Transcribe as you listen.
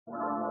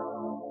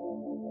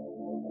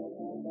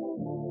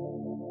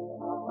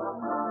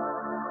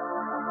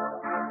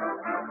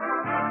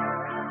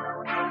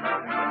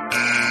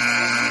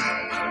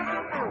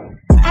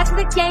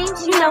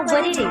games, you know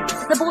what it is.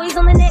 The boys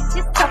on the net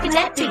just talking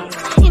that biz.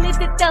 Him if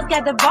it felt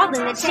gather ball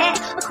in the chat.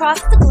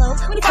 Across the globe,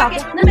 we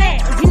talking the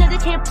Mavs. You know they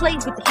can't play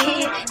with the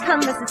kid.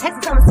 Come listen,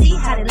 Texas, come and see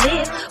how they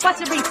live. Watch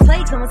the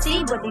replay, come and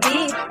see what they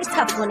did. It's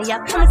tough when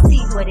y'all come and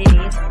see what it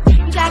is.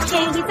 You got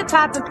King, he's a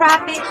poppin'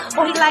 prophet.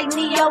 Or he like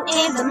Neo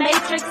in the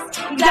Matrix.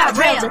 You got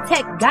Rail, the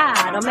tech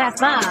god. Or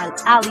Math Mind,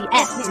 Ali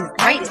at his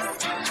greatest.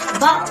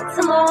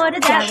 Baltimore to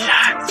Dallas.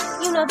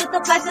 You know that the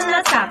flights are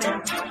not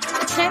stopping.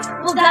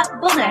 Triple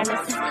double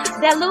madness.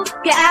 That loop,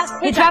 get out,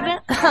 hit dropping.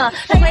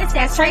 The place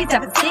that trades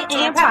up and sit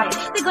and profit.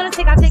 They're gonna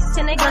take our picks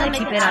and they're gonna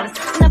keep it honest.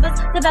 Numbers,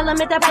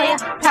 development, that player,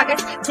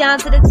 progress. Down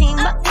to the team,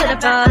 up to the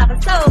front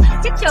office. So,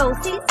 get your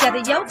seats,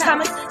 gather your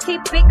comments.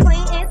 Keep it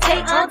clean and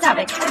stay on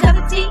topic.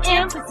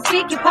 WTM,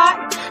 please speak your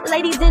part.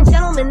 Ladies and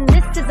gentlemen,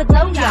 this is a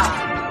glow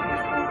yard.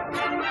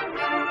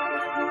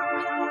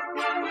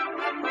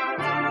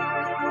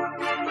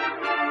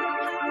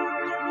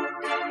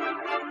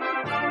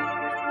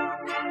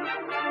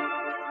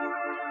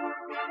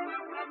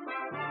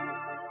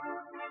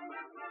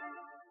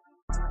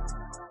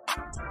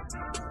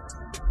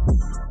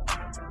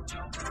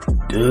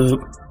 Dub.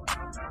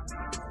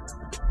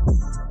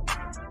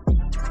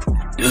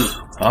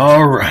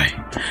 All right.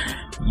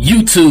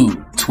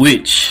 YouTube,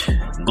 Twitch,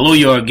 Glow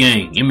Yard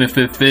Gang,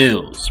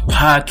 MFFLs,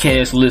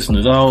 podcast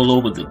listeners all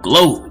over the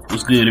globe.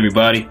 What's good,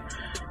 everybody?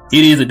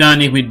 It is a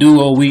dynamic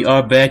duo. We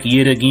are back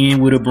yet again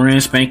with a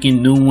brand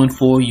spanking new one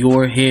for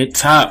your head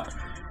top.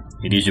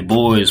 It is your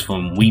boys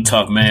from We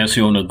Talk Mavs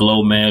here on the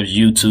Glow Mavs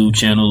YouTube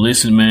channel.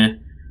 Listen, man.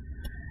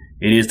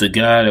 It is the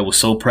guy that was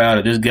so proud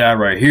of this guy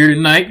right here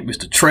tonight,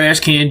 Mr.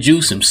 Trash Can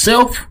Juice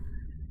himself.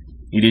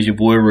 It is your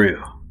boy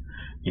Real.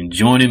 And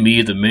joining me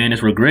is the man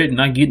that's regretting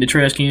not getting the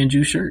Trash Can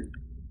Juice shirt.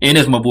 And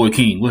that's my boy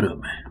King. What up,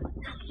 man?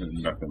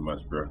 Nothing much,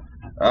 bro.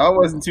 I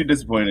wasn't too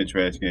disappointed in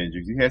Trash Can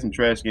Juice. He had some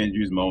Trash Can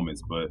Juice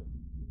moments, but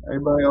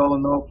everybody all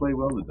in all played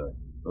well today.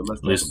 So let's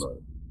talk about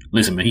it.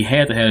 Listen, man, he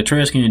had to have a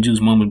Trash Can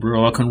Juice moment,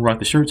 bro. I couldn't rock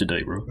the shirt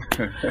today, bro.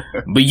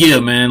 But yeah,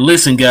 man,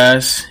 listen,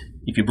 guys.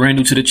 If you're brand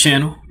new to the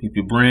channel, if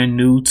you're brand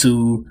new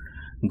to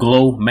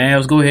Glow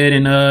Mavs, go ahead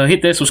and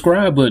hit that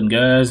subscribe button,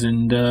 guys,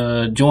 and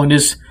join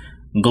this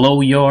Glow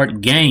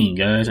Yard gang,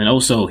 guys. And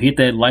also hit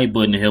that like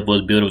button to help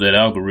us build up that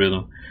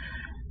algorithm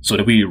so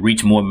that we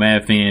reach more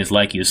Mav fans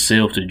like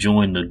yourself to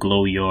join the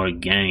Glow Yard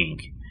gang.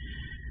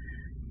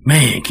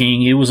 Man,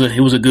 King, it was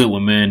a good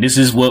one, man. This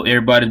is what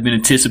everybody's been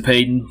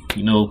anticipating.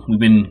 You know, we've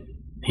been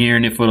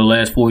hearing it for the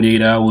last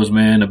 48 hours,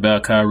 man,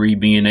 about Kyrie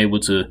being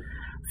able to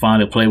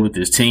finally play with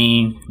his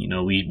team. You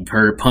know, we've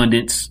heard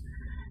pundits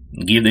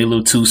give their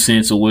little 2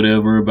 cents or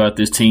whatever about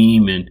this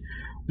team, and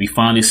we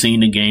finally seen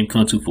the game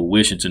come to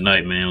fruition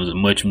tonight, man. It was a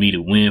much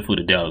needed win for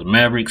the Dallas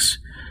Mavericks.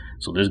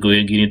 So let's go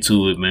ahead and get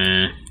into it,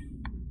 man.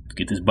 Let's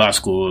get this box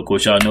score. Of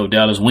course, y'all know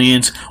Dallas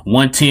wins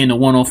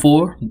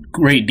 110-104.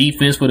 Great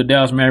defense for the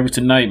Dallas Mavericks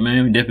tonight,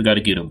 man. We definitely got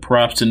to get them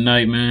props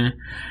tonight, man.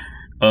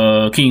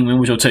 King, man,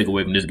 what's your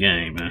takeaway from this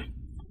game, man?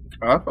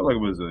 I felt like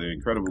it was an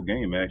incredible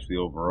game, actually,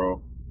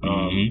 overall.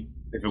 Mm-hmm.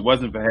 If it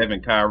wasn't for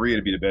having Kyrie,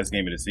 it'd be the best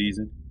game of the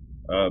season.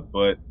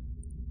 But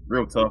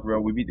real talk, bro,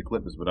 we beat the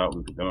Clippers without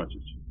Luka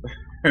Doncic.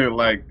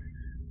 Like,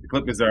 the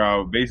Clippers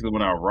are basically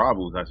one of our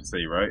rivals, I should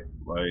say, right?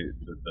 Like,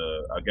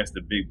 I guess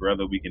the big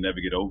brother we can never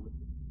get over.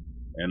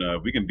 And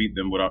we can beat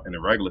them without in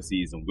the regular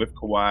season with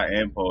Kawhi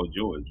and Paul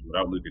George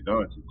without Luka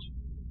Doncic.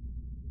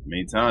 I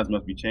mean, times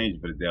must be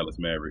changing for the Dallas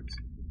Mavericks.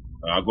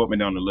 I'll go up and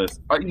down the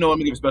list. Let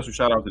me give a special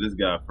shout out to this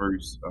guy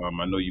first.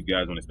 I know you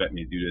guys don't expect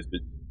me to do this,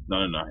 but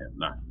no,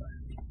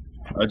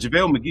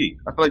 JaVale McGee.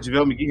 I feel like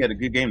JaVale McGee had a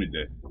good game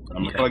today.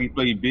 I feel like he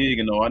played big,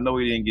 and I know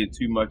he didn't get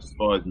too much as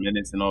far as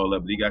minutes and all that,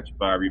 but he got you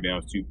 5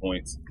 rebounds, 2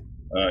 points,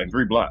 and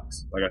 3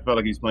 blocks. Like, I felt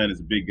like he's playing as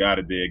a big guy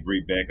today, a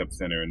great backup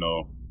center and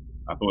all.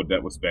 I thought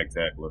that was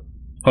spectacular.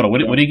 Hold on,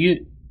 what did he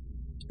get?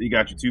 He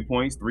got you 2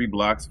 points, 3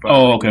 blocks. 5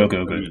 okay.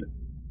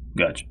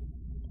 Gotcha.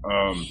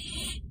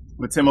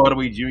 But Tim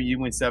Hardaway Jr., you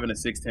went 7 of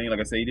 16. Like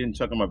I said, he didn't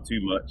chuck him up too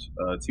much.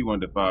 2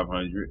 under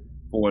 500,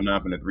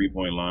 4-9 from the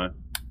 3-point line.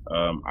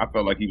 I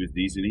felt like he was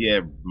decent. He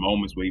had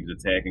moments where he was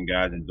attacking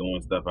guys and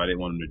doing stuff I didn't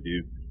want him to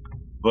do.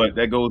 But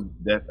that's going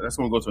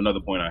to go to another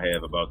point I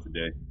have about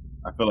today.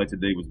 I feel like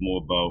today was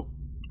more about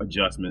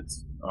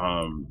adjustments,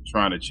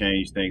 trying to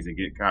change things and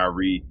get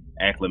Kyrie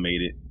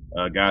acclimated,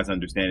 guys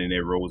understanding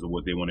their roles and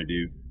what they want to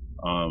do.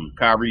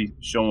 Kyrie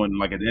showing,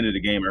 like, at the end of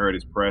the game, I heard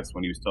his press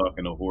when he was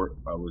talking to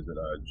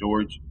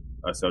George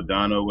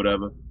Saldano or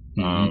whatever.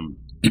 Mm-hmm.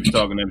 He was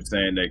talking to him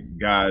saying that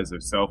guys are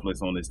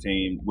selfless on this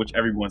team, which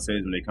everyone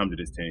says when they come to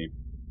this team.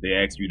 They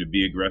ask you to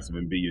be aggressive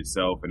and be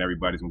yourself, and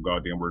everybody's going to go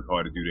out there and work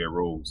hard to do their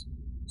roles.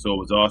 So it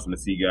was awesome to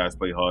see guys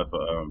play hard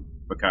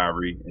for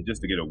Kyrie and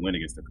just to get a win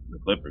against the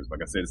Clippers.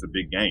 Like I said, it's a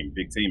big game,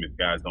 big team if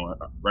guys don't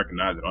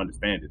recognize it or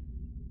understand it.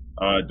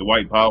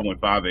 Dwight Powell went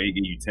 5 of 8,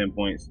 gave you 10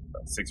 points,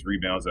 6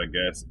 rebounds, I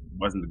guess.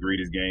 Wasn't the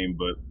greatest game,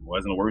 but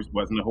wasn't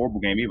a horrible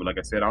game either. Like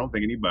I said, I don't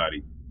think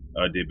anybody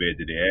did bad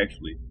today,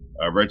 actually.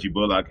 Reggie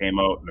Bullock came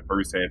out in the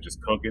first half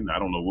just cooking. I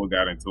don't know what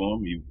got into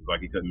him. He was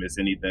like he couldn't miss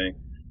anything.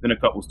 Then a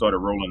couple started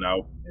rolling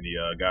out, and he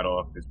got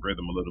off his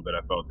rhythm a little bit.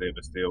 I felt there,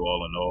 but still,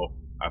 all in all,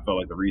 I felt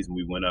like the reason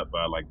we went up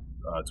by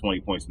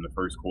 20 points in the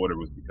first quarter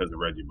was because of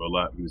Reggie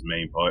Bullock. He was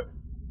main part,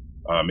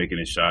 making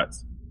his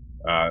shots.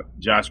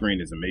 Josh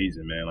Green is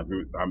amazing, man. Like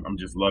I'm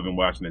just loving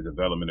watching the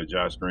development of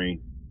Josh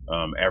Green.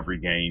 Every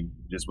game,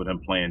 just with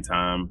him playing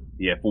time,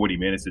 he had 40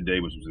 minutes a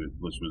day, which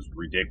was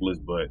ridiculous,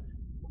 but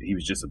he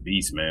was just a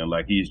beast, man.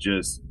 Like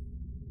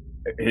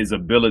his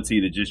ability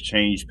to just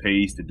change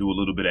pace, to do a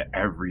little bit of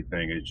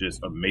everything is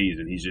just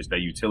amazing. He's just that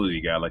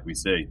utility guy, like we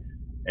say.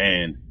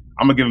 And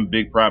I'm gonna give him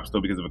big props though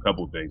because of a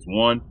couple of things.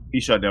 One, he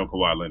shut down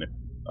Kawhi Leonard.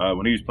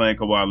 When he was playing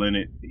Kawhi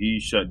Leonard, he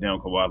shut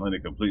down Kawhi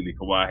Leonard completely.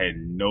 Kawhi had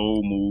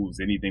no moves,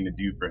 anything to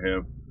do for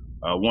him.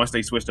 Once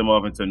they switched him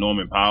off into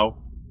Norman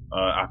Powell,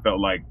 I felt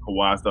like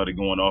Kawhi started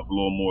going off a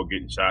little more,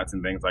 getting shots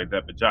and things like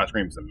that. But Josh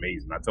Green is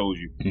amazing. I told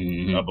you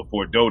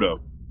before Dodo.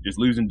 Just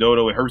losing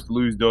Dodo, it hurts to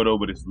lose Dodo,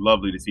 but it's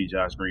lovely to see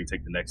Josh Green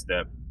take the next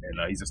step. And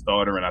he's a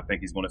starter, and I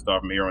think he's going to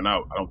start from here on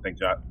out. I don't think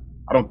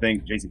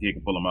Jason Kidd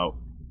can pull him out.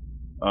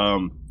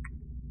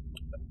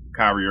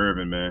 Kyrie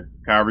Irving, man.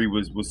 Kyrie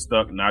was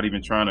stuck, not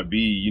even trying to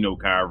be,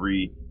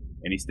 Kyrie,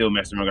 and he still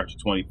messed around, got you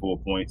 24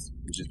 points.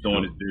 He's just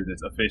doing his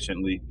business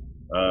efficiently.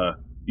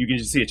 You can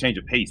just see a change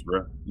of pace,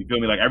 bro. You feel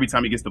me? Like every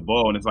time he gets the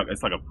ball, and it's like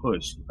a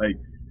push. Like,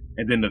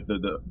 and then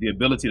the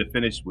ability to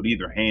finish with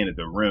either hand at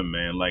the rim,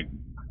 man. Like,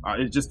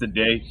 it's just a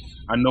day.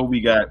 I know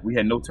we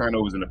had no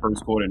turnovers in the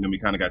first quarter, and then we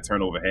kind of got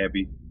turnover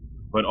happy.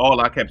 But all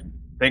I kept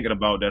thinking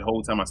about that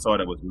whole time I saw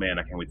that was, man,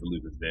 I can't wait to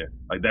lose this there.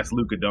 Like, that's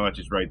Luka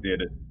Doncic right there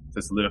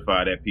to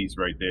solidify that piece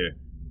right there.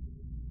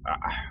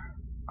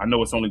 I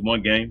know it's only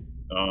one game.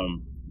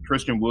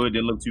 Christian Wood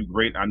didn't look too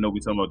great. I know we're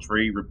talking about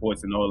trade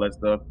reports and all that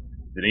stuff.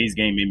 Today's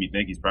game made me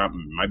think he's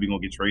probably might be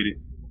going to get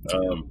traded.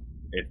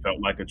 It felt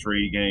like a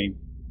trade game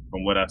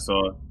from what I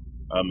saw.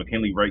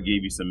 McKinley Wright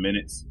gave you some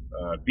minutes.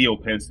 Theo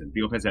Pinson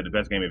had the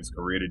best game of his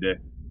career today.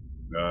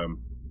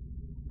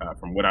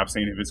 From what I've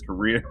seen of his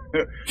career,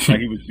 like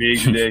he was big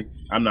today.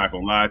 I'm not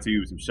gonna lie to you,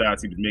 with some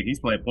shots he was making. He's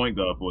playing point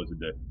guard for us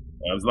today.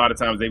 There's a lot of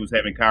times they was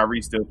having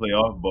Kyrie still play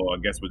off ball.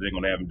 I guess what they're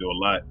gonna have him do a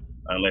lot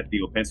and let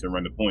Theo Pinson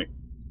run the point.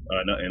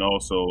 And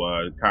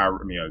also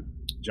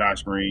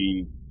Josh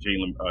Green,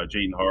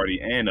 Jaden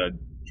Hardy, and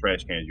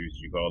trash can juice,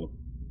 as you call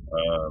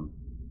them.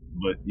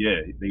 But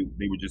yeah,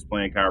 they were just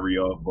playing Kyrie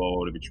off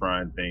ball. They were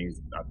trying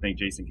things. I think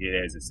Jason Kidd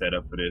has it set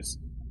up for this.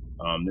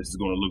 This is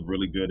going to look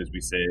really good, as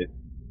we said.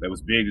 That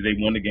was big that they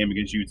won the game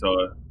against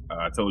Utah.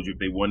 I told you if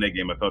they won that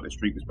game, I thought the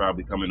streak was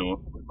probably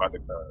about to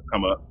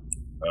come up.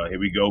 Here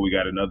we go. We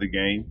got another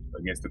game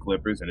against the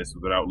Clippers, and this is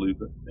without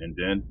Luka. And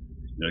then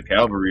the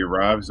Cavalry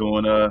arrives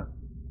on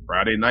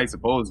Friday night,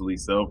 supposedly.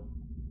 So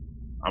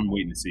I'm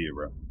waiting to see it,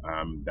 bro.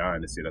 I'm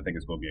dying to see it. I think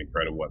it's going to be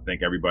incredible. I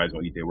think everybody's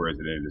going to eat their words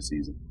at the end of the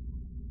season.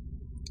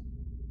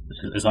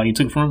 That's all you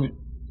took from it?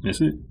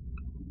 That's it?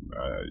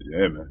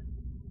 Yeah, man.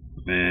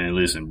 Man,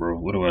 listen, bro.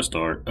 Where do I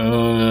start?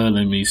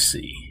 Let me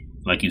see.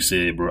 Like you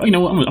said, bro. You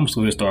know what? I'm just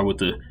going to start with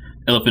the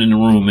elephant in the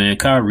room, man.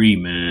 Kyrie,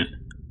 man.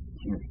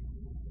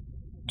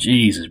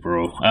 Jesus,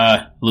 bro.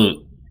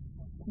 Look,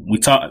 you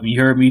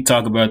heard me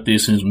talk about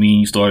this since me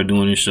and you started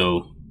doing this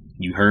show.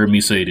 You heard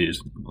me say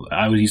this.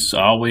 I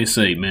always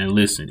say, man,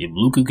 listen, if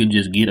Luka can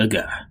just get a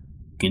guy,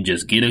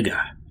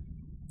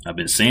 I've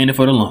been saying it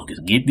for the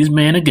longest. Get this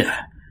man a guy.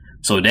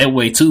 So that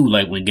way, too,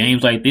 like when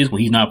games like this,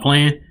 when he's not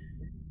playing,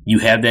 you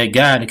have that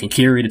guy that can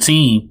carry the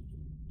team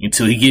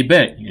until he get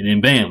back. And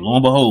then, bam, lo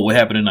and behold, what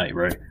happened tonight,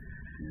 right?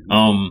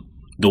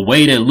 The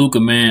way that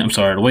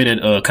the way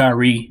that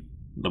Kyrie,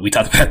 we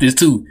talked about this,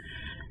 too.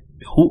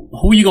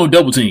 Who are you going to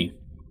double team?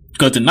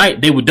 Because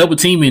tonight, they were double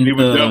teaming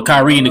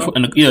Kyrie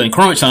in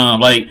crunch time.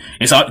 Like,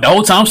 and so the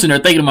whole time I'm sitting there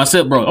thinking to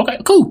myself, bro, okay,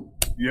 cool.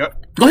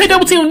 Yep. Go ahead,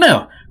 double team him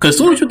now. Because as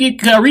soon as you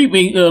get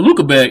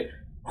Luka back,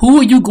 who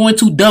are you going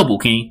to double,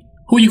 King?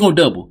 Who you gonna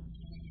double,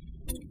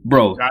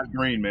 bro? Josh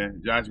Green,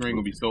 man. Josh Green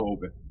gonna be so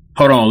open.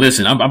 Hold on,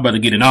 listen. I'm about to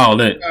get in all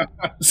that.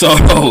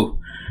 So,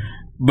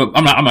 but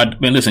I'm not.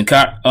 Man, listen.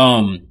 I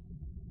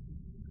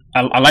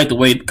like the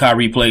way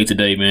Kyrie played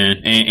today,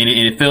 man, and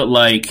it felt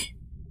like.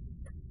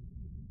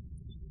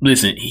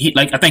 Listen,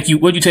 I think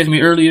what you texted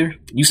me earlier.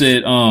 You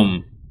said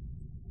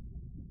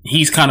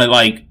he's kind of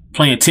like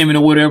playing timid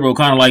or whatever, or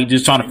kind of like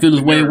just trying to feel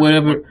his way or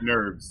whatever.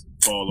 Nerves,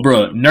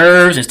 bro.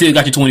 Nerves, and still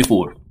got you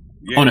 24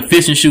 on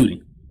efficient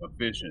shooting.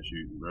 Efficient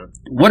shooting, bro.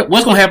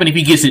 What's gonna happen if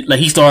he gets it? Like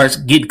he starts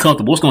getting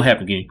comfortable. What's gonna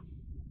happen, gang?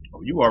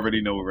 Oh, you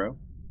already know, bro.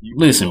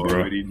 Listen,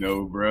 already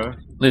know, bro.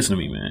 Listen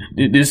to me, man.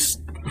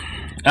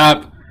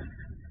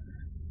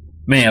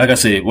 Man, like I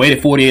said,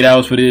 waited 48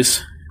 hours for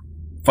this.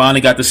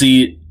 Finally got to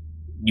see it.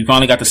 You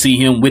finally got to see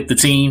him with the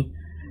team.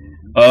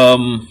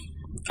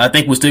 I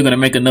think we're still gonna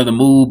make another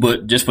move,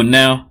 but just for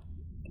now,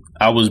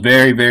 I was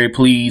very, very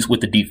pleased with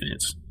the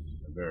defense.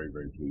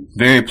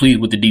 Very pleased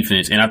with the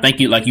defense. And I think,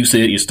 like you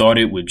said, it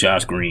started with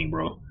Josh Green,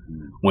 bro.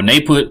 When they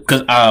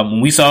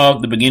when we saw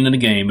the beginning of the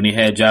game and they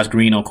had Josh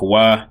Green on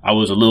Kawhi, I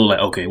was a little like,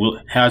 okay,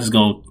 well, how's this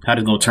going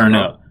to turn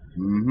out?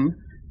 Mm-hmm.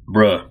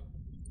 Bruh,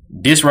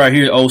 this right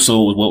here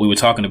also is what we were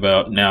talking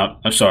about. Now,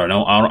 I'm sorry,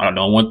 I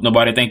don't want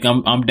nobody to think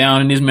I'm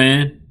down in this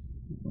man.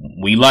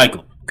 We like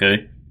him,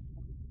 okay?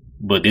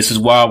 But this is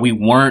why we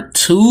weren't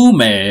too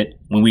mad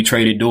when we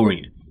traded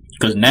Dorian.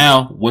 Because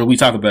now, what do we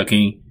talk about,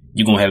 King?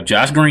 You're going to have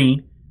Josh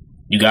Green.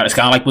 You got, it's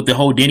kind of like with the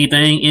whole Denny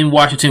thing in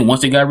Washington.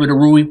 Once they got rid of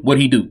Rui, what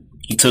did he do?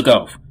 He took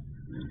off.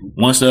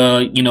 Once,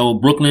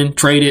 Brooklyn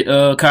traded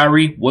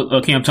Kyrie,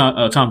 what Cam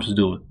Thomas is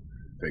doing?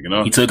 Taking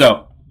off. He took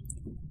off.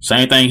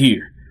 Same thing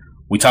here.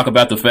 We talk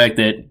about the fact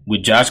that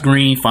with Josh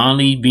Green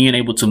finally being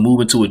able to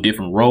move into a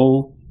different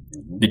role,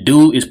 the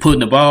dude is putting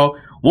the ball.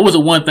 What was the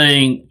one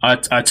thing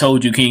I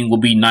told you, King,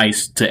 would be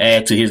nice to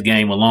add to his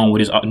game along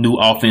with his new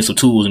offensive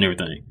tools and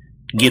everything?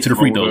 Get to the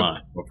free throw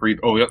line.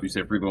 Yep, you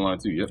said free throw line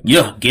too, yep.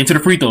 Yeah, get to the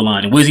free throw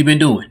line. And what has he been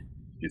doing?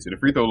 Get to the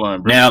free throw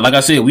line, bro. Now, like I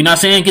said, we're not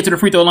saying get to the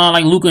free throw line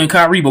like Luka and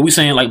Kyrie, but we're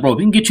saying, like, bro, if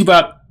he can get you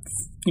about,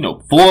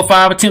 4 or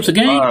 5 attempts a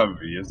game.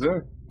 Yes,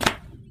 sir.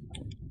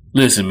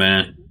 Listen,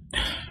 man.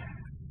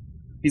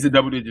 He's a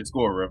double-digit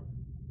scorer, bro.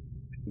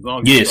 As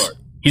long as yes,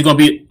 he's going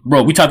to be,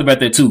 bro, we talked about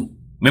that too.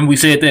 Remember we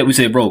said that? We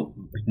said, bro,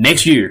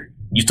 next year,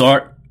 you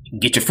start,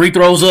 get your free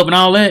throws up and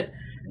all that,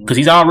 because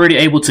he's already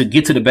able to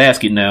get to the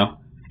basket now,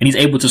 and he's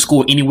able to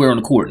score anywhere on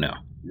the court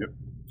now. Yep.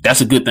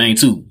 That's a good thing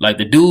too. Like,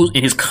 the dude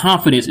and his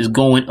confidence is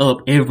going up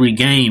every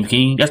game,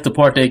 King. That's the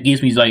part that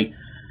gets me. He's like,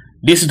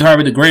 this is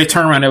probably the greatest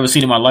turnaround I've ever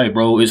seen in my life,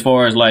 bro, as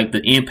far as like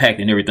the impact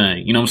and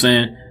everything. You know what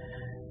I'm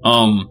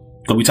saying?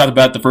 Because we talked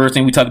about the first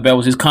thing we talked about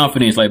was his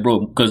confidence, like,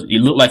 bro, because it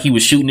looked like he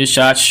was shooting his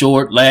shots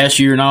short last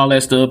year and all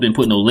that stuff and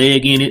putting no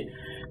leg in it.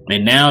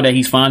 And now that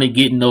he's finally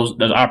getting those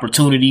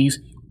opportunities,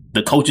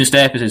 the coaching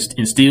staff has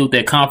instilled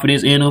that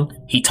confidence in him.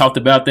 He talked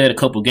about that a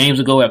couple of games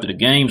ago after the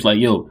games, like,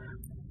 yo,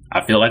 I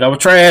felt like I was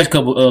trash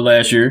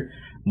last year,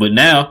 but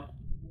now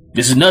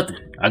this is nothing.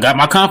 I got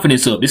my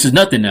confidence up. This is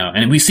nothing now.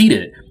 And we see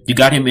that. You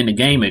got him in the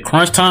game at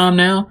crunch time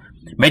now,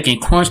 making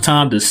crunch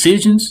time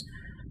decisions.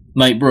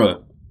 Like,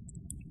 bro,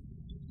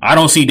 I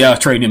don't see Dallas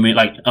trading him in,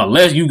 like,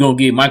 unless you gonna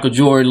get Michael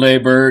Jordan, Larry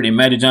Bird, and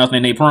Magic Johnson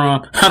in their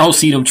prime. I don't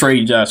see them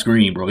trading Josh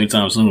Green, bro,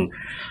 anytime soon.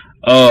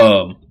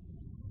 I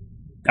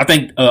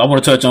think I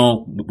want to touch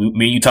on,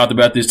 me and you talked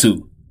about this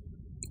too.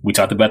 We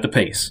talked about the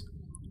pace.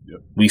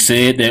 Yep. We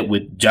said that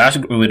with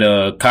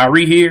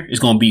Kyrie here, it's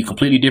gonna be a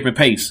completely different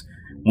pace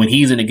when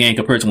he's in the game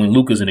compared to when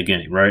Luka's in the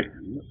game, right?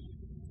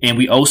 And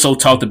we also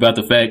talked about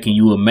the fact, can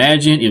you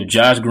imagine if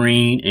Josh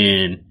Green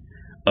and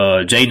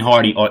Jaden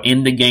Hardy are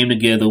in the game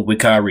together with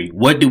Kyrie?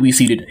 What do we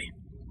see today?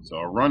 It's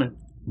all running.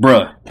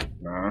 Bruh.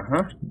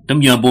 Uh-huh.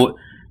 Them young boys.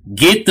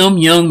 Get them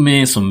young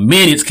men some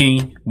minutes,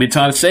 King. Been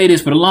trying to say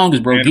this for the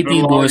longest, bro. Get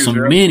these boys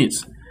some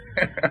minutes.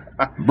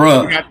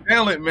 Bruh. We got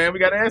talent, man. We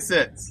got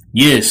assets.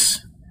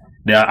 Yes.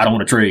 Now, I don't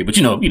want to trade, but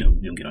you'll get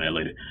on that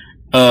later.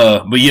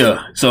 But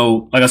yeah,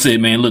 so like I said,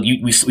 man, look,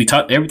 we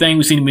talked everything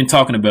we've been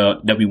talking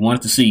about that we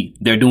wanted to see.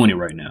 They're doing it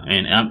right now,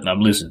 and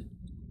I'm listening.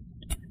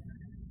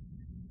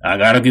 I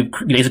gotta give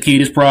Jason Kidd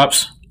his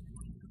props.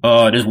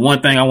 There's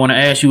one thing I want to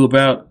ask you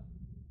about.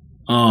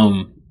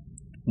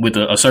 With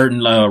a certain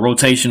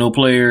rotational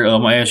player,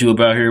 I'm gonna ask you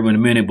about here in a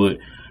minute, but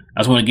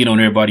I just want to get on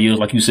everybody else.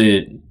 Like you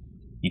said,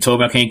 you told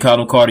me I can't call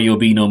him Cardio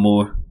B no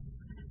more.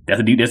 That's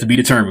to be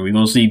determined. We're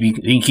gonna see if he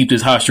can keep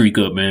this hot streak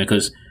up, man.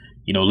 Because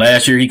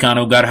last year he kind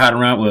of got hot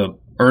around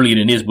earlier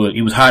than this, but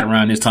he was hot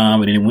around this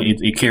time, and then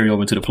it carried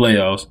over into the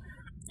playoffs.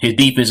 His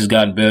defense has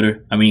gotten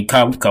better. I mean,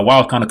 Kawhi's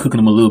kind of cooking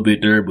him a little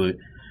bit there, but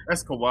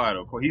that's Kawhi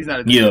though. He's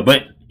not. Yeah,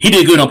 but he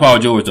did good on Paul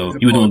George though.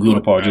 He was doing good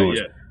on Paul George.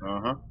 Yeah.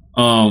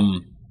 Uh-huh.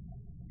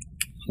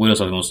 What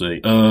else I was gonna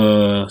say?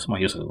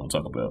 Somebody else I was gonna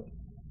talk about.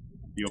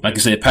 Like I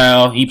said,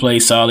 Powell, he played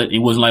solid. It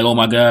wasn't like, oh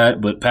my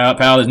God, but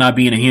Powell is not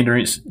being a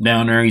hindrance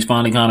down there. He's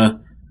finally kind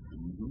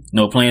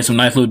of, playing some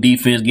nice little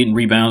defense, getting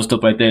rebounds,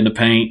 stuff like that in the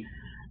paint.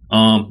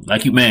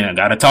 I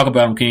gotta talk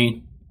about him,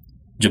 King.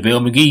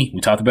 JaVale McGee, we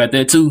talked about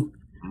that too.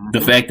 Mm-hmm.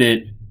 The fact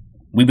that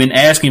we've been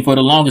asking for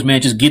the longest,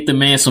 man, just get the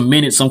man some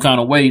minutes some kind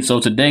of way. So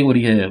today, what do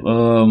he have?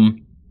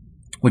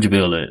 What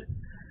JaVale at?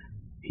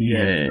 He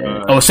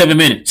had 7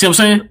 minutes. See what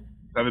I'm saying?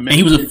 And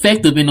he was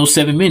effective in those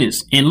 7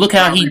 minutes. And look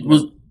how he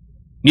was.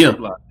 Yeah.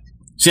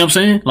 See what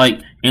I'm saying?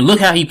 And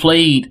look how he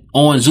played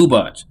on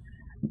Zubac.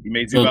 He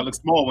made Zubac look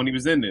small when he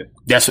was in there.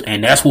 That's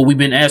what we've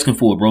been asking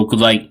for, bro.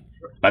 Because like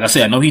I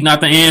said, I know he's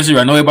not the answer.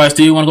 I know everybody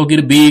still want to go get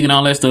a big and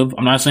all that stuff.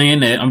 I'm not saying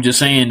that. I'm just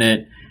saying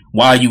that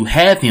while you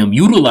have him,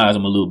 utilize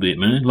him a little bit,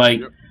 man.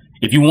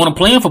 If you want to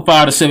play him for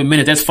 5 to 7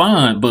 minutes, that's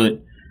fine.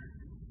 But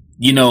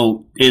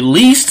at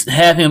least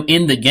have him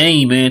in the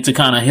game, man, to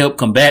kind of help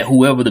combat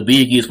whoever the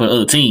big is for the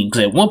other team.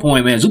 Because at one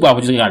point, man, Zubac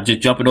was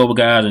just jumping over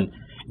guys and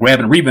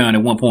grabbing a rebound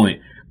at one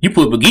point. You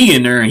put McGee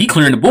in there, and he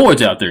clearing the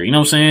boards out there, you know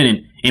what I'm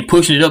saying? And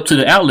pushing it up to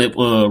the outlet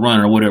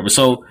runner or whatever.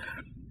 So,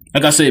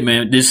 like I said,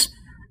 man,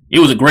 it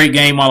was a great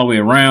game all the way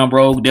around,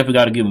 bro. Definitely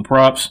got to give him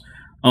props.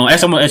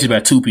 Actually, I'm going to ask you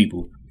about 2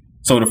 people.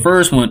 So, the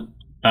first one,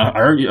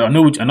 I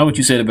know what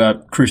you said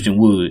about Christian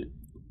Wood.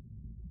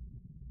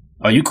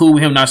 Are you cool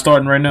with him not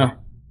starting right now?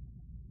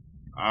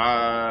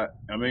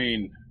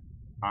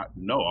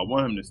 No, I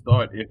want him to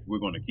start if we're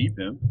going to keep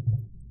him.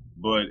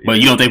 But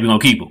you don't think we're going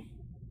to keep him?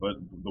 But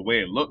the way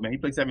it looked, man, he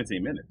played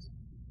 17 minutes.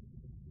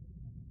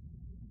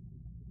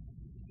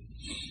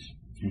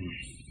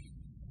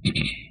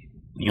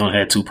 He only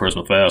had 2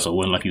 personal fouls, so it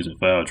wasn't like he was in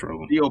foul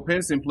trouble. Theo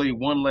Pinson played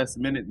 1 less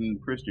minute than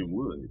Christian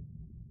Wood.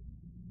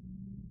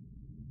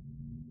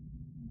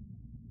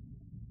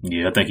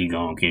 Yeah, I think he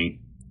gone, King.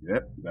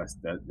 Yep,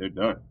 they're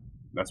done.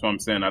 That's what I'm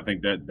saying. I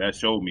think that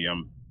showed me I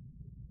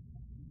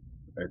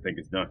think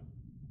it's done.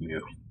 Yeah.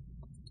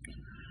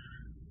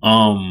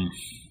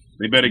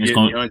 They better get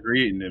DeAndre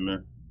Ayton in,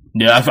 man.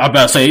 Yeah, I'm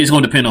about to say it's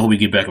going to depend on who we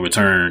get back in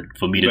return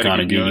for me to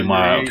kind of give you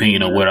my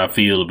opinion on what I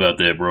feel about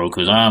that, bro.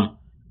 Because I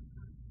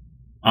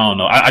don't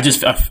know. I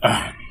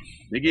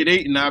they get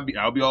Ayton,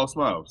 I'll be all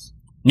smiles.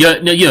 Yeah.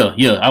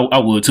 I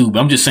would too. But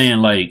I'm just saying,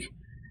 like,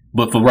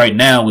 but for right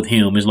now with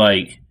him, it's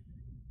like,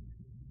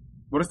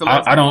 what is the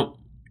last? I don't.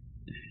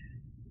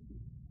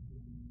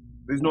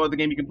 There's no other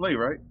game you can play,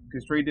 right?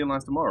 Because trade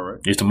deadline's tomorrow,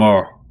 right? It's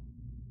tomorrow.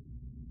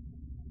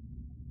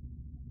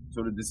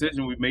 So the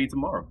decision we made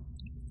tomorrow.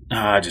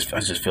 I just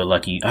feel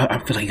like I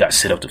feel like he got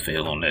set up to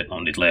fail on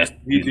this last.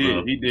 He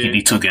did.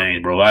 He 2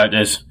 games, bro. But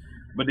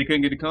they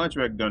couldn't get the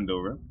contract done, though,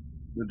 right?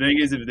 The thing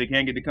is, if they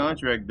can't get the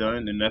contract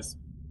done, then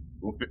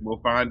we'll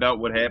find out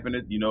what happened,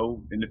 in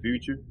the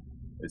future,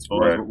 as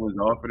far as what was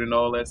offered and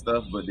all that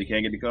stuff. But they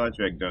can't get the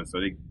contract done, so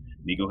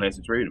Nico has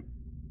to trade him.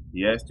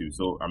 He has to.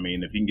 So I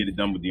mean, if he can get it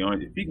done with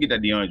if he can get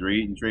that DeAndre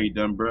Ayton trade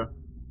done, bro,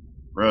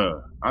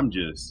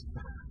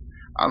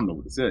 I don't know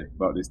what to say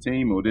about this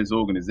team or this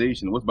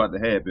organization, what's about to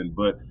happen.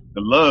 But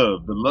the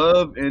love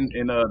in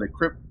the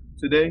Crypt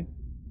today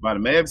by the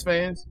Mavs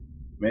fans,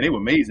 man, they were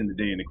amazing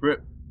today in the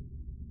Crypt.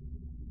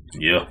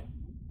 Yeah.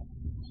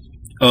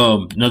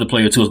 Another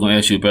player too I was going to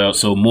ask you about.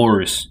 So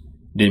Morris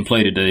didn't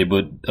play today,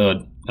 but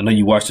I know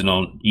you watched it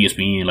on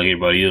ESPN like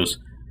everybody else,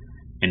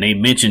 and they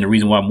mentioned the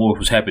reason why Morris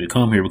was happy to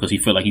come here because he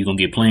felt like he was going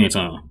to get playing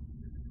time.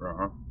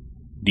 Uh-huh.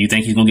 Do you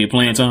think he's going to get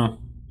playing time?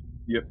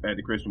 Yep,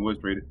 after Christian Woods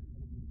traded.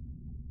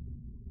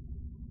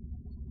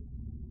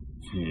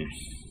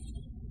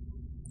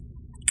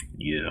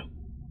 Yeah.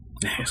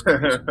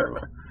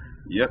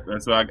 Yep,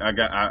 that's why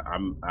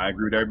I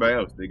agree with everybody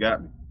else. They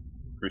got me.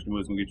 Christian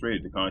Woods gonna get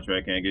traded. The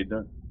contract can't get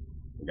done.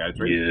 They got to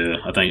trade. Yeah,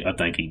 I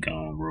think he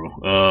gone,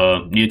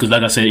 bro. Yeah, because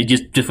like I said, it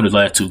just for the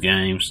last 2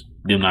 games,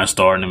 them not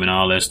starting them and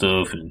all that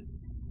stuff. And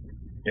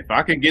if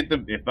I can get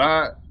them,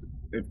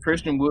 if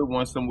Christian Wood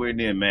wants somewhere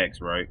near max,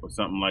 right, or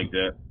something like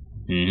that,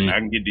 and I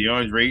can get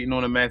DeAndre Ayton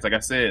on the max. Like I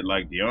said,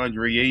 like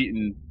DeAndre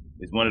Ayton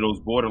is one of those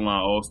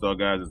borderline all-star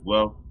guys as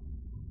well.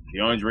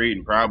 DeAndre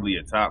Ayton probably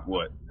a top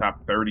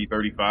 30,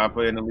 35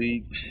 player in the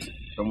league,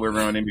 somewhere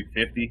around maybe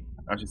 50,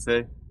 I should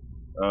say.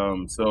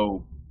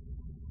 So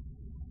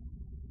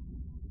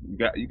you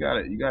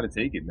gotta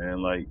take it,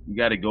 man. Like you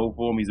gotta go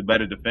for him. He's a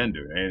better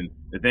defender, and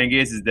the thing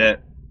is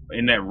that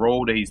in that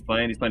role that he's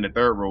playing the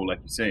 3rd role, like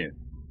you're saying.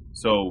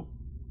 So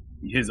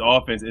his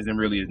offense isn't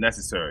really as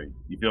necessary.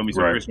 You feel me?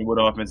 So right. Christian Wood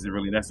offense isn't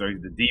really necessary.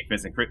 The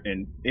defense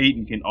and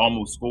Ayton can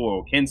almost score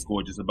or can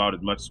score just about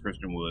as much as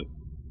Christian Wood.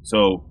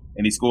 So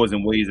and he scores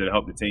in ways that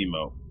help the team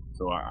out.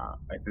 So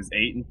if it's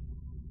Ayton,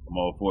 I'm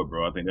all for it,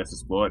 bro. I think that's a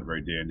squad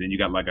right there. And then you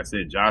got, like I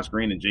said, Josh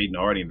Green and Jaden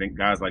Hardy, and think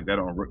guys like that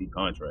on rookie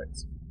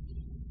contracts.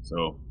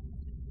 So,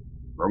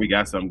 bro, we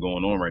got something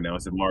going on right now.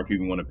 It's if Mark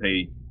even want to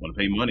pay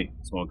money,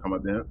 it's going to come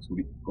up to him. So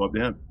we go up to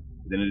him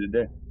at the end of the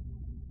day.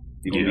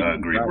 Yeah, I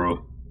agree,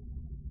 bro.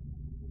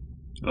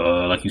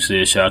 Like you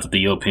said, shout out to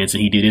Theo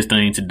Pinson. He did his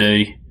thing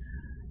today.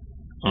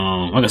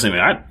 Like I said, man,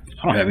 I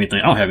don't have anything.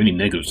 I don't have any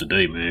negatives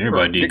today, man.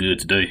 Everybody did good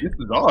today. This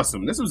was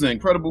awesome. This was an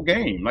incredible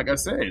game. Like I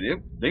said,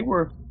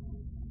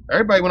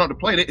 everybody went out to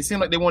play. It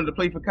seemed like they wanted to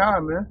play for Kai,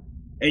 man.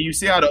 And you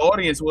see how the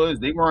audience was.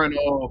 They weren't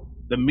all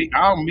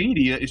our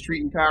media is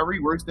treating Kyrie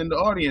worse than the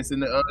audience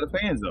and the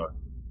fans are.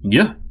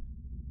 Yeah,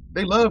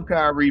 they love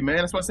Kyrie, man.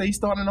 That's why I say he's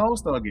starting an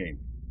All-Star game.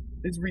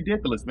 It's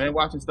ridiculous, man.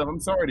 Watching stuff. I'm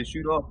sorry to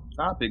shoot off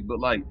topic, but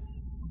like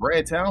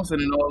Brad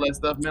Townsend and all that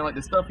stuff, man. Like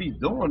the stuff he's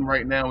doing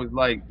right now is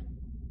like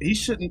he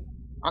shouldn't.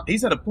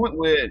 He's at a point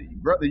where,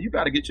 brother, you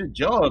got to get your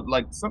job.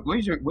 Like,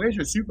 where's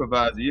your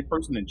supervisor, your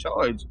person in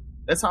charge?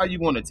 That's how you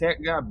want to attack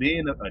a guy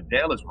being a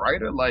Dallas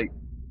writer. Like,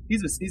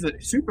 he's a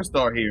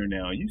superstar here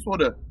now. You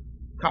sort of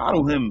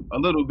coddle him a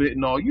little bit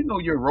and all. You know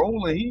your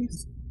role, and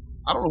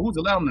I don't know who's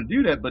allowing him to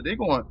do that, but they're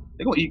gonna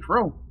eat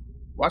crow.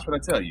 Watch what I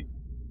tell you.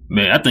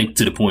 Man, I think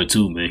to the point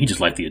too, man. He just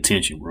like the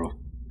attention, bro.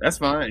 That's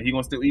fine. He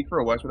gonna still eat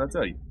crow. Watch what I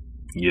tell you.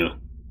 Yeah,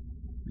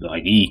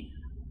 like he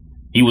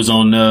was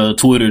on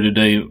Twitter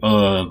today.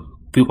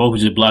 People were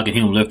just blocking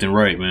him left and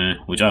right, man.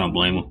 Which I don't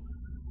blame him.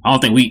 I don't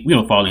think we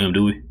don't follow him,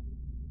 do we?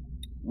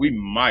 We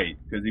might,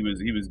 because he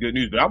was good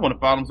news, but I want to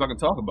follow him so I can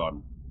talk about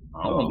him.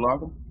 I don't want to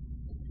block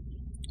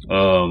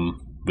him.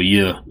 But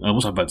yeah, what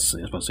was I about to say?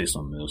 I was about to say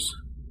something else.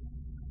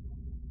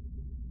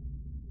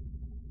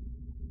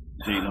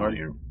 Jaden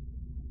Hardy.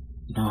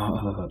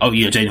 Oh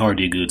yeah, Jaden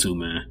Hardy did good too,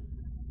 man.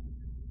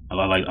 I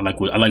like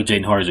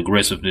Jaden Hardy's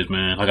aggressiveness,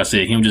 man. Like I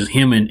said,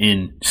 him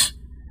and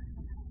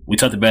we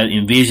talked about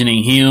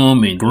envisioning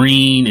him and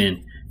Green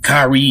and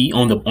Kyrie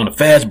on the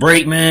fast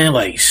break, man.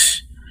 Like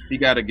he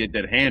got to get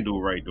that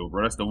handle right though,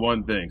 bro. That's the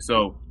one thing.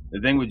 So The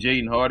thing with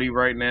Jaden Hardy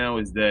right now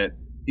is that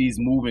he's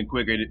moving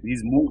quicker.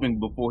 He's moving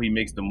before he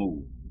makes the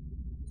move.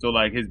 So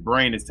like his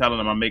brain is telling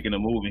him I'm making a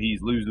move, and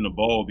he's losing the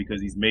ball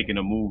because he's making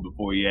a move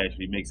before he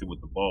actually makes it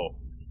with the ball.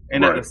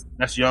 And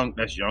that's young.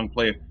 That's young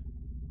player.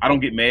 I don't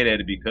get mad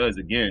at it because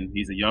again,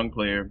 he's a young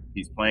player.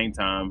 He's playing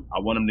time. I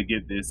want him to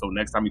get this, so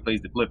next time he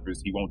plays the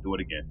Clippers, he won't do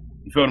it again.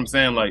 You feel what I'm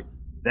saying? Like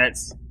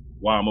that's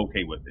why I'm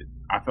okay with it.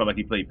 I felt like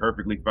he played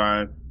perfectly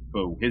fine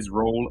for his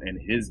role and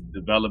his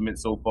development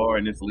so far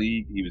in this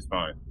league. He was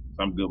fine.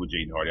 So I'm good with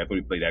Jaden Hardy. I thought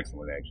he played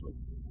excellent, actually.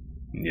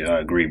 Yeah, I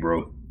agree,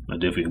 bro. I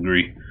definitely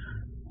agree.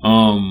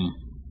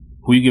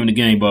 Who you giving the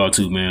game ball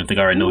to, man? I think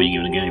I already know who you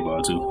giving the game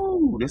ball to.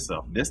 Ooh, this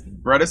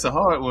a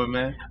hard one,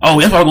 man. Oh,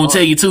 that's what I'm gonna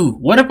tell you too.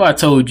 What if I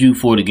told you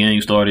before the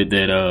game started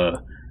that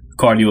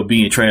Cardio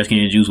B and Trash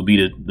Can Juice will be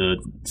the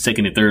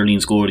second and third leading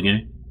scorer of the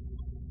game?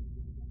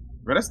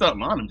 Bro, that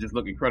starting lineup just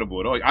look incredible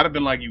at all. I'd have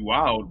been like, you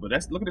wild, but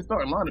look at the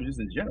starting lineup just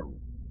in general.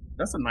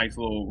 That's a nice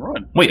little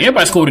run. Wait,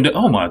 everybody scored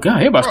oh my god,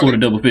 everybody scored in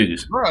double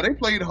figures. Bro, they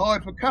played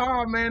hard for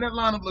Kyle, man. That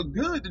lineup looked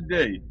good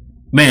today.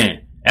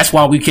 Man, that's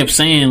why we kept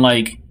saying,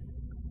 like,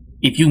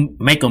 if you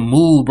make a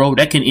move, bro,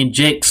 that can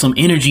inject some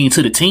energy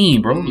into the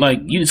team, bro. Like,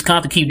 you just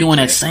constantly keep doing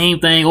that same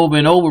thing over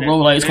and over, bro.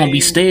 Like, it's going to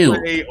be stale.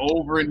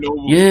 Over and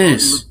over.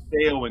 Yes.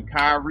 Stale, and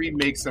Kyrie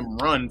makes some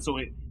run. So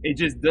it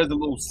just does a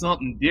little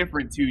something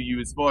different to you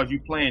as far as you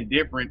playing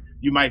different.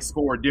 You might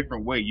score a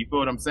different way. You feel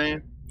what I'm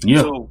saying?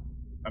 Yeah. So,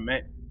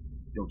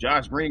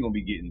 Josh Green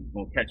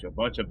gonna catch a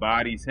bunch of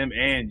bodies. Him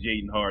and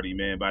Jaden Hardy,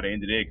 man, by the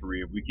end of their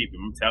career, if we keep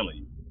them, I'm telling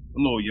you,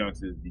 the little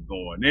youngsters be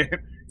going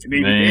there.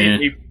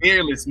 And they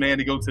fearless, man,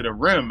 to go to the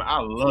rim. I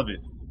love it.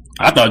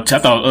 I thought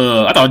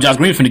Josh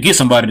Green was finna get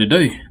somebody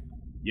today.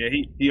 Yeah,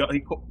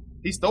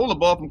 he stole the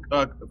ball from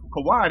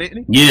Kawhi,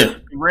 didn't he? Yeah.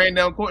 He ran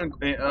down court and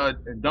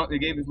dunked. They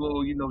gave his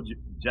little,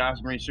 Josh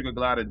Green sugar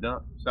glider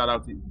dunk. Shout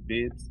out to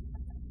Bibbs.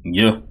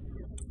 Yeah.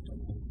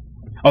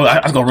 Oh,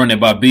 I was gonna run that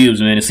by Bibbs,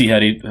 man, and see how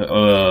they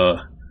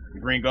the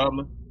Green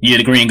Goblin. Yeah,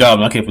 the Green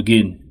Goblin. I kept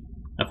forgetting.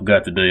 I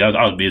forgot today.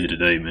 I was busy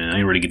today, man. I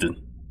didn't really get to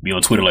be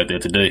on Twitter like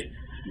that today.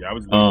 Yeah, I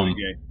was waiting for the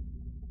game.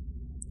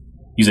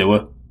 You said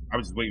what? I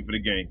was just waiting for the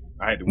game.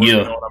 I had to work it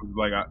on. I was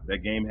like,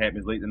 that game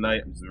happens late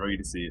tonight. I'm just ready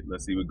to see it.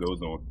 Let's see what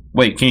goes on.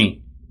 Wait,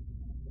 King.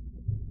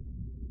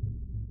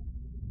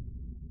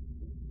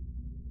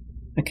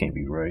 That can't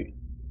be right.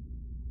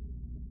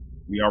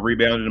 We all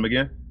rebounded him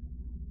again?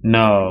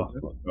 No.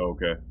 Oh,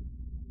 okay.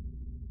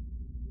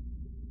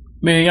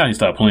 Man, y'all need to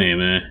stop playing,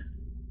 man.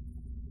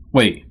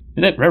 Wait,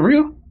 is that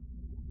real?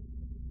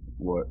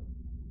 What?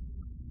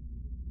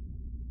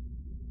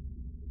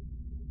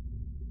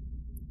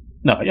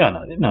 No, y'all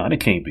not. No, that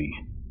can't be.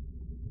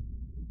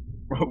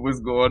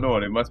 What's going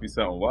on? It must be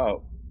something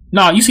wild.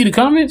 Nah, you see the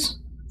comments?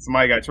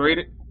 Somebody got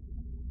traded?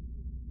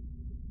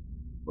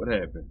 What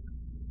happened?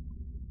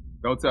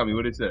 Don't tell me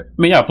what it said.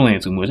 Man, y'all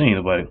playing too much. Ain't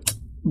nobody.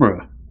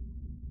 Bruh.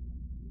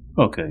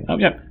 Okay.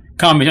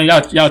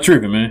 Comments. Y'all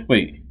tripping, man.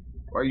 Wait.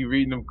 Why are you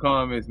reading them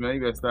comments, man?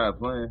 You gotta stop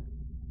playing.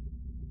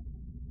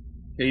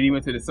 KD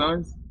went to the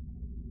Suns?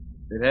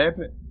 It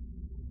happened?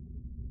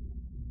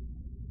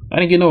 I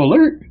didn't get no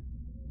alert.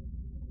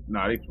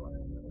 Nah, they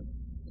playing, man.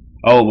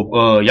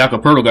 Oh,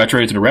 Jakob Poeltl got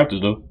traded to the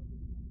Raptors, though.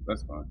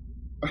 That's fine.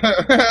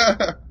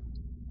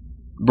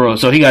 Bro,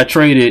 so he got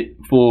traded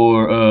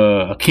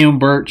for Kim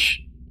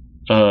Birch,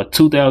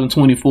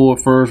 2024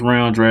 first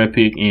round draft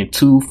pick, and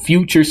 2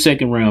 future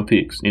second round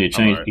picks in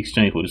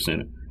exchange for the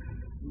center.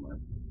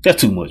 That's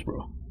too much,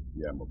 bro.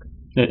 Yeah, I'm okay.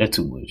 That's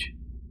too much.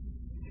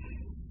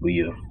 But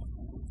yeah.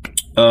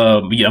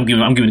 I'm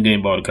giving the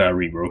game ball to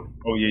Kyrie, bro.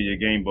 Oh yeah,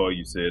 game ball.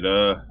 You said,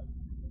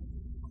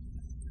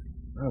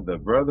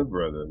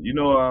 brother. You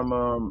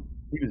know,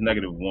 he was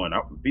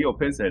 -1. Theo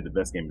Pinson had the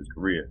best game of his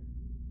career.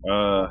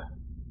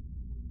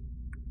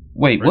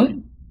 Wait, what?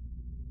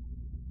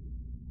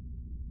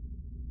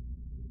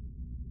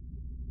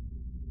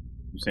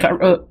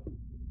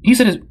 He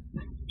said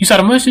you saw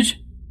the message?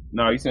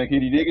 No, you saying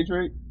KD did get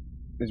traded?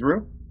 It's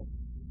real?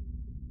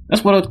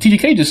 That's what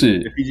TGK just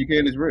said. If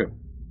TGK is real.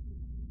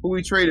 Who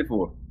he traded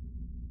for?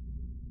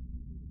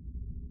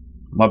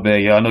 My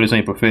bad, y'all. I know this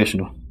ain't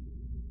professional.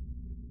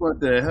 What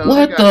the hell?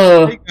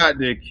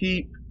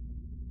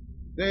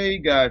 They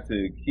got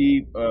to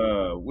keep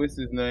what's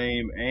his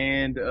name,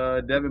 and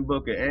Devin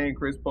Booker and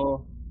Chris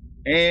Paul.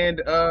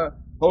 And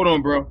hold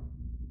on, bro.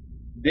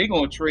 They're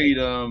gonna trade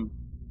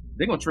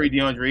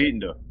DeAndre Ayton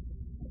though.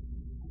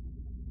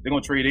 They're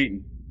gonna trade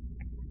Ayton.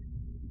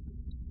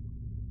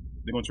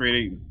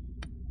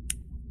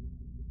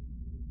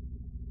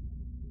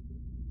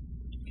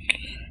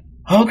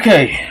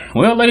 Okay.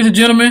 Well, ladies and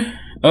gentlemen,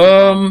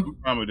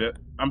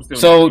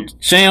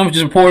 Sham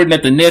just reported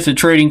that the Nets are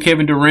trading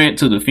Kevin Durant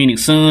to the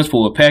Phoenix Suns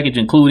for a package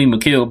including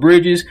Mikal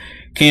Bridges,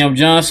 Cam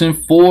Johnson,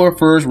 4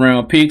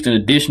 first-round picks, and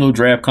additional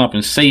draft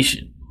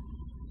compensation.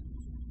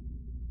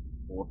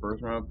 4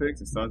 first-round picks.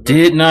 The Suns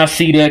did not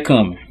see that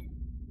coming.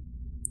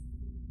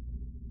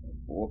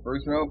 4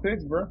 first-round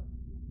picks, bro.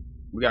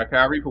 We got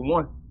Kyrie for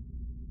 1.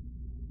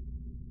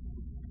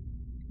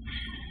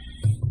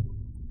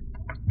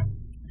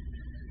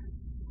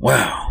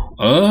 Wow.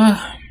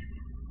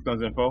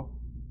 Suns in 4.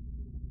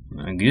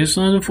 I guess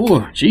Suns in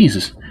 4.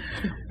 Jesus,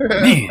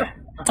 man,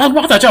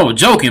 I thought y'all were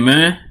joking,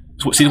 man.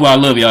 See, that's why I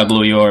love y'all,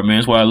 Glow Yard, man.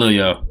 That's why I love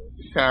y'all.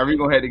 Kyrie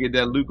gonna have to get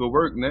that Luka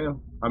work now.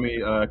 I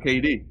mean,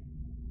 KD.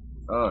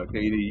 KD,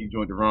 you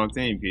joined the wrong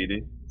team,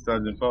 KD.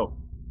 Suns in 4.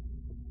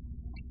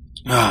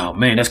 Oh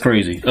man, that's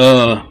crazy.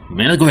 Man,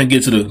 let's go ahead and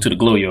get to the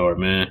Glow Yard,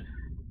 man.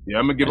 Yeah,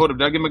 I'm gonna give. Hold up,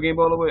 did I give my game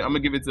ball away? I'm gonna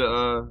give it to.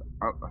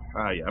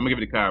 Yeah, I'm gonna give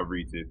it to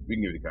Kyrie too. We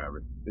can give it to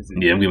Kyrie.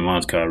 Yeah, I'm giving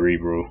mine to Kyrie,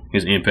 bro.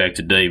 His impact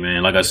today,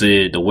 man. Like I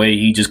said, the way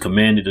he just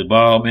commanded the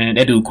ball, man.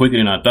 That dude quicker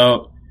than I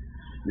thought.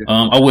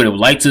 Yeah. I would have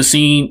liked to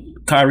seen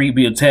Kyrie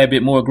be a tad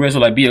bit more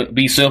aggressive, like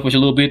be selfish a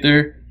little bit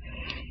there.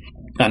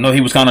 I know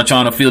he was kind of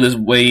trying to feel his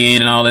way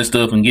in and all that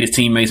stuff and get his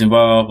teammates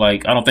involved.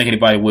 Like, I don't think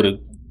anybody would have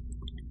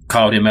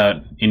called him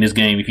out in this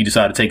game if he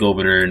decided to take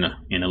over there in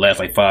the last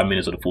like 5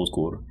 minutes of the fourth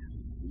quarter.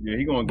 Yeah,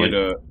 he gonna get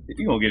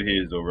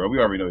his though, bro. We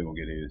already know he gonna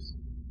get his.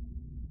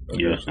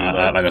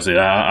 Yeah, like I said,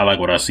 I like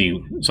what I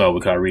saw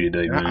with Kyrie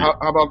today, man. How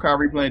about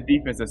Kyrie playing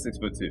defense at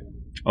 6'2"?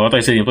 Oh, I thought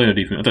he said he didn't play no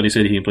defense. I thought they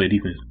said he didn't play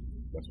defense.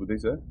 That's what they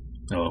said.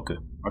 Oh, okay.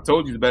 I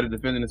told you he's better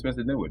defending than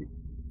Spencer Dinwiddie.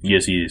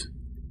 Yes, he is.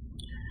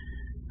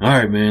 All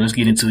right, man. Let's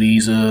get into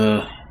these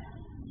into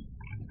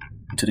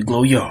the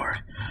Glow Yard.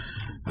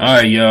 All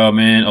right, y'all,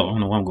 man. Oh, I don't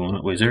know why I'm going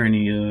up. Wait, is there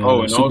any? And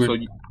also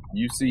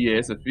you see, yeah,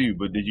 it's a few.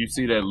 But did you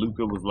see that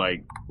Luka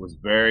was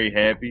very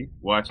happy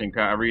watching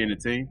Kyrie and the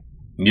team?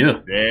 Yeah,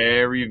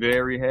 very,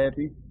 very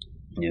happy.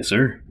 Yes,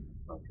 sir.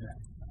 Okay.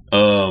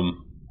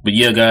 But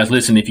yeah, guys,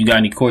 listen. If you got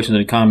any questions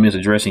in the comments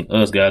addressing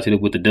us, guys, hit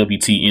up with the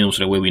WTM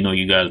so that way we know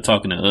you guys are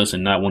talking to us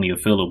and not one of your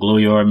fellow Glow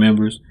Yard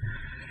members.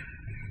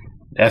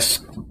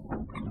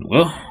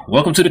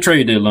 Welcome to the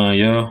trade deadline,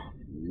 y'all.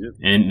 Yep.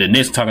 And the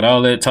Nets talking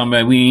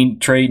about we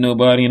ain't trade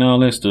nobody and all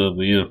that stuff.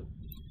 But yeah,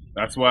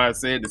 that's why I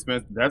said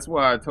that's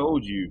why I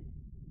told you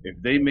if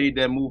they made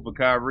that move for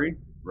Kyrie,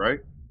 right?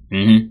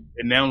 Mm-hmm.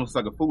 It now looks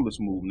like a foolish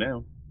move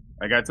now.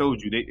 Like I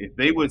told you, if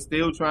they were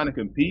still trying to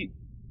compete,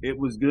 it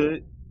was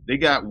good. They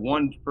got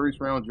 1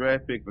 first-round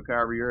draft pick for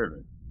Kyrie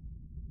Irving,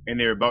 and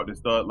they're about to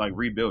start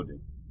rebuilding.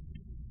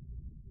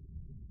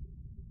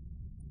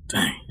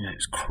 Dang,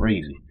 that's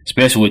crazy.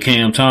 Especially with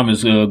Cam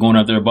Thomas going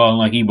out there balling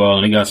like he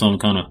balling. They got something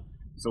kind of.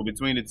 So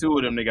between the two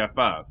of them, they got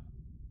 5.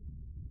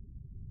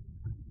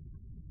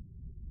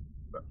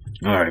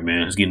 All right,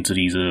 man. Let's get into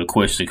these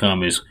questions and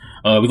comments.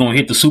 We're going to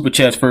hit the super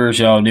chats first,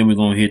 y'all, and then we're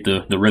going to hit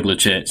the regular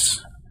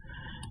chats.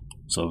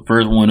 So the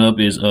first one up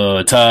is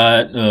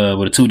Todd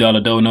with a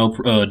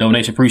 $2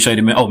 donation. Appreciate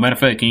it, man. Oh, matter of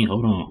fact, King,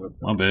 hold on.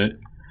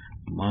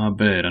 My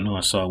bad. I know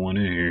I saw one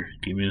in here.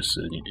 Give me a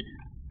second.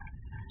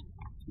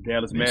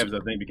 Dallas Mavs, I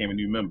think, became a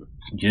new member.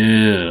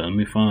 Yeah, let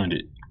me find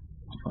it.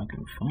 If I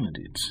can find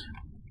it.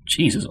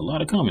 Jeez, there's a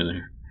lot of comments in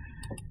here.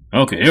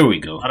 Okay, here we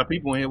go. A lot of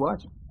people in here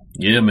watching.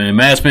 Yeah, man.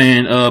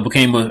 Masspan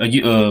became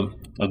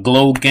a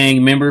Glow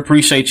Gang member.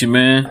 Appreciate you,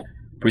 man.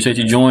 Appreciate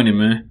you joining,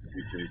 man.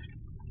 Appreciate you.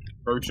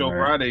 First show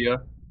Friday, yeah.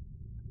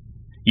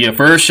 Yeah,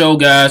 first show,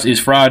 guys, is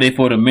Friday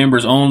for the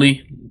members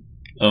only.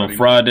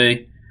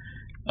 Friday.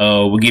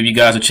 We'll give you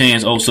guys a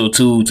chance also,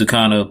 too, to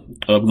kind of,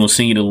 we're going to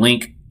send you the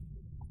link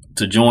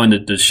to join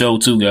the show,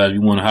 too, guys. If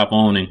you want to hop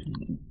on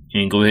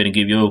and go ahead and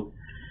give your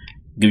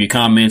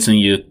comments and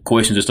your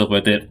questions and stuff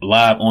like that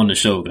live on the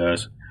show,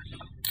 guys.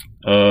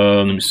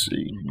 Let me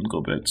see. Let me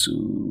go back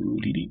to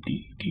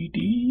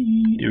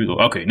there we go.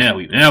 Okay, now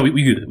we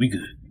good. We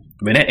good.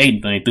 Man, that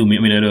Aiden thing threw me.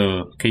 I mean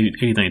that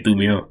KD thing threw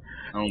me off.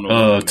 I don't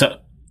know.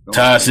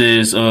 Ty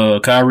says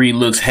Kyrie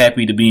looks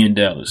happy to be in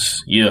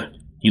Dallas. Yeah,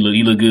 he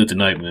look good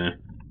tonight, man.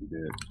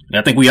 Yeah.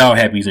 I think we all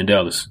happy he's in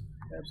Dallas.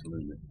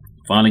 Absolutely.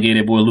 Finally gave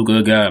that boy Luka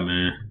a guy,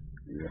 man.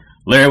 Yeah.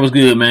 Larry was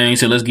good, man. He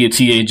said, let's give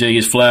TAJ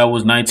his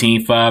flowers.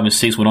 19, 5, and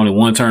 6 with only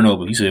 1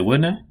 turnover. He said, what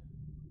now?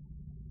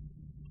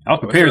 I was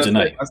prepared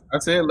tonight. I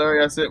said,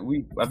 Larry. I think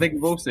we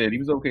both said he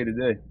was okay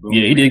today.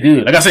 Yeah, he did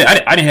good. Like I said,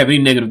 I didn't have any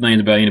negative things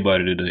about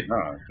anybody today.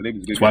 Nah, today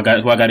was good.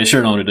 That's why I got his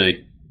shirt on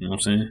today. You know what I'm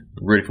saying?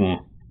 I'm ready for him.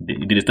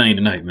 He did his thing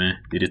tonight, man.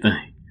 Did his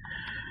thing.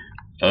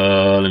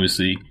 Let me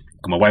see.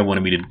 My wife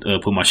wanted me to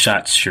put my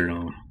shots shirt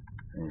on.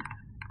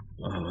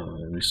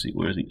 Let me see.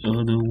 Where's the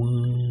other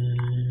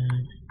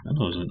one? I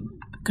know it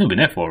couldn't be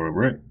that far up,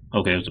 right?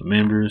 Okay, it was the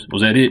members.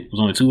 Was that it? Was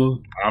only 2 of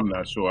them? I'm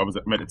not sure. I'm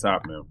at the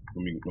top now.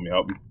 Let me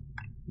help you.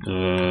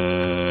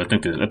 I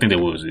think that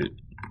was it.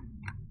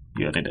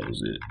 Yeah, I think that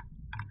was it.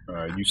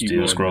 You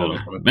still scrolling.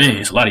 Man,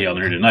 it's a lot of y'all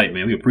in here tonight,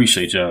 man. We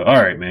appreciate y'all. All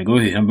right, man. Go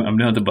ahead. I'm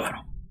down at the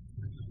bottom.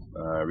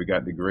 We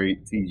got the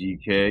great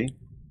TGK.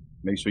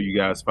 Make sure you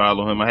guys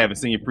follow him. I haven't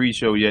seen your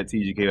pre-show yet,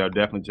 TGK. I'll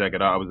definitely check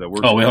it out. I was at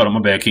work. Oh, wait, hold on. My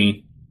bad,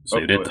 King.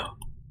 Say that, though.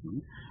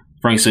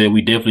 Frank said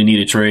we definitely need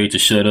a trade to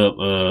shut up.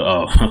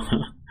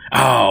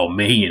 Oh,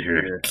 man, he in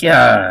here.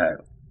 God.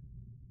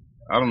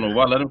 I don't know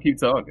why. Let him keep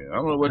talking. I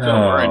don't know what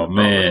y'all. Oh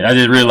man, I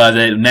just realized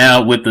that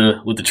now with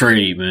the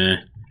trade,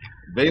 man.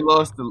 They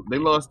lost to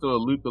a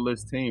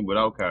Luka-less team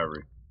without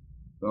Kyrie.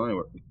 So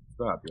anyway,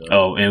 stop,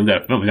 y'all. Oh, and we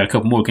got a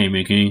couple more came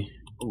in, King.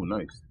 Oh,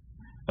 nice.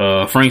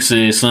 Frank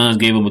said Suns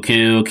gave him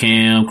Mikal,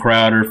 Cam,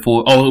 Crowder. It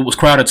was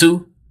Crowder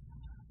too.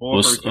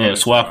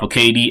 Swap for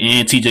KD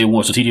and TJ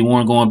Warren. So TJ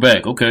Warren going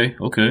back. Okay.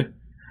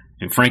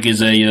 And Frank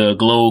is a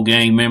Glow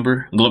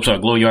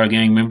Yard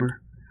gang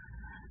member.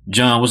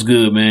 John, what's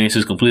good, man? He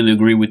says completely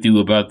agree with you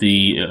about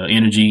the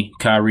energy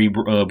Kyrie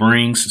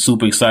brings.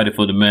 Super excited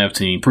for the Mavs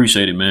team.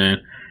 Appreciate it, man.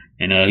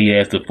 And he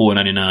asked the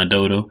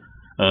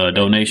 $4.99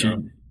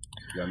 donation.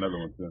 Got another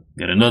one too.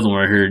 Got another one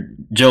right here.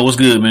 Joe, what's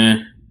good,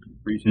 man?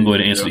 Appreciate go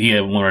ahead and answer. He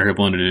had one right here up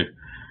under there.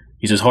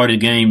 He says Hardy's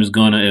game is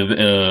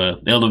gonna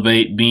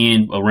elevate.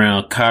 Being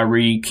around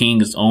Kyrie,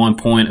 King is on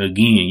point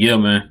again. Yeah,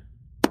 man.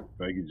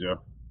 Thank you,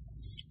 Joe.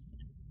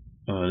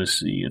 Let's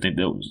see. I think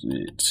that was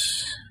it.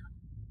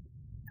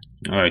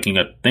 All right, King.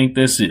 I think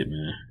that's it,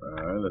 man.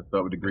 All right, let's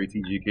start with the great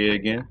TGK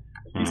again.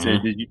 He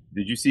said,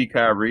 "Did you see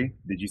Kyrie?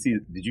 Did you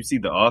see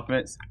the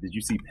offense? Did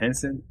you see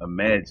Pinson?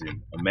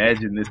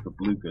 Imagine this for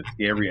Luka.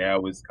 Scary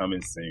hours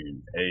coming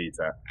soon." Hey,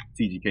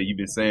 TGK, you've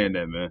been saying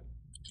that, man.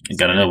 You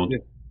got another one.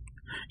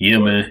 Yeah,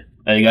 man.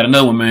 Hey, you got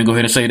another one, man. Go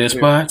ahead and say that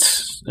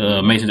spots.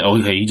 Mason. Oh,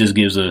 okay. He just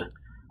gives a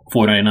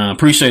 $4.99.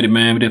 Appreciate it,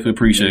 man. We definitely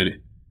appreciate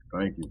it.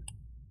 Thank you.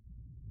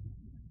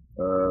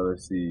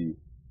 Let's see.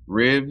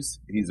 Ribs,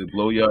 he's a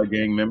Glow Yard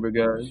gang member,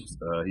 guys.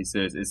 He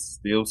says it's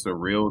still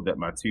surreal that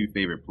my two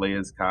favorite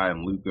players, Kai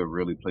and Luka,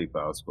 really play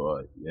for our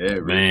squad. Yeah,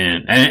 really.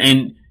 Man.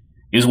 And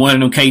it's one of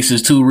them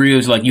cases too,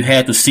 Ribs. Like you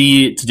had to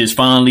see it to just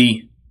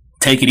finally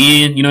take it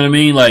in. You know what I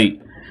mean? Like,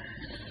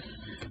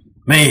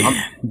 man,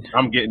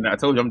 I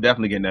told you, I'm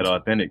definitely getting that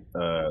authentic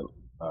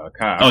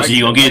Kai. Oh, so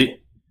you gonna get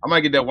it? I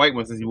might get that white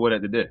one since you wore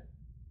that today.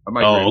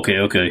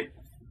 Okay.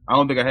 I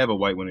don't think I have a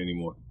white one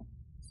anymore.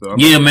 So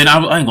yeah, man, I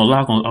ain't gonna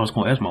lie. I was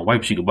gonna ask my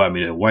wife if she could buy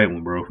me that white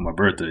one, bro, for my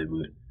birthday,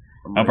 but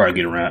I'll probably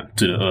get around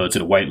to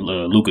the white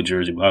Luka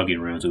jersey, but I'll get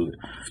around to it.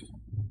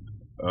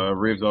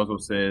 Ribs also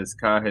says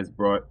Kai has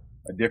brought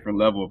a different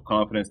level of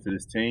confidence to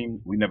this team.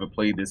 We never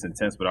played this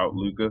intense without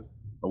Luka,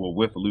 or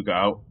with Luka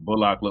out.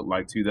 Bullock looked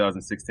like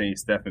 2016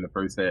 Steph in the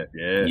first half.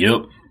 Yeah.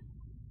 Yep.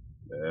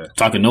 Yeah.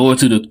 Talking Noah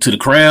to the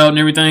crowd and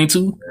everything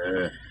too.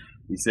 Yeah.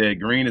 He said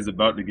Green is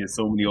about to get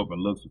so many open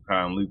looks with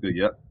Kai and Luka.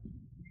 Yep.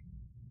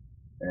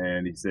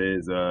 And he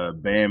says,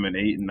 Bam and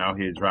Ayton out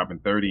here dropping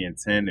 30 and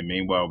 10. And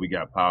meanwhile, we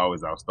got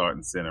Powers out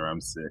starting center. I'm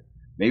sick.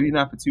 Maybe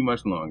not for too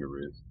much longer,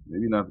 Riz.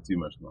 Maybe not for too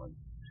much longer.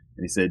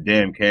 And he said,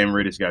 damn, Cam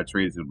Reddish got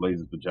traded to the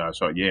Blazers for Josh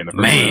Hart. Yeah, in the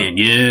first round.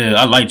 Yeah.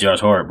 I like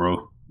Josh Hart,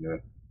 bro. Yeah.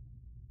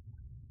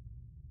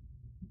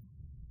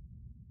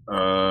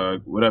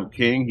 What up,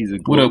 King? He's a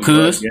Glow Yard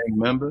gang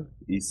member.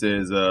 He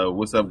says,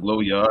 what's up, Glow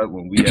Yard?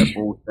 When we have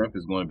full strength,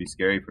 it's going to be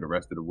scary for the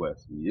rest of the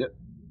West. Yep.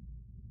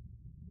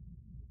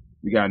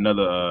 We got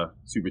another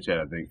super chat,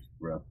 I think,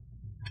 bro. Or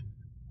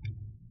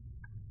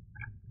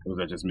was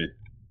that just me?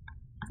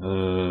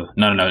 No,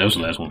 that was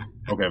the last one.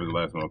 Okay, it was the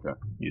last one. Okay.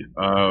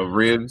 Yeah.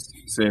 Ribs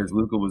says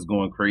Luka was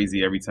going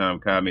crazy every time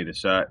Kai made a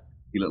shot.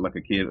 He looked like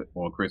a kid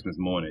on Christmas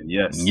morning.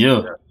 Yes.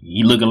 Yeah.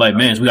 He looking like,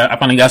 man, I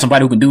finally got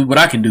somebody who can do what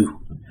I can do.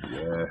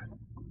 Yeah.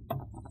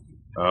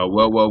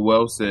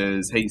 Well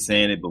says, hate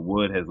saying it, but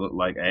Wood has looked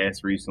like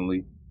ass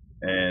recently.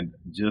 And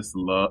just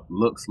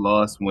looks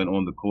lost when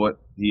on the court.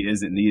 He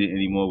isn't needed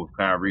anymore with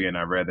Kyrie, and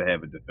I'd rather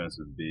have a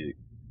defensive big.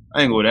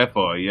 I ain't go that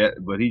far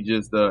yet, but he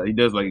just he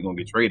does like he's gonna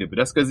get traded. But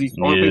that's because he's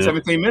only played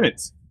 17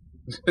 minutes.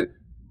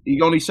 He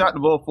only shot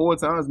the ball 4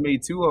 times,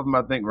 made 2 of them,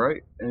 I think,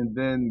 right? And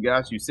then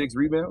got you 6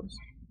 rebounds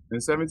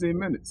in 17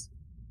 minutes.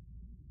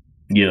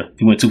 Yeah,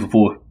 he went 2 for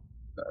 4.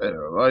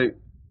 Like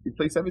he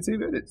played 17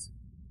 minutes.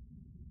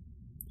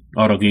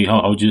 Hold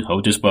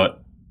your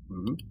spot.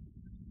 Mm-hmm.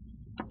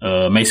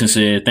 Mason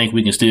said, think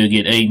we can still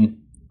get Aiden.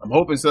 I'm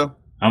hoping so.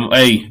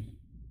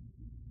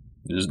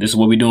 This is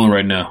what we're doing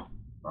right now.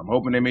 I'm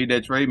hoping they made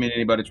that trade. Made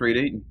anybody trade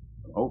Aiden?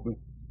 I'm hoping.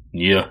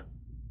 Yeah.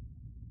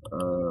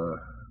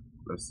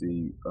 Let's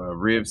see.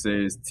 Riv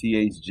says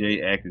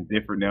THJ acting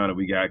different now that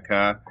we got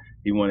Kai.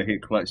 He want to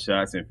hit clutch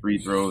shots and free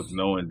throws,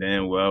 knowing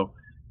damn well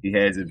he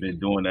hasn't been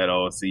doing that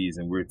all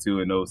season. We're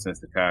 2-0 since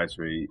the Kai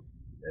trade.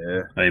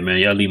 Yeah. Hey, man,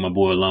 y'all leave my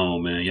boy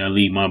alone, man. Y'all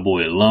leave my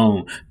boy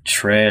alone.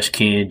 Trash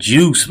can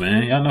juice,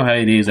 man. Y'all know how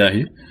it is out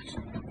here.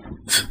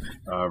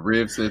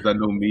 Riv says, I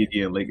know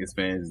media and Lakers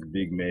fans is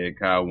big mad.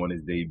 Kyle won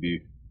his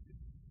debut.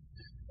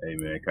 Hey,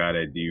 man, Kyle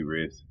that D,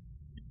 Riz.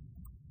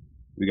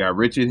 We got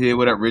Richard here.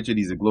 What up, Richard?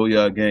 He's a Glow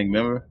Yard gang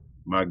member.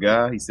 My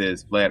guy. He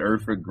says, Flat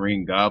Earther,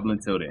 Green Goblin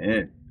till the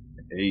end.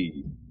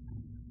 Hey.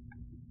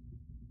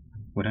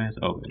 What is?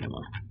 Oh, never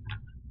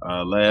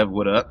mind. Lav,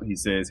 what up? He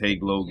says, hey,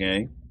 Glow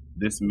gang.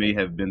 This may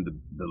have been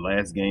the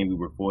last game we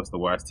were forced to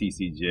watch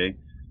TCJ,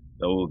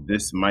 though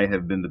this might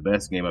have been the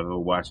best game I've ever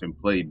watched him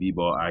play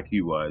b-ball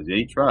IQ-wise. Yeah,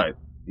 he tried.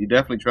 He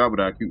definitely tried with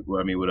IQ. Well,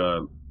 I mean, with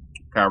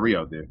Kyrie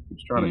out there. He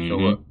was trying to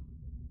show up.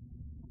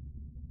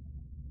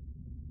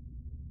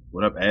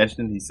 What up,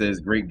 Ashton? He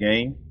says, great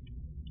game.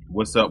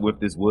 What's up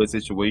with this Wood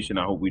situation?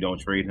 I hope we don't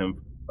trade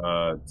him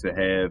to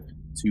have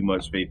too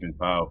much faith in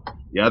Powell.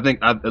 Yeah, I think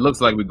it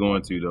looks like we're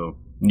going to, though.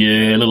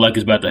 Yeah, it looks like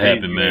it's about to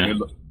happen, man.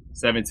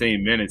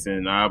 17 minutes,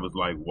 and I was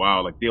like,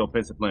 wow, like Theo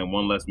Pinson playing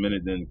 1 less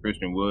minute than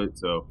Christian Wood.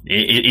 So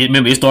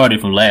remember, it started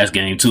from last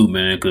game too,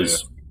 man.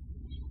 Because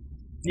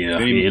it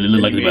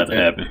looked like it's about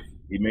to happen.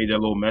 he made that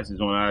little message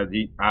on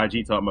IG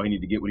talking about he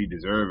need to get what he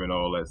deserves and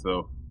all that.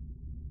 So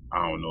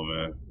I don't know,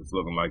 man. It's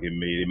looking like they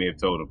may have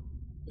told him.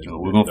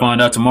 We're gonna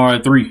find out tomorrow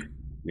at 3.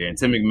 Yeah, and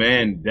Tim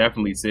McMahon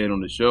definitely said on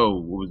the show,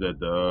 what was that,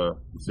 the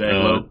Zach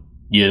Lowe?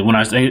 Yeah, when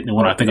I sent you.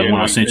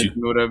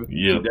 Whatever.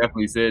 Yeah. He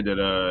definitely said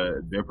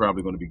that they're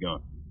probably going to be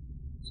gone.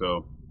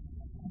 So,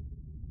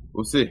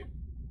 we'll see.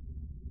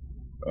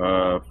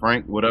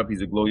 Frank, what up?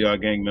 He's a Glow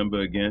Yard Gang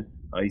member again.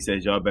 He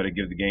says y'all better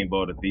give the game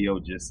ball to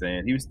Theo. Just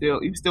saying, he was still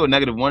a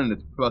 -1 in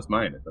the plus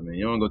minus. I mean,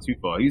 you don't go too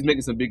far. He was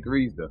making some big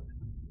threes though.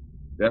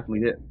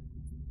 Definitely hit.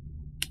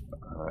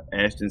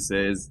 Ashton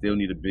says still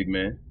need a big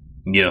man.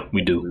 Yeah,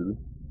 we do.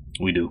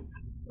 We do.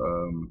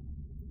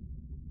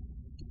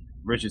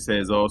 Richard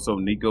says also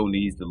Nico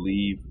needs to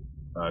leave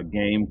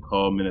game,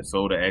 call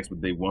Minnesota, ask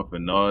what they want for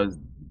Nas.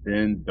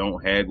 Then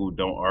don't haggle,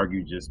 don't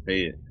argue, just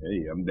pay it.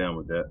 Hey, I'm down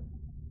with that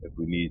if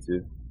we need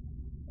to.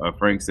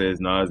 Frank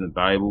says Nas and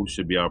Thibault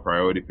should be our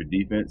priority for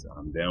defense.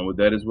 I'm down with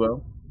that as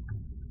well.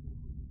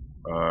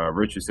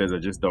 Richard says I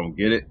just don't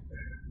get it.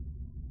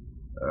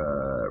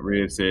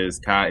 Riv says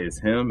Kai is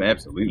him.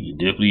 Absolutely. He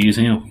definitely is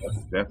him.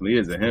 Definitely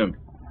is a him.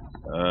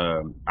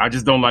 I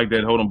just don't like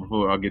that. Hold on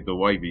before I get to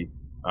Wifey.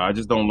 I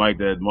just don't like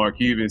that Mark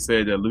Cuban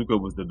said that Luka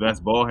was the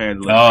best ball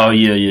handler. Oh,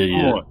 yeah.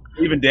 Come on.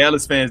 Even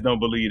Dallas fans don't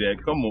believe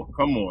that. Come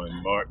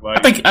on, Mark.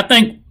 Like, I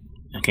think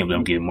I can't believe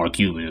I'm giving Mark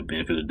Cuban the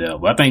benefit of the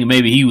doubt, but I think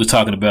maybe he was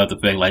talking about the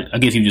fact, like, I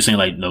guess he was just saying,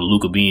 like,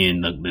 Luka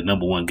being the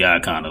number one guy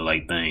kind of,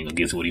 like, thing. I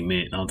guess what he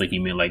meant. I don't think he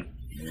meant, like,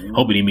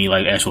 hoping he mean,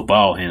 like, actual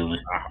ball handling.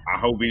 I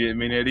hope he didn't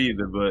mean that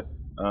either, but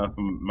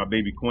from my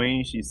baby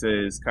queen, she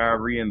says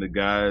Kyrie and the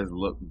guys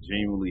look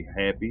genuinely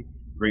happy.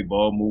 Great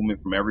ball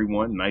movement from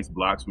everyone. Nice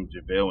blocks from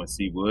JaVale and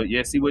Seawood.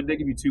 Yeah, Seawood did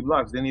give you 2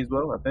 blocks, didn't he, as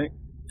well, I think?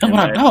 That's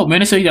what I thought, man.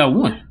 They said he got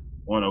 1.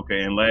 1,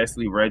 okay. And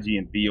lastly, Reggie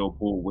and Theo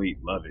pull weight.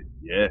 Love it.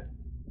 Yeah.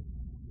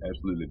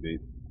 Absolutely,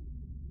 babe.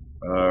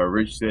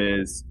 Rich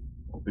says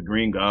the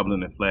Green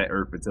Goblin and Flat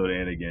Earth until the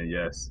end again.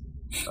 Yes.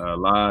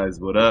 Lies,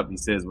 what up? He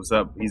says, what's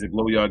up? He's a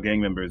Glow Yard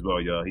Gang member as well,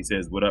 y'all. He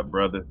says, what up,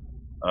 brother?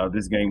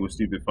 This game was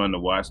stupid fun to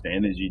watch. The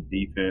energy,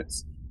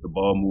 defense, the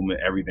ball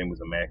movement, everything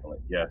was immaculate.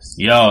 Yes.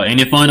 Yo,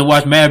 ain't it fun to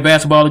watch Mad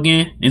basketball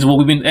again? Is what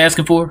we've been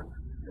asking for?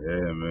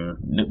 Yeah, man.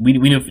 We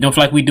don't feel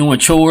like we doing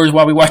chores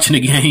while we watching the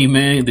game,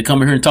 man. To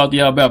come in here and talk to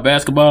y'all about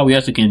basketball, we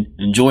actually can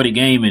enjoy the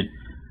game and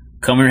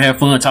come here and have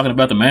fun talking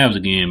about the Mavs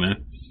again,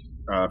 man.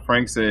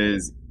 Frank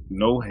says,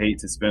 no hate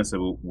to Spencer.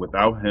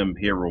 Without him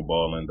hero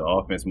balling, the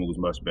offense moves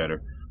much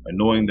better.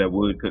 Annoying that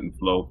Wood couldn't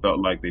flow. Felt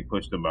like they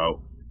pushed him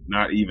out.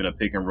 Not even a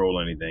pick and roll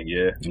or anything.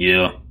 Yeah.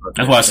 Yeah.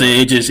 That's why I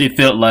said it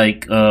felt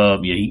like I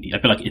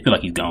feel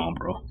like he's gone,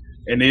 bro.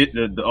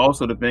 And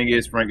also the thing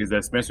is, Frank, is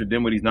that Spencer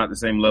Dinwiddie's not the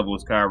same level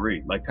as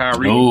Kyrie. Like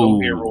Kyrie can go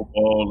hero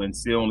ball and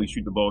still only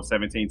shoot the ball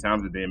 17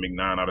 times a day and make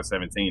 9 out of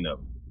 17 of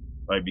them.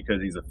 Like,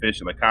 because he's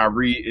efficient. Like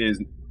Kyrie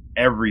is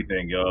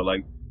everything, y'all.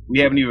 Like, we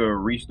haven't even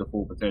reached the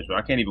full potential.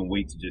 I can't even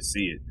wait to just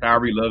see it.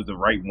 Kyrie loves the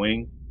right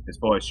wing as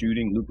far as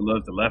shooting. Luka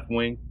loves the left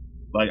wing.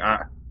 Like,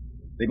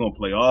 they're going to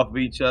play off of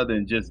each other,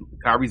 and just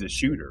Kyrie's a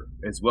shooter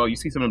as well. You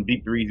see some of them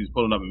deep threes he was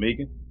pulling up and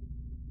making.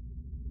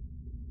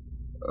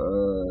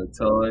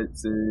 Todd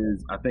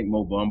says, I think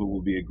Mo Bamba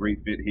will be a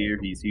great fit here.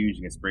 He's huge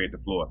and can spread the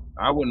floor.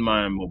 I wouldn't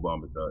mind Mo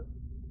Bamba, Todd.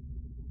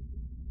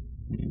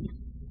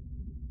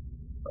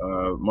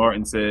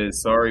 Martin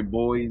says, sorry,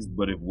 boys,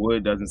 but if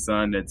Wood doesn't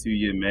sign that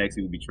 2-year max,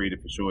 he will be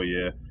traded for sure,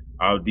 yeah.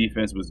 Our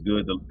defense was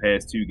good the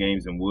past 2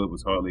 games, and Wood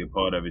was hardly a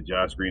part of it.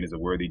 Josh Green is a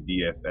worthy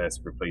DFS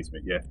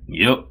replacement, yeah.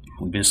 Yep,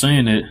 we've been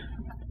saying that.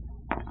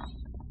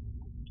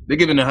 They're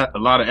giving a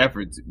lot of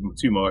effort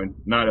to Martin.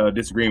 Not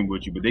disagreeing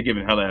with you, but they're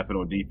giving hella effort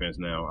on defense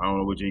now. I don't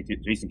know what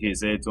Jason Kidd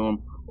said to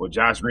him, or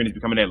Josh Green is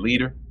becoming that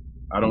leader.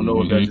 I don't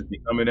know if that's just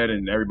becoming that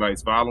and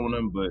everybody's following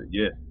him, but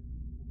yeah.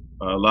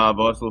 Live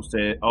also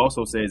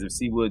says if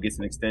Seawood gets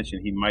an extension,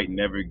 he might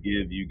never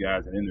give you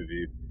guys an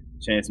interview.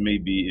 Chance may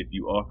be if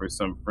you offer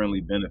some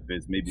friendly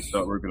benefits, maybe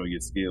start working on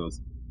your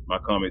skills. My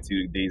comment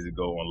 2 days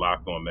ago on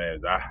Locked On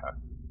Mavs.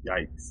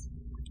 Yikes.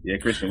 Yeah,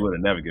 Christian would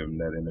have never given him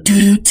that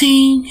interview.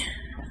 Team.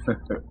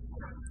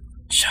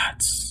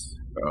 Shots.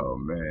 Oh,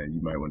 man,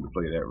 you might want to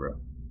play that,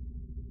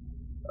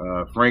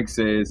 bro. Frank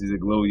says he's a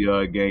Glow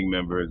Yard Gang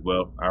member as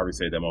well. I already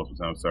said that multiple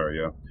times. Sorry,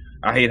 y'all.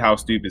 I hate how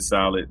stupid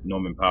solid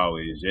Norman Powell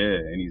is. Yeah,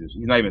 and he's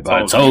not even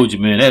tall. I told you,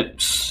 man.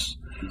 He's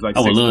like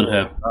I would love to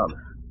have.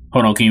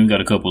 Hold on, King. We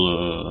got a couple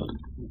of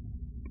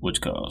what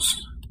you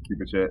calls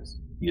super chats.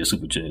 Yeah,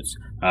 super chats.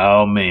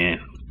 Oh man,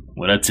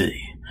 what I tell you?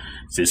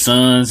 It says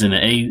Suns and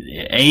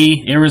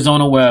the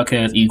Arizona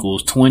Wildcats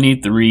equals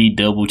 23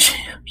 double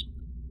champs.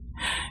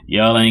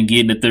 Y'all ain't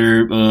getting the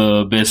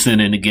third best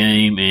center in the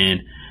game,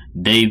 and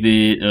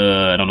David,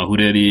 I don't know who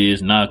that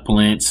is. Knock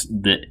plants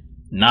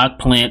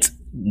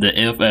the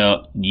F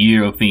out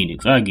year of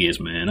Phoenix. I guess,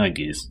 man.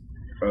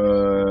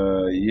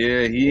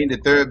 Yeah, he ain't the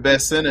third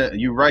best center.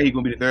 You're right. He's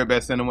gonna be the third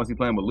best center once he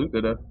playing with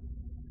Luka, though.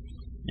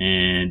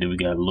 And then we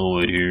got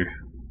Lloyd here.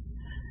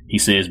 He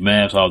says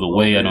Mavs all the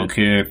way. I don't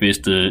care if it's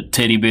the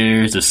teddy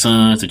bears, the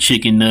Suns, the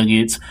chicken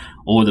nuggets,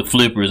 or the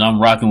flippers,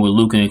 I'm rocking with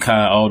Luka and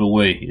Kai all the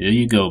way. There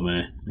you go,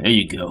 man. There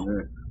you go.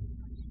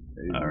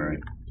 Yeah. All right.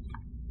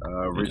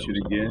 Richard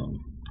again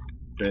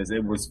says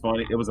it was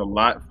funny. It was a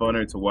lot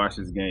funner to watch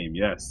this game.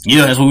 Yes.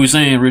 Yeah, that's what we're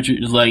saying, Richard.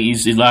 It's like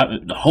it's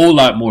a whole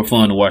lot more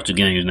fun to watch the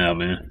games now,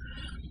 man.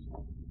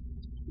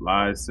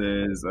 Live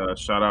says,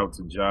 shout out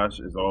to Josh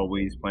as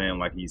always playing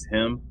like he's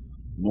him.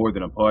 More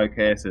than a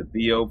podcaster,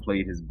 Theo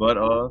played his butt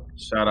off.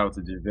 Shout out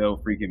to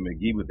JaVale freaking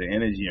McGee with the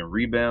energy and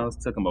rebounds.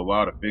 Took him a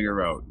while to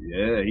figure out.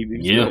 Yeah, he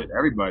good.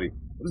 Everybody. It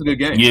was a good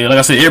game. Yeah, like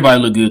I said,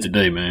 everybody looked good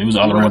today, man. It was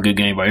all around good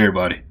game by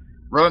everybody.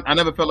 Bro, I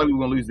never felt like we were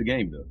going to lose the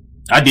game, though.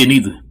 I didn't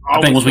either. I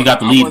think once we got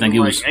the lead, I think it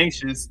was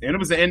anxious, and it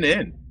was an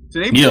end-to-end.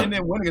 Today was an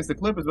end-to-end win against the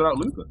Clippers without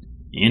Luka.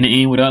 In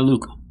the end without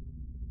Luka.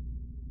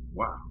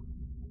 Wow.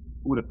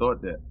 Who would have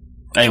thought that?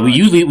 Hey, we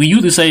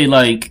usually say,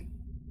 like,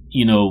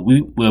 you know,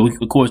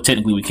 of course,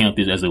 technically we count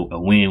this as a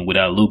win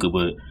without Luka,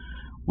 but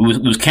we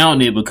was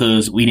counting it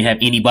because we didn't have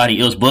anybody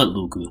else but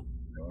Luka.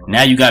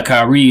 Now you got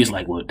Kyrie. It's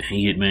like, well,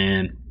 dang it,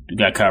 man. You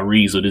got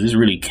Kyrie, so does this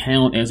really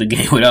count as a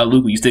game without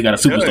Luka? You still got a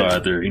superstar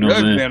out there. You know what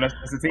I'm saying? Man,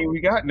 that's the team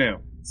we got now.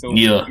 So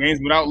games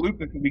without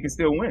Luka, we can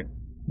still win.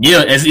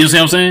 Yeah, you know what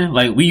I'm saying?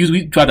 Like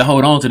we tried to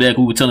hold on to that.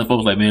 We were telling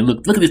folks like, man,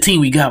 look at the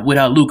team we got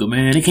without Luka,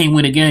 man. They can't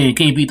win a game,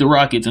 can't beat the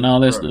Rockets and all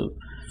that stuff.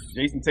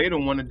 Jason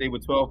Tatum won the day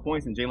with 12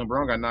 points, and Jaylen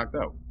Brown got knocked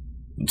out.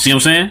 See what I'm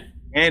saying?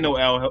 And no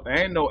Al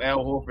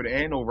Horford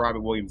and no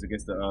Robert Williams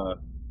against the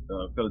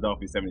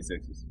Philadelphia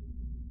 76ers.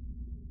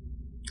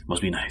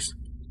 Must be nice.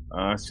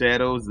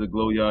 Shadows, the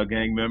Glow Yard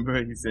gang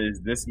member, he says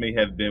this may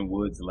have been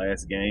Wood's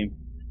last game.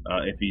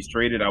 If he's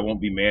traded, I won't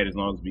be mad as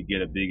long as we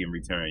get a big in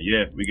return.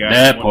 Yeah, we got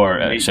that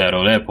part,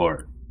 Shadow. That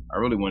part. I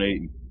really want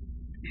Aiden.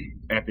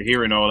 After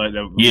hearing all that,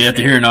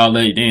 after hearing all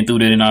that, they threw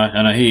that in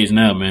our heads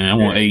now, man. I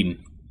want Aiden.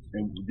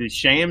 And did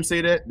Sham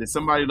say that? Did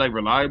somebody like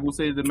reliable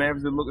say the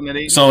Mavs are looking at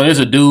Aiden? So there's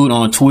a dude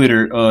on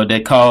Twitter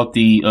that called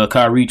the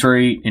Kyrie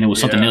trade, and it was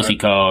something else he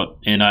called.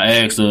 And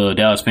I asked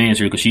Dallas fans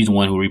here because she's the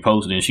one who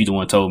reposted it, and she's the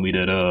one who told me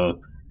that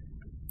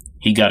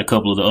he got a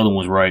couple of the other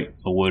ones right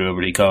or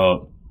whatever they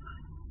called.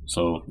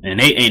 So and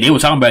they were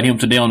talking about him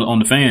today on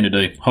the fan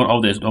today.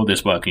 Hold that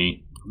spot,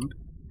 King.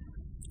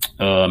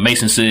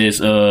 Mason says,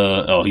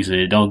 he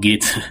said,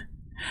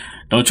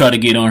 don't try to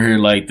get on here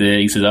like that.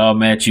 He says, I'll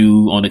match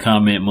you on the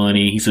comment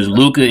money. He says,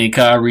 Luka and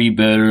Kyrie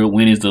better.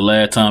 When is the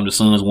last time the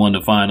Suns won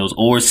the finals?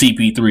 Or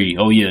CP3?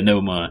 Oh yeah,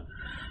 never mind.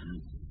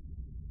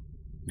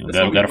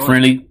 Got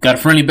a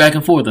friendly back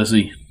and forth. I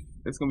see.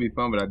 It's gonna be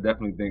fun, but I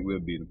definitely think we'll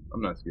beat them.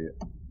 I'm not scared.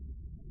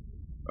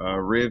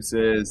 Riv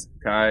says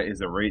Kai is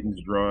a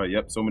ratings draw.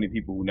 Yep, so many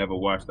people who never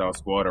watched our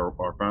squad are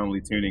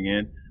finally tuning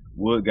in.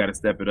 Wood got to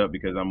step it up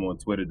because I'm on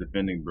Twitter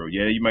defending, bro.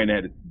 Yeah, you might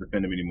not have to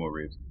defend him anymore,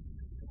 Rivs.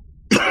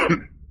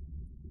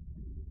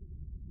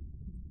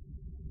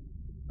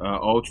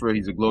 Ultra,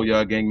 he's a Glow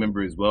Yard gang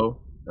member as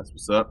well. That's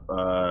what's up.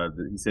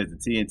 He says the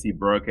TNT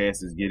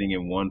broadcast is getting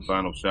in one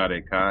final shot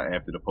at Kai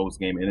after the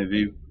post-game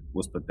interview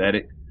was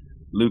pathetic.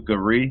 Luka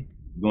Ree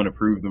going to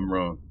prove them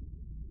wrong.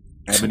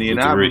 Ebony and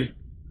Ivory.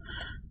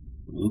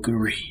 Luka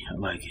Ree, I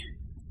like it.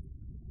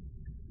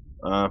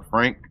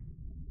 Frank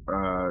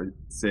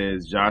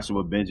says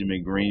Joshua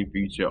Benjamin Green,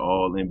 future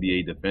All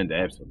NBA defender.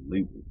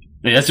 Absolutely.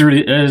 Hey, that's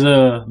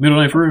middle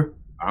name for real?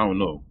 I don't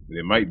know.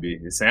 It might be.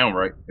 It sound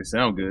right. It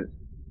sound good.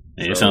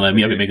 Yeah, it sounds like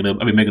me. I've been making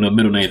up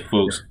middle names for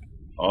folks.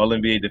 All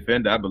NBA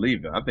defender, I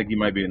believe it. I think he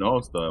might be an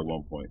all-star at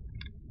one point.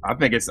 I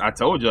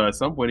told you at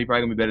some point he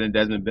probably gonna be better than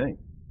Desmond Bain.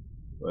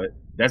 But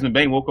Desmond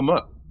Bain woke him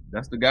up.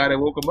 That's the guy that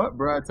woke him up,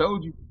 bro. I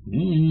told you.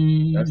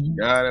 That's the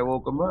guy that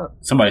woke him up.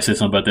 Somebody said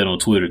something about that on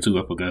Twitter too.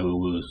 I forgot who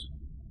it was.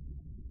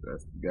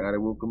 That's the guy that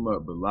woke him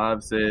up. But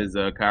Live says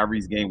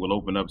Kyrie's game will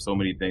open up so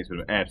many things for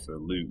them.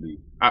 Absolutely.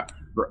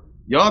 Bro,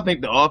 y'all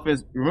think the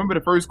offense? Remember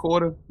the first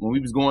quarter when we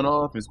was going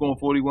off and scoring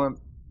 41?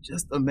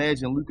 Just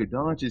imagine Luka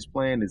Doncic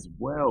playing as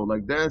well.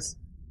 Like they're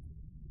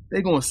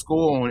gonna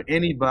score on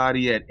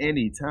anybody at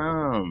any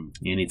time.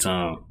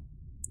 Anytime.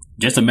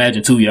 Just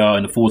imagine too, y'all,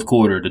 in the fourth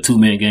quarter, the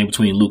 2-man game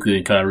between Luka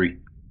and Kyrie.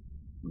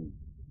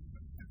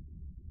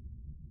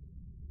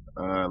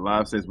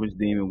 Live says which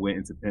demon went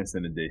into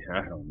Pinson today?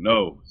 I don't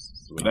know.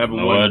 So whatever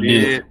one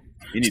did,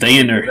 stay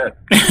in there.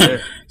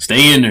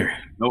 Stay in there.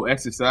 No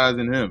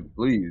exercising him,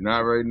 please. Not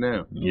right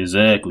now.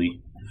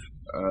 Exactly.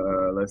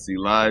 Let's see.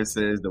 Live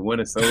says the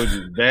Winter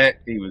Soldier's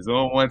back. He was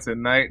on one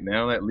tonight.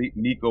 Now let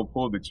Nico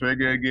pull the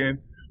trigger again.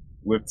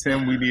 With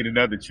Tim, we need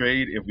another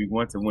trade if we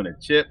want to win a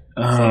chip.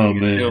 Oh,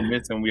 man. Still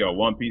missing. We are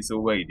one piece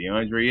away.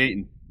 DeAndre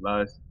Ayton.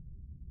 Lies.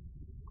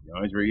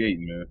 DeAndre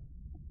Ayton,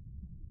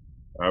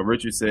 man.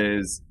 Richard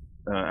says,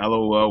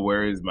 LOL,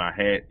 where is my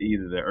hat?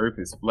 Either the earth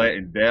is flat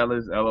in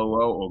Dallas,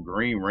 LOL, or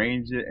Green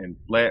Ranger and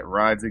flat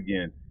rides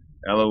again.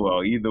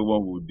 LOL, either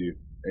one will do.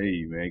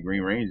 Hey, man,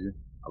 Green Ranger.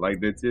 I like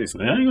that too. So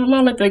I ain't gonna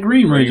lie, like that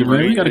Green Ranger,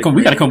 man. We gotta come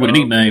with a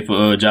nickname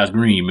for Josh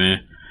Green, man.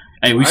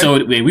 Hey,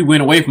 we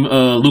went away from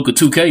Luka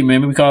 2K,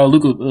 man. We call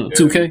Luka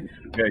 2K.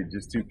 Okay,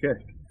 just 2K.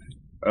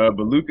 But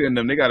Luka and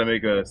them, they gotta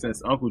make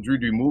since Uncle Drew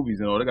do movies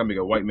and all, they gotta make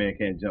a White Man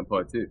Can't Jump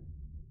Part 2.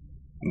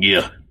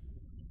 Yeah.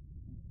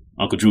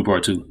 Uncle Drew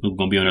Part 2. Luka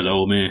gonna be another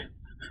old man.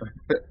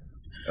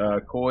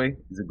 Coy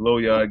is a Glow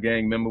Yard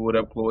Gang member. What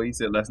up, Chloe? He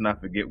said, let's not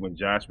forget when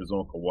Josh was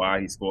on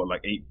Kawhi. He scored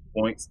like 8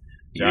 points.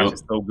 Josh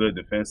is so good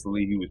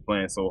defensively. He was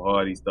playing so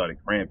hard, he started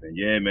cramping.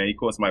 Yeah, man. He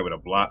caught somebody with a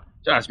block.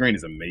 Josh Green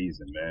is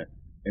amazing, man.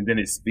 And then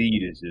his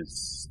speed is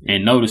just...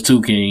 And notice,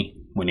 too, King,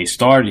 when they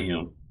started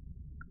him,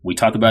 we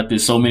talked about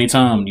this so many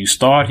times. You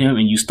start him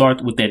and you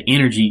start with that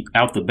energy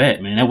out the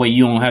bat, man. That way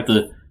you don't have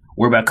to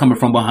worry about coming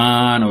from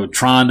behind or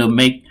trying to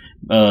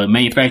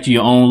manufacture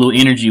your own little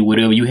energy or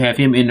whatever. You have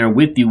him in there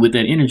with you with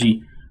that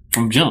energy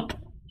from jump.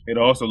 It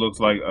also looks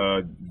like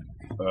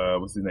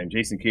what's his name?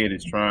 Jason Kidd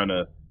is trying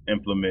to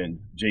implement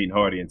Jaden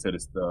Hardy into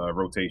this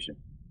rotation.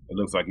 It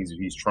looks like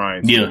he's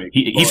trying to. Yeah,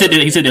 he said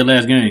that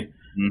last game.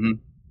 Mm-hmm.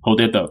 Hold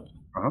that thought.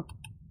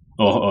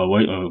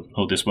 Wait.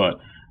 Hold this spot.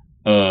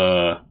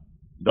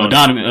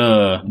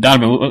 Donovan.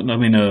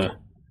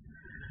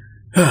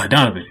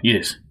 Donovan.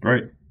 Yes,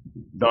 right.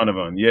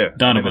 Donovan. Yeah.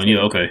 Donovan. Yeah.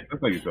 Okay.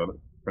 That's how you spell it.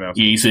 Yeah,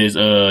 he says,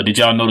 did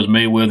y'all notice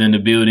Mayweather in the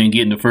building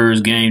getting the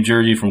first game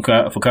jersey for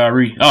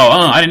Kyrie?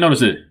 I didn't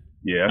notice it.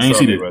 Yeah, I didn't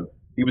see that.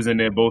 He was in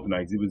there both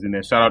nights. He was in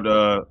there. Shout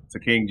out to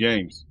King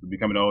James for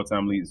becoming the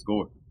all-time leading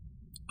scorer.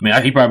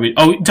 Man, he probably.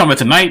 Oh, you talking about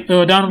tonight,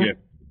 Donovan?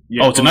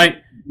 Yeah. Oh, tonight.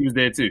 He was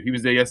there too. He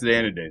was there yesterday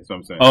and today. That's what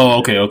I'm saying. Oh,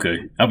 okay.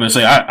 I'm gonna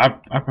say I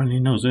probably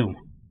didn't notice that one.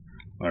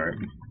 All right.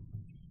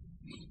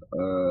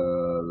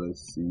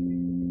 Let's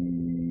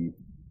see.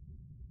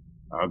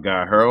 Our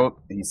guy Harold,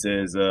 he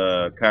says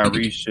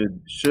Kyrie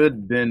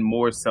should been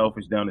more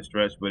selfish down the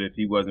stretch, but if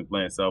he wasn't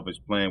playing selfish,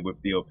 playing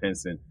with Theo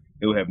Pinson,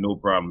 he'll have no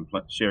problem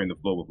sharing the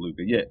floor with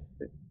Luka. Yeah,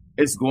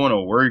 it's going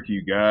to work,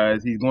 you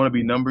guys. He's going to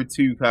be number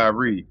 2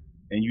 Kyrie,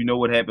 and you know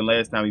what happened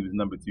last time he was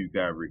number 2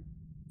 Kyrie.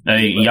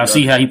 Hey, y'all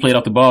see how he played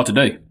off the ball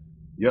today?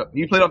 Yep,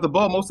 he played off the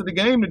ball most of the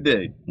game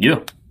today.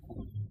 Yeah,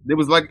 it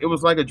was like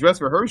a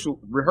dress rehearsal.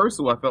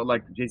 I felt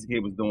like Jason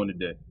Kidd was doing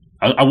today.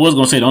 I was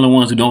gonna say the only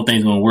ones who don't think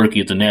it's gonna work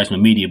is the national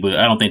media, but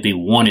I don't think they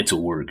want it to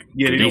work.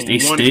 Yeah,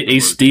 they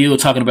still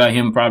talking about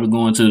him probably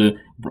going to the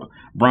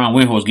Brian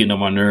Windhorst getting on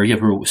my nerve. He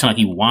sound like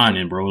he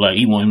whining, bro. Like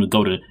he want him to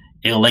go to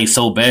LA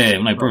so bad.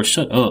 I'm like, bro,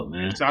 shut up,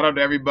 man. Shout out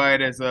to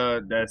everybody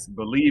that's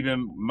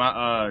believing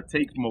my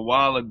take from a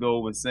while ago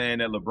was saying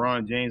that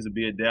LeBron James would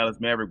be a Dallas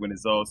Maverick when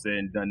it's all said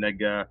and done. That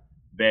guy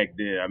back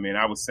there. I mean,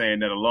 I was saying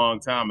that a long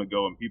time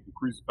ago, and people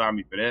crucified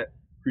me for that.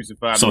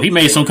 So he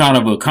made some kind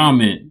of a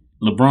comment.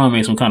 LeBron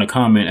made some kind of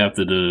comment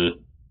after the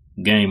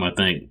game, I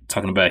think,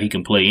 talking about he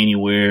can play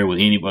anywhere with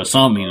anybody,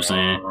 something he was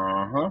saying.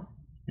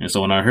 And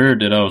so when I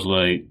heard that, I was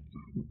like,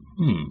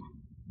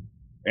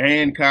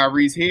 And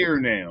Kyrie's here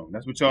now.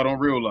 That's what y'all don't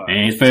realize.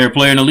 And his favorite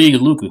player in the league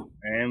is Luka.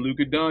 And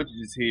Luka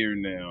Doncic is here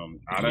now.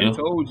 I done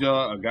told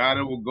y'all, a guy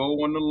that will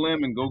go on the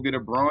limb and go get a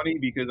Bronny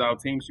because our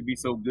team should be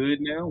so good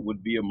now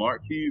would be a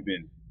Mark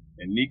Cuban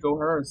and Nico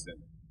Harrison.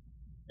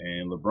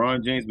 And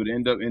LeBron James would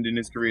end up ending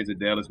his career as a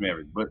Dallas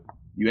Maverick. But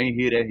you ain't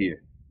hear that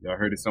here. Y'all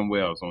heard it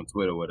somewhere else on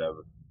Twitter or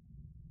whatever.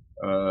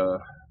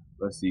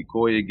 Let's see.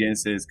 Coy again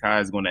says Kai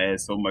is going to add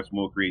so much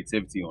more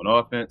creativity on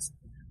offense.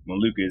 When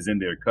Luka is in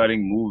there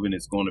cutting, moving,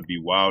 it's going to be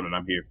wild, and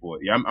I'm here for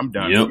it. Yeah, I'm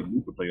down to see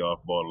Luka play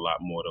off ball a lot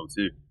more, though,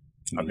 too.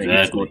 I think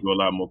he's going to do a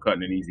lot more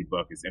cutting and easy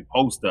buckets. And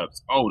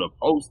post-ups. Oh, the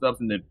post-ups.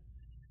 And then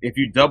if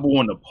you double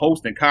on the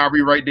post and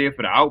Kyrie right there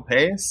for the out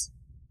pass,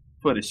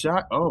 for the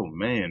shot, oh,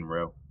 man,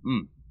 bro.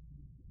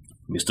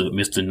 Mr.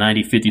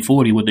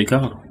 90-50-40, what they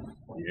call him.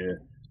 Yeah.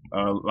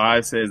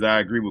 Live says, I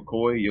agree with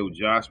Coy. Yo,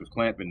 Josh was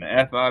clamping the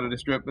F out of the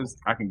strippers.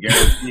 I can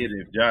guarantee it.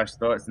 If Josh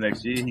starts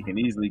next year, he can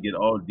easily get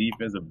all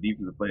defensive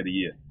player of the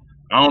year.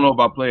 I don't know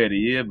about player of the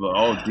year, but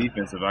all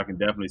defensive, I can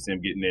definitely see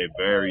him getting there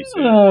very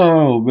soon.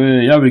 Oh,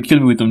 man. Y'all been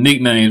killing me with them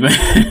nicknames,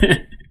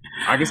 man.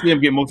 I can see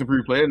him getting most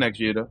improved player next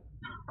year, though.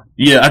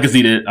 Yeah, I can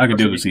see that. I can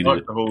definitely see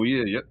that. The whole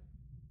year, yep.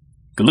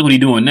 Because look what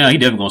he's doing now. He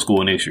definitely going to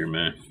score next year,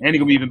 man. And he's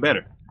going to be even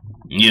better.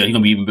 Yeah, he's going to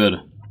be even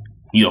better.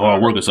 He's a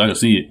hard worker, so I can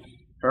see it.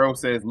 Earl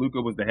says,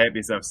 Luka was the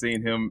happiest I've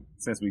seen him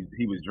since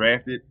he was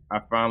drafted.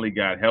 I finally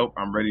got help.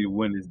 I'm ready to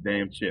win this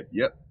damn chip.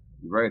 Yep.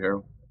 You're right,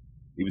 Earl.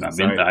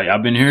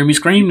 I've been hearing me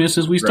scream this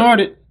since we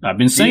started. I've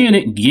been saying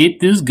it. Get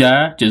this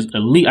guy just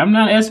elite. I'm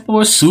not asking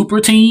for a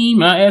super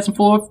team. I'm not asking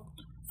for a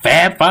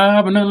Fab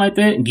Five or nothing like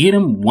that. Get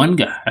him one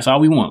guy. That's all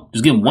we want.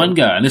 Just give him one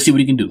guy and let's see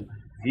what he can do.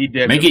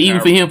 Make it even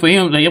for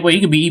him. Like, he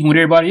can be even with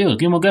everybody else.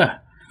 Give him a guy.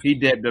 He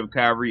dabbed up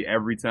Kyrie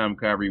every time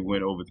Kyrie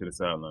went over to the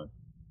sideline.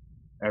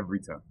 Every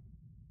time.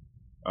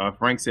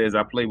 Frank says,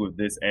 I play with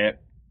this app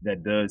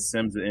that does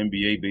Sims of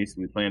NBA,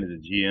 basically playing as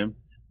a GM.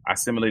 I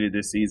simulated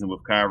this season with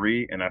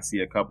Kyrie, and I see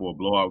a couple of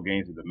blowout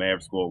games with the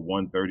Mavs score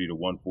 130 to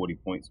 140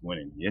 points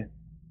winning. Yeah.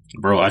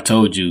 Bro, I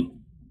told you,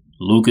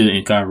 Luka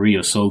and Kyrie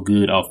are so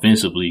good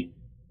offensively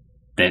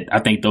that I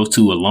think those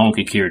two alone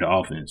can carry the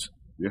offense.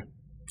 Yeah.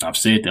 I've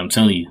said that. I'm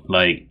telling you,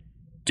 like,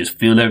 just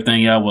fill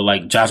everything out with,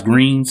 like, Josh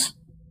Greens.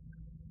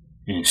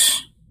 And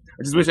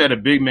I just wish I had a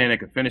big man that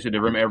could finish at the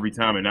rim every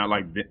time and not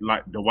like the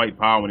Dwight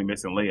Powell when he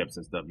missing layups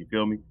and stuff. You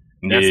feel me?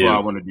 That's why I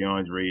wanted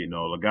DeAndre.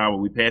 A guy where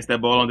we pass that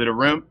ball under the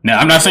rim. Now,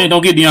 I'm not saying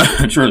don't get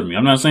DeAndre. Trust me.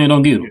 I'm not saying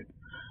don't get him.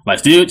 Like,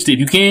 still, if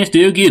you can,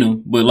 still get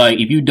him. But, like,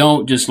 if you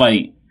don't, just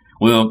like,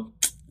 well,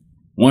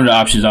 one of the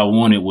options I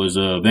wanted was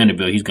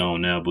Vanderbilt. He's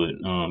gone now, but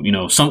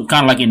some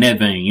kind of like in that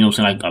vein. You know what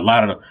I'm saying? Like a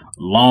lot of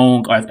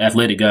long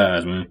athletic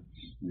guys, man.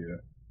 Yeah.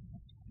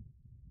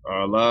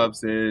 Love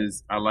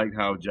says, I like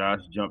how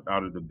Josh jumped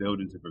out of the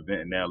building to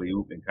prevent an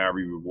alley-oop, and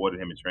Kyrie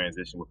rewarded him in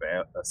transition with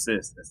an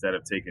assist instead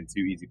of taking 2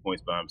 easy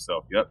points by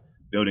himself. Yep,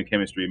 building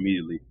chemistry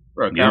immediately.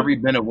 Bro, Kyrie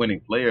been a winning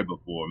player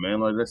before,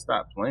 man. Like, let's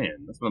stop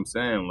playing. That's what I'm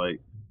saying.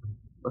 Like,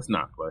 let's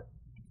not play.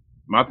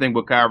 My thing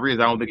with Kyrie is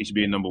I don't think he should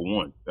be a number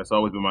 1. That's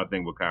always been my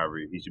thing with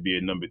Kyrie. He should be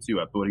a number 2.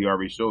 I thought he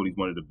already showed he's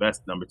one of the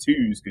best number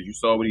 2s because you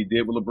saw what he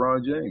did with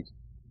LeBron James.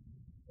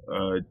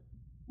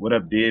 What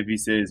up, Div? He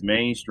says,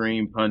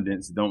 mainstream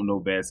pundits don't know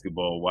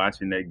basketball.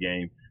 Watching that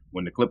game,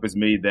 when the Clippers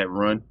made that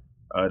run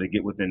to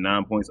get within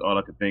 9 points, all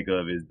I could think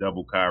of is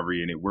double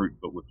Kyrie, and it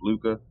worked. But with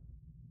Luka,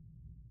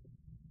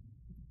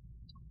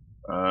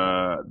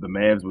 the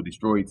Mavs will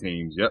destroy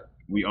teams. Yep.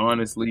 We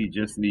honestly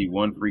just need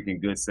one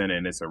freaking good center,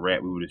 and it's a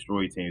wrap. We will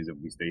destroy teams if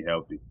we stay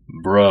healthy.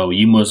 Bro,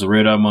 you must have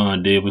read our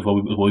mind, Div, with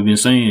what we've been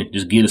saying.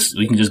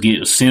 We can just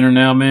get a center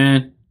now,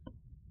 man.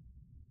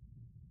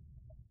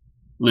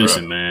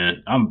 Listen,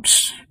 man,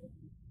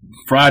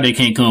 Friday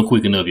can't come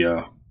quick enough,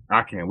 y'all.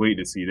 I can't wait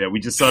to see that. We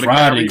just saw the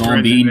Friday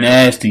gonna be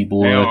nasty,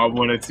 boy. Now I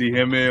want to see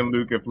him and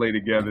Luka play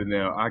together.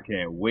 Now I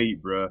can't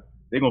wait, bro.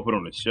 They're gonna put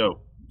on a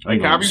show.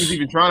 Like Kyrie was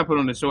even trying to put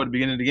on the show at the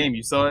beginning of the game.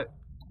 You saw it.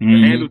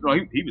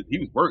 Mm-hmm. He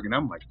was working.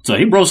 I'm like, so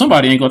he broke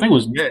somebody's ankle. I think it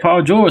was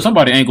Paul George.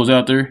 Somebody's ankles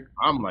out there.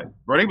 I'm like,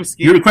 bro, they was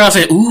scared. You the crowd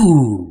said,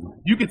 "Ooh."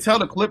 You could tell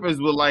the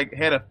Clippers were like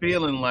had a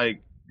feeling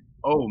like,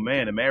 oh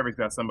man, the Mavericks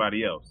got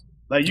somebody else.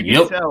 Like you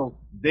can tell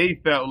they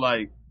felt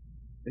like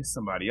it's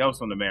somebody else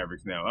on the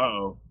Mavericks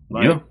now.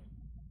 Like,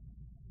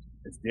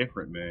 it's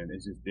different, man.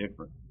 It's just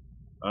different.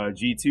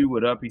 G2,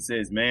 what up? He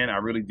says, man, I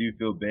really do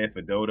feel bad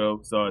for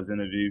Dodo. Saw his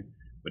interview,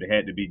 but it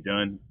had to be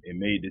done. It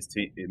made this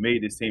team. It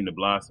made this team to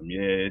blossom.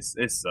 Yeah, it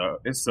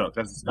sucks. It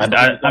sucks.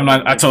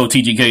 I told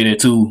TGK that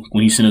too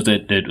when he sent us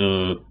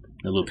that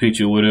little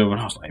picture or whatever. And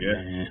I was like,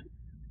 man,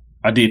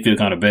 I did feel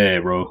kind of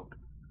bad, bro.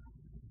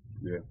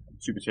 Yeah.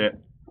 Super chat.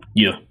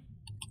 Yeah.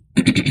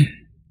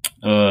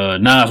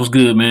 Nas, what's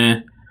good,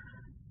 man?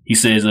 He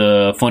says,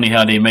 funny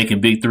how they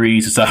making big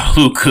threes inside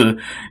Luka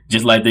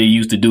just like they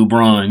used to do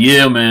Bron.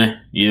 Yeah,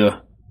 man. Yeah.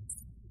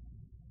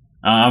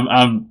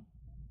 I'm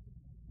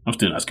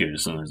still not scared of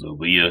the Suns though.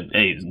 But yeah,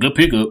 hey, it's a good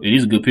pickup. It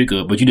is a good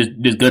pickup. But you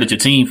just gutted your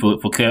team for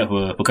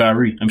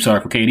Kyrie. I'm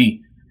sorry, for KD.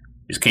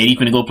 Is KD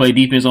finna go play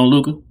defense on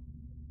Luka?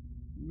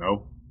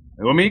 No.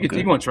 I mean,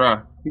 he gonna try.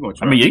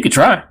 I mean, yeah, he could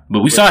try.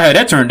 But we saw how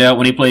that turned out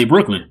when they played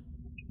Brooklyn.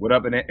 What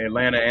up, in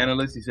Atlanta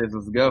analyst? He says,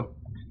 let's go.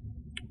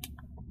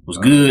 Was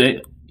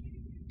good.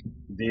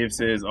 Dave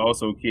says,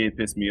 also, kid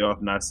pissed me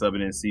off not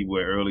subbing in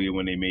Seawood earlier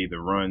when they made the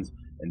runs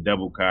and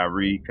double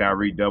Kyrie.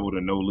 Kyrie doubled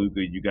and no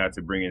Luka. You got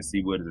to bring in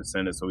Seawood as a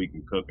center so he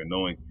can cook.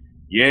 Annoying.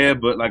 Yeah,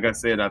 but like I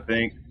said, I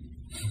think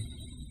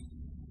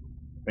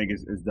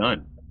it's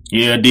done.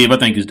 Yeah, Dave, I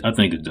think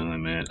it's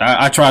done, man.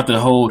 I tried to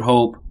hold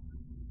hope.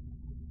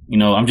 You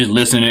know, I'm just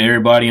listening to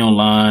everybody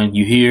online.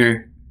 You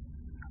hear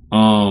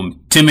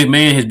Tim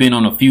McMahon has been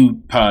on a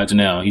few pods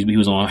now. He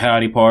was on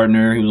Howdy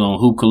Partner. He was on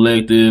Hoop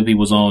Collective. He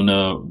was on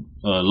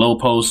Low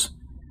Post.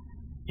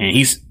 And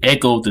he's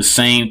echoed the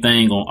same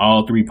thing on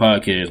all 3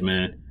 podcasts,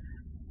 man.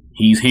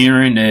 He's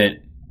hearing that,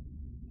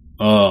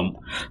 one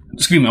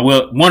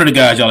of the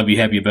guys y'all will be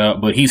happy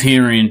about, but he's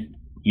hearing,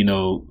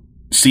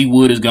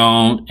 Seawood is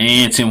gone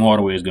and Tim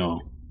Hardaway is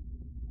gone.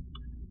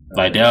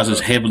 Like, Dallas is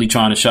heavily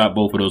trying to shop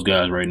both of those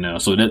guys right now.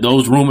 So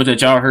those rumors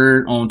that y'all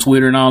heard on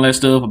Twitter and all that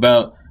stuff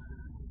about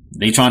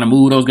they trying to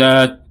move those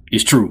guys,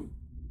 it's true.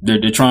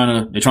 They're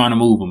trying to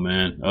move them,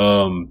 man.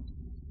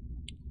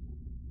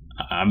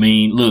 I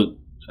mean, look,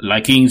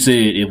 like King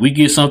said, if we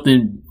get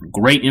something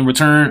great in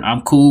return,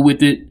 I'm cool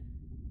with it.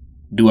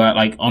 Do I,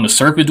 like, on the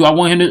surface, do I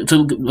want him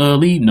to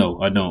leave? No,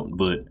 I don't.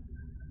 But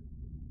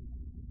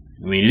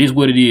I mean, it is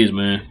what it is,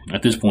 man.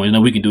 At this point, there's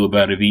nothing we can do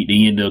about it if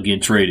they end up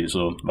getting traded.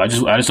 So I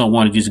just don't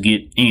want to just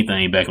get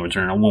anything back in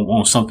return. I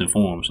want something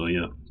for him. So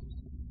yeah.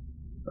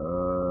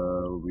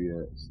 We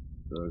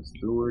at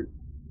Stewart.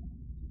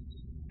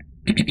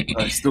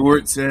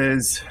 Stewart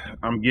says,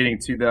 "I'm getting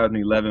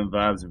 2011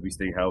 vibes. If we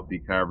stay healthy,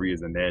 Kyrie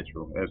is a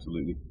natural.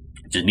 Absolutely.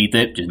 Just need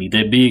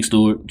that big,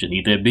 Stewart. Just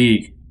need that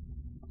big."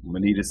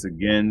 Manitas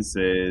again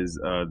says,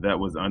 "That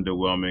was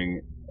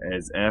underwhelming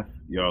as F.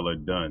 Y'all are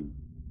done."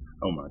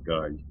 Oh my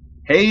God.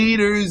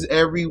 Haters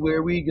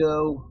everywhere we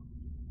go.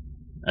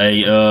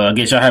 Hey, I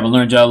guess y'all haven't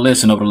learned y'all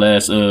lesson over the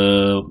last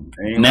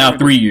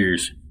 3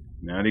 years.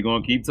 Now they're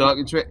gonna keep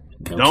talking trash.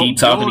 Don't keep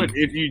talking. do it.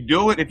 If you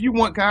do it, if you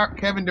want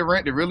Kevin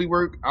Durant to really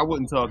work, I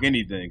wouldn't talk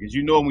anything because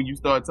you know when you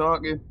start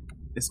talking,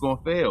 it's gonna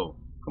fail.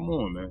 Come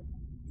on, man.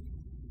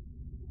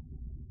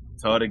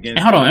 It's hard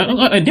against. Hold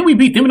on, didn't we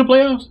beat them in the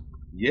playoffs?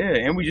 Yeah,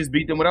 and we just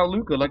beat them without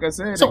Luka, like I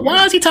said. So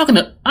why is he talking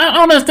to? I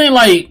don't understand.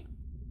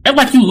 It's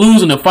like you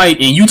losing the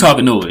fight and you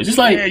talking noise. It's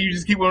like you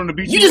just keep wanting to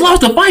beat. You just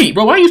lost the fight,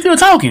 bro. Why are you still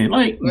talking?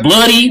 Like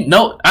bloody,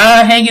 no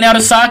eye hanging out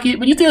of socket,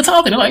 but you still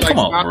talking. Like come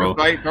on, bro.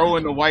 Fight,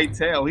 throwing the white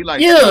tail. He like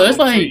it's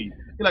like he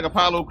like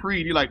Apollo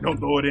Creed. He like don't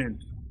throw it in.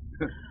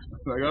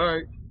 Like, all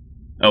right.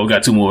 Oh, we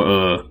got 2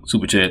 more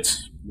super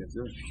chats. Yes,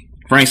 sir.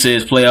 Frank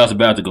says playoffs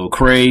about to go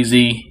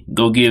crazy.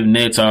 Go give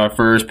Nets our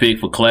first pick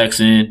for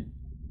Claxton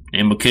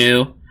and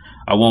Mikal.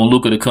 I want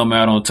Luka to come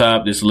out on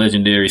top this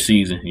legendary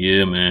season.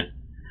 Yeah, man.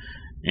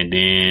 And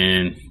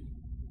then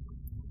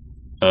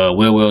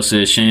Well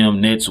says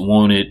Sham Nets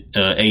wanted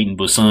Ayton,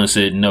 but Son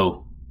said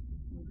no.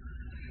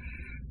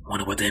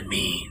 Wonder what that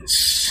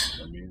means.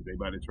 That means they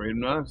about to trade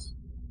him to us.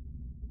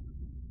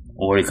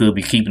 Or they could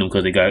be keeping him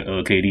because they got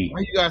KD.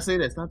 Why you gotta say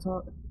that? Stop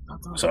talking.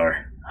 Sorry,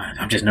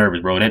 I'm just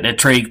nervous, bro. That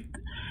trade.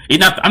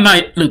 I'm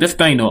not. Look, that's the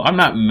thing though. I'm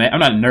not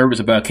nervous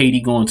about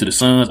KD going to the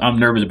Suns. I'm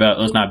nervous about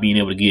us not being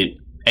able to get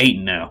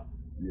Ayton now.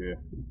 Yeah.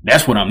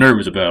 That's what I'm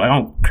nervous about. I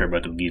don't care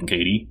about them getting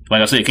KD.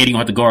 Like I said, KD gonna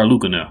have to guard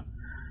Luka now.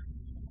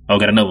 Oh,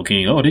 got another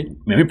king. Oh,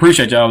 man, we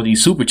appreciate y'all with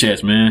these super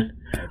chats, man.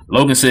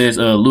 Logan says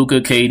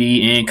Luka,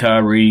 KD, and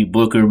Kyrie,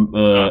 Booker.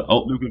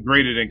 Luka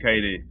greater than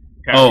KD.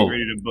 Kyrie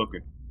greater than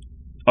Booker.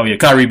 Oh yeah,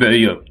 Kyrie.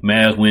 Yeah,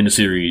 Mavs win the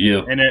series.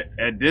 Yeah. And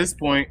at this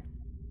point,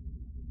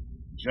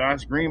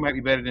 Josh Green might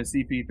be better than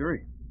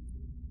CP3.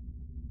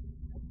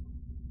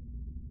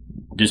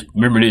 Just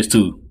remember this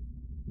too.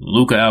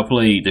 Luka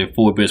outplayed their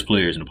 4 best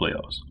players in the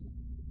playoffs.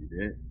 He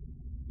did.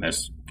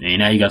 And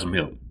now he got some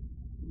help.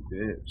 He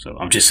did. So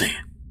I'm just saying.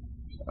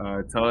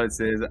 Todd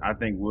says, I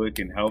think Wood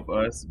can help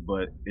us,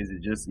 but is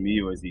it just me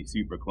or is he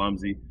super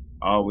clumsy?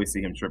 I always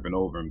see him tripping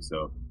over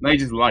himself. No,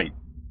 he's just light.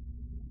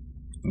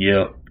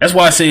 Yeah. That's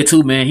why I said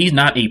too, man, he's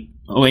not he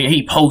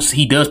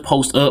does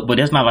post up, but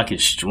that's not like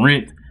his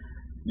strength.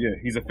 Yeah,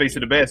 he's a face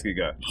of the basket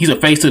guy. He's a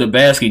face to the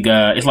basket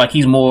guy. It's like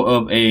he's more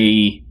of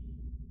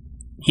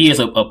he has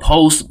a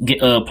post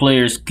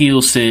player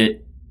skill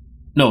set.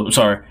 No, I'm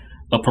sorry.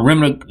 A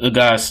perimeter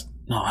guy's.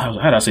 No, how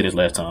did I say this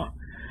last time?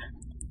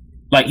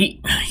 Like he's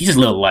just a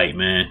little light,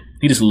 man.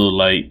 He's just a little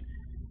light.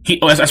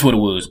 That's what it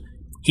was.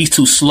 He's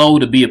too slow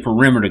to be a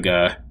perimeter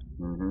guy,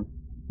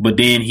 but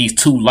then he's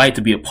too light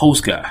to be a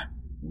post guy.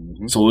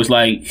 So it's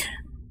like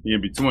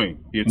in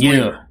between.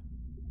 Yeah.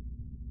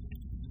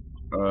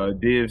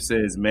 Div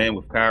says, "Man,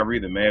 with Kyrie,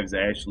 the Mavs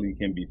actually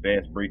can be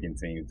fast breaking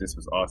teams. This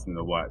was awesome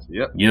to watch."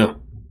 Yep. Yeah.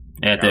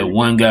 At that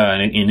one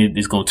guy, and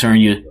it's gonna turn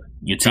your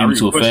team Kyrie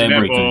into a fast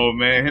break team.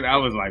 Man, I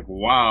was like,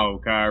 "Wow,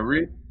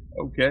 Kyrie."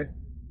 Okay.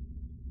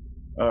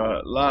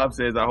 Lob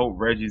says, "I hope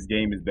Reggie's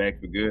game is back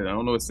for good." I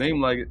don't know. It seemed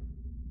like it.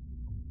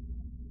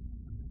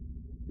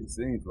 It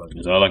seems like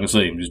That's all I can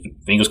say. Just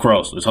fingers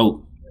crossed. Let's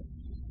hope.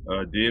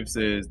 Div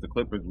says the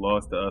Clippers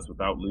lost to us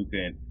without Luka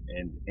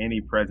and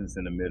any presence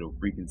in the middle.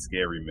 Freaking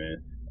scary,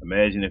 man.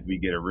 Imagine if we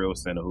get a real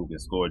center who can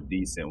score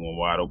decent when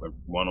wide open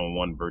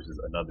 1-on-1 versus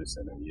another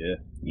center. Yeah.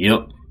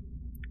 Yep.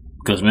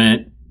 Because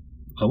man,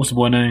 what's the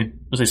boy name?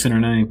 What's his center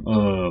name?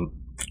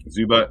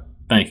 Zubac.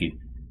 Thank you.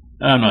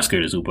 I'm not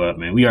scared of Zubac,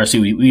 man. We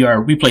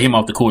play him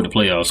off the court in the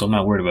playoffs, so I'm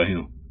not worried about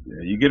him.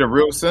 Yeah, you get a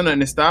real center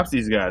and it stops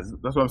these guys.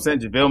 That's what I'm saying.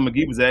 JaVale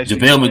McGee was actually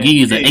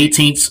McGee is the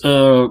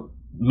 18th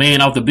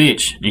man off the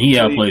bench, and he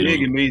outplayed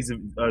him. It made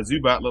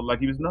Zubac look like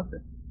he was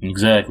nothing.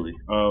 Exactly.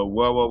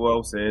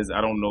 Well says,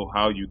 I don't know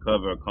how you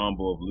cover a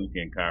combo of Luka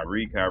and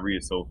Kyrie. Kyrie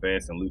is so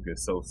fast and Luka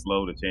is so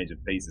slow. The change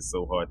of pace is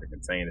so hard to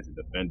contain as a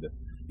defender.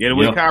 Yeah, the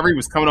way Kyrie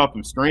was coming off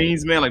them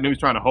screens, man, like they was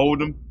trying to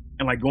hold him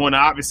and like going the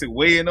opposite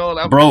way and all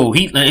that. Bro,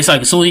 it's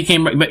like as soon as he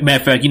came. Matter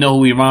of fact, you know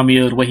who he reminded me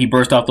of the way he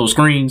burst off those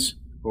screens?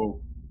 Cool.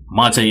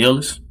 Monte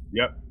Ellis.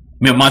 Yep.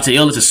 Remember Monte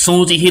Ellis? As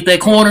soon as he hit that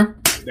corner,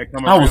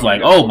 I was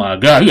like, "Oh my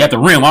god, he at the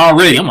rim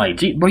already." I'm like,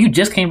 "Gee, bro, you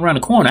just came around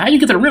the corner. How you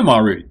get to the rim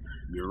already?"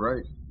 You're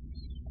right.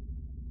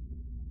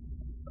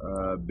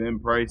 Ben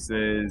Price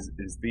says,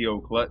 "Is Theo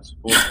clutch?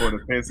 For the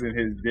fencing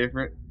is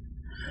different."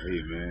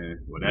 Hey man,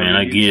 man,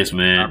 I guess,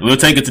 man. We'll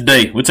take it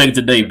today.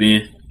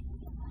 Ben.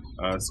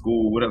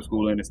 School, what up,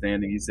 School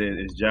Understanding? He said,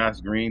 "Is Josh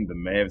Green the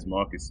Mavs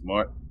Marcus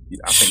Smart?"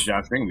 I think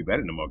Josh Green will be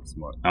better than Marcus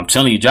Smart. I'm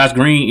telling you, Josh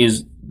Green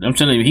is. I'm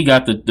telling you, he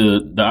got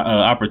the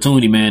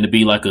opportunity, man, to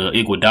be like a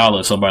Iguodala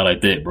or somebody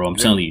like that, bro. I'm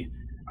telling you.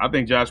 I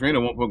think Josh Green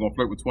at one point gonna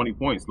flirt with 20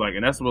 points, like,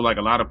 and that's what like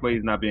a lot of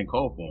plays not being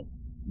called for him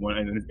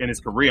in his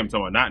career. I'm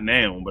talking about, not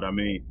now, but I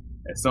mean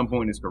at some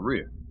point in his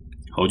career.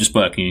 Hold your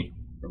spot, King.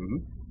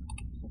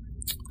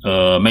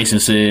 Mason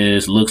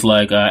says, "Looks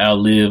like I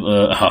outlive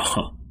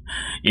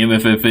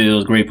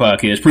MFFL's great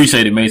podcast."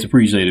 Appreciate it, Mason.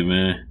 Appreciate it,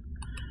 man.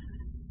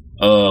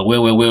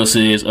 Well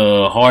says,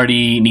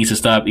 Hardy needs to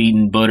stop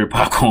eating buttered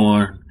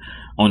popcorn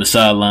on the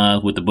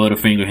sidelines with the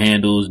Butterfinger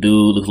handles.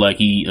 Dude looks like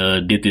he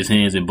dipped his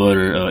hands in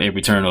butter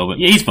every turnover.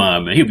 Yeah, he's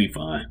fine, man. He'll be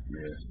fine.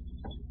 Yeah.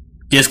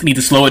 Just need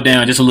to slow it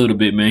down just a little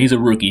bit, man. He's a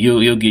rookie.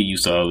 He'll get you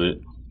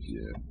solid.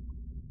 Yeah.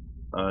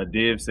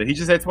 Div said he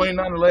just had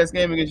 29 in the last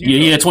game against you.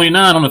 Yeah, he had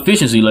 29 on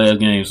efficiency last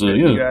game. So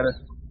yeah,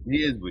 he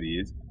is what he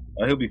is.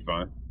 He'll be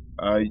fine.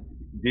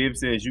 Div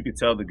says you could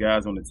tell the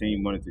guys on the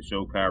team wanted to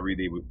show Kyrie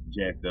they were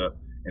jacked up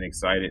and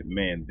excited.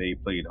 Man, they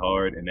played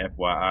hard. And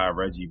FYI,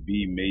 Reggie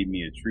B made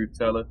me a truth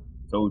teller.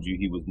 Told you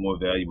he was more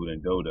valuable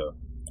than Dodo.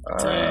 I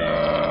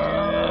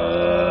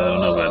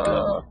don't know about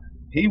that.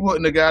 He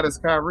wouldn't have got us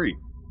Kyrie.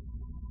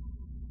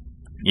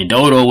 And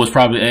Dodo was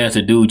probably asked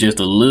to do just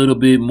a little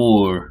bit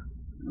more.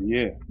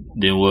 Yeah.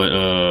 Than what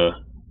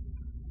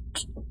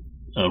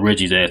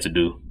Reggie's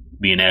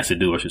being asked to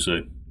do, I should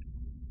say.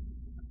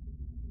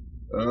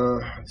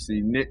 Let's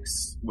see,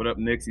 Nix. What up,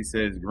 Nix? He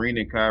says Green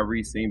and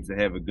Kyrie seems to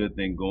have a good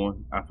thing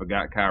going. I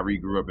forgot Kyrie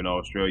grew up in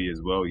Australia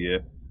as well. Yeah,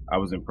 I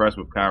was impressed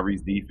with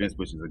Kyrie's defense,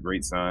 which is a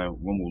great sign.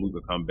 When will Luka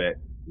come back?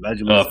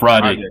 Legendless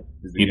Friday.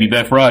 He'll be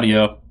back Friday,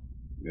 y'all.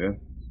 Yeah.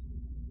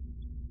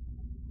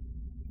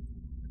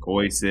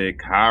 Coy said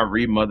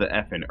Kyrie mother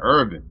effing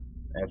Irvin.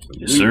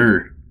 Absolutely. Yes,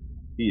 sir.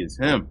 He is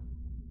him.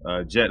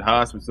 Jet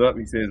Haas, what's up?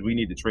 He says we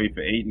need to trade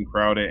for Ayton,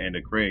 Crowder, and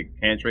Craig.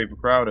 Can't trade for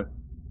Crowder.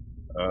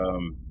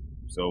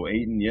 So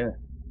Ayton, yeah.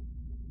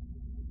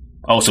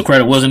 Oh, so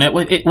Crowder wasn't that?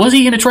 Was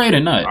he in the trade or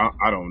not?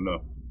 I don't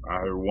know. I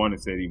heard one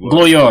that said he was.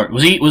 Gloyard,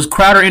 was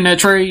Crowder in that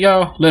trade,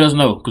 y'all? Let us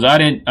know, because I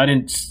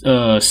didn't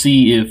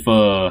see if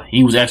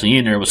he was actually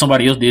in there, but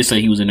somebody else did say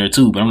he was in there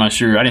too, but I'm not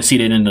sure. I didn't see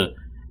that in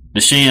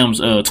the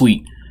Shams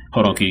tweet.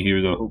 Hold on, Key. Here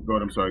we go. Oh,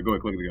 God, I'm sorry. Go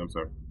ahead, click it again. I'm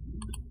sorry.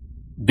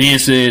 Ben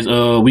says,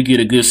 we get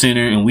a good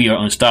center and we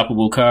are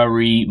unstoppable.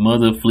 Kyrie,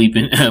 mother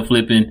flipping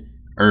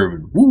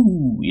Irvin.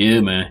 Woo, yeah,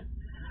 man.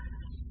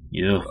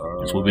 Yeah,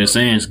 that's what we've been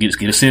saying. Let's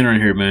get a center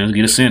in here, man. Let's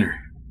get a center.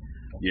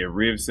 Yeah,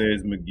 Riv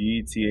says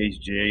McGee,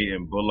 THJ,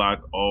 and Bullock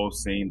all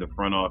seen the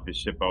front office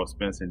ship out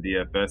Spence and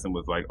DFS and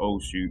was like, oh,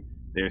 shoot,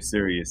 they're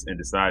serious, and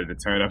decided to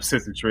turn up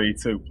since the trade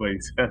took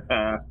place.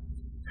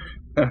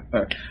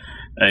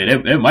 Hey,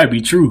 that might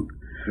be true.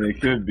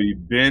 It could be.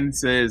 Ben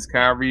says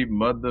Kyrie,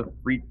 mother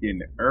freaking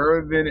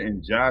Irvin,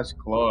 and Josh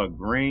Claw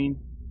Green.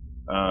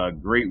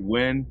 Great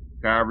win.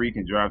 Kyrie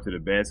can drive to the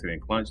basket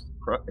and clutch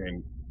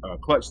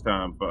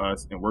time for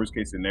us. In worst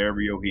case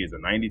scenario, he is a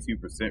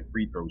 92%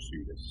 free throw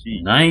shooter.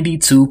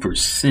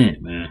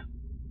 92%, man.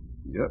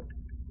 Yep.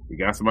 We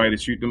got somebody to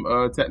shoot them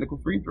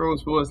technical free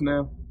throws for us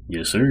now.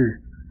 Yes,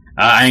 sir.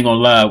 I ain't gonna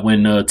lie.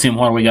 When Tim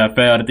Hardaway got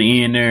fouled at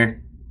the end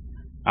there,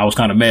 I was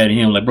kind of mad at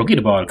him. Like, bro, get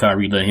the ball to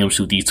Kyrie. Let him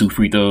shoot these 2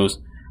 free throws.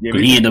 Yeah,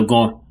 he ended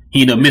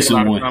up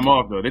missing one. Time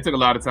off, though. They took a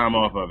lot of time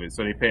off of it,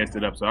 so they passed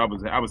it up. So I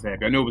was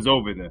happy. I knew it was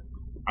over then.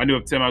 I knew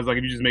if Tim, I was like,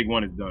 if you just make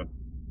one, it's done.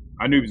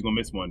 I knew he was gonna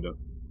miss one though.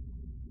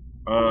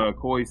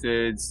 Coy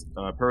says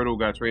Pirtle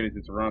got traded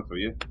to Toronto.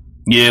 Yeah.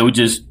 Yeah, we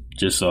just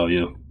saw.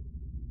 Yeah.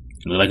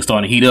 Look like it's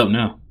starting to heat up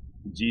now.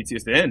 GT,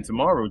 it's the end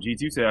tomorrow.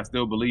 GT said I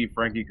still believe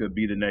Frankie could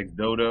be the next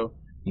Dodo.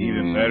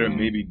 Even better,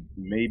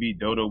 maybe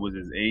Dodo was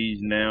his age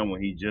now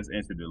when he just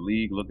entered the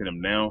league. Look at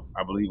him now.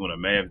 I believe on a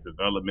Mavs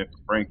development for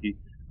Frankie.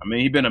 I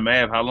mean, he's been a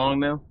Mav how long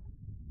now?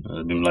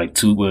 It's been like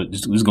 2, but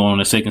he's going on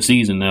the second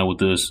season now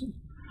with us.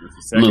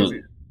 Look,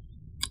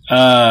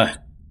 to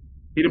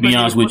be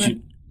honest with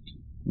you,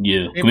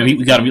 yeah. I mean,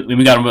 we got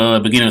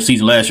him beginning of the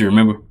season last year.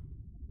 Remember?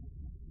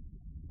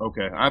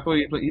 Okay, I thought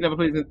he never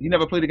played. He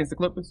never played against the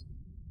Clippers.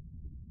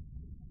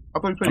 I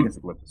thought he played against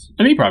the Clippers.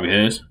 I mean, he probably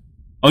has.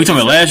 Oh, you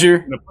talking about last year?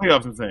 In the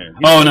playoffs, I'm saying.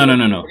 Oh, no.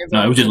 No,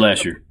 it was just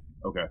last year.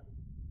 Okay.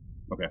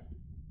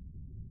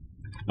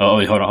 Oh,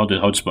 wait, hold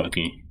the spot,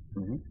 King.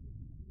 Mm-hmm.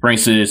 Frank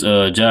says,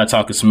 Ja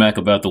talking smack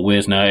about the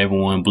West. Now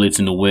everyone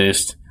blitzing the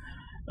West.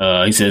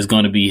 He says it's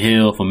going to be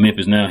hell for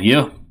Memphis now.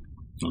 Yeah.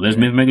 Let's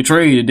Memphis make a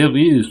trade. It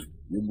definitely is.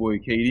 Your boy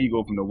KD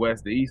go from the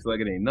West to East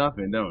like it ain't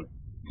nothing, don't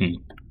it?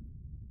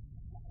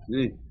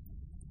 See.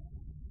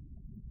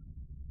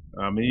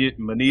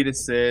 Manita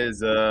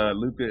says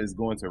Luka is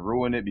going to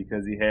ruin it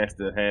because he has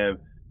to have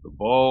the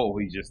ball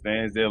or he just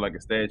stands there like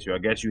a statue. I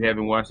guess you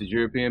haven't watched his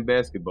European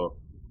basketball.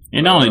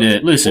 And not only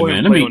that, listen,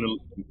 man,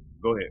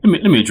 go ahead.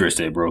 Let me address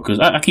that, bro, because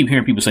I keep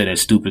hearing people say that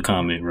stupid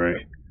comment,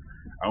 right?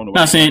 I don't know.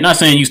 Not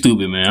saying you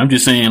stupid, man. I'm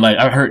just saying, like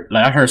I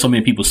heard so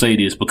many people say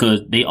this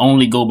because they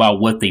only go by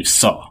what they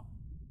saw.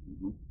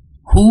 Mm-hmm.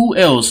 Who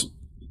else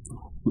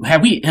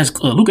has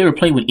Luka ever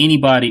played with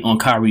anybody on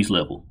Kyrie's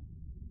level?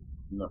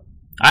 No.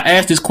 I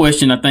asked this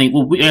question.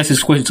 We asked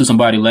this question to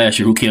somebody last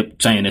year who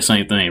kept saying that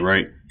same thing,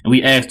 right? And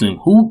we asked him,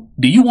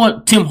 do you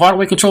want Tim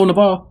Hardaway controlling the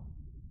ball?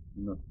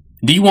 No.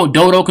 Do you want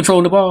Dodo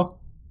controlling the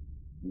ball?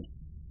 No.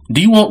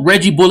 Do you want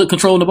Reggie Bullock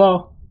controlling the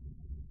ball?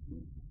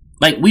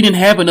 Like, we didn't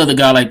have another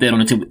guy like that on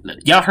the team.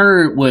 Y'all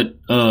heard what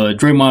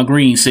Draymond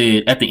Green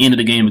said at the end of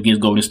the game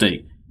against Golden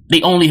State.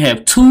 They only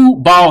have 2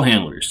 ball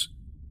handlers.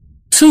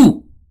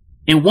 2.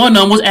 And one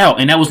of them was out,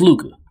 and that was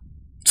Luka.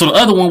 So the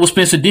other one was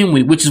Spencer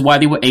Dinwiddie, which is why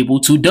they were able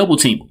to double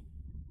team him.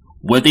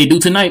 What they do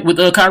tonight with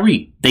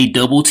Kyrie, they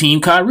double team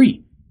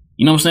Kyrie.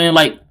 You know what I'm saying?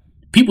 Like,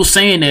 people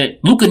saying that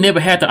Luka never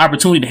had the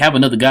opportunity to have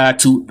another guy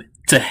to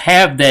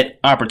have that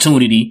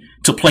opportunity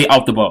to play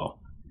off the ball.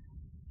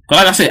 But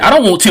like I said, I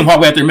don't want Tim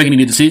Hardaway out there making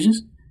any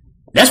decisions.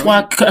 That's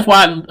why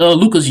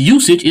Luka's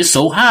usage is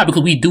so high,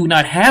 because we do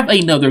not have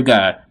another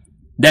guy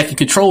that can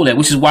control that,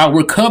 which is why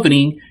we're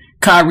coveting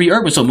Kyrie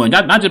Irving so much.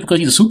 Not just because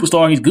he's a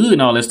superstar and he's good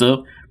and all that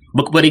stuff,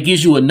 but it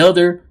gives you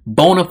another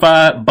bona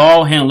fide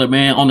ball handler,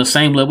 man, on the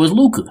same level as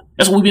Luka.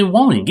 That's what we've been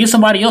wanting. Get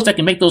somebody else that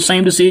can make those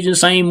same decisions,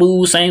 same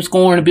moves, same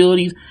scoring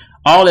abilities.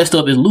 All that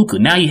stuff is Luka.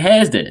 Now he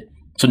has that.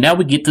 So now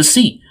we get to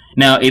see.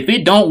 Now, if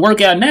it don't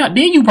work out now,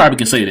 then you probably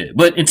can say that.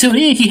 But until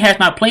then, he has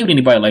not played with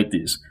anybody like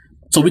this.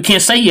 So we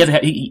can't say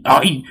he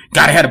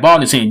gotta have the ball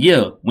in his hand.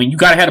 Yeah, when you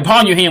gotta have the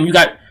ball in your hand, when you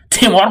got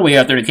Tim Hardaway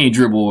out there that can't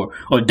dribble,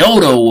 or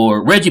Dodo,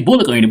 or Reggie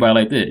Bullock, or anybody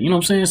like that. You know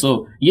what I'm saying?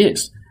 So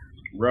yes,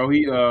 bro.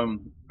 He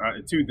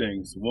two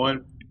things.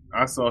 One,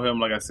 I saw him,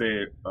 like I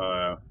said,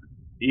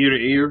 ear to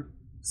ear,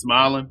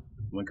 smiling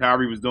when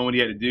Kyrie was doing what he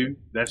had to do.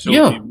 That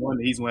shows me, one,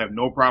 he's gonna have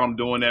no problem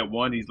doing that.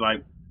 One, he's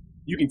like,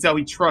 you can tell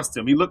he trusts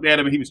him. He looked at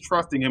him and he was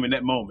trusting him in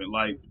that moment.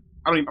 Like,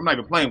 I'm not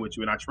even playing with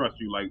you, and I trust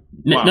you. Like,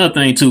 wow. Another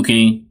thing too,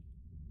 King.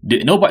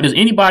 Does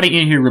anybody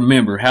in here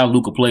remember how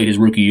Luka played his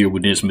rookie year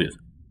with Dennis Smith?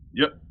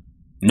 Yep.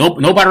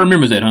 Nobody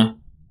remembers that, huh?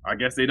 I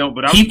guess they don't.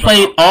 But he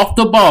played off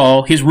the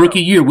ball his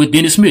rookie year with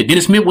Dennis Smith.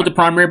 Dennis Smith was the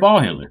primary ball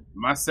handler.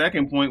 My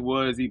second point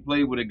was he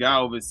played with a guy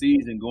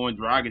overseas and Goran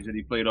Dragic that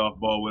he played off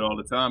ball with all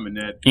the time. And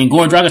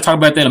Goran Dragic talked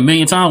about that a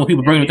million times when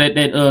people bring up that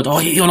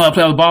he don't know how to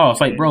play off the ball.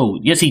 It's like, bro,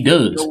 yes he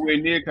does. Nowhere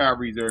near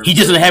Kyrie's. He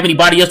just doesn't have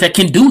anybody else that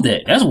can do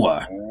that. That's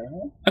why.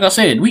 Like I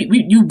said,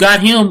 you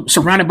got him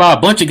surrounded by a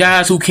bunch of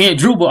guys who can't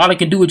dribble. All they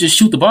can do is just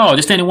shoot the ball,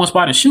 just stand in one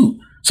spot and shoot.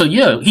 So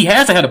yeah, he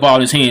has to have the ball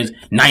in his hands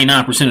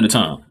 99% of the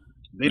time.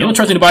 They don't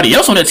trust anybody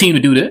else on that team to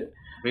do that.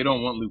 They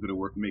don't want Luka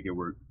to make it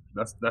work.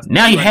 That's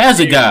now he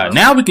has a guy.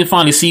 Now we can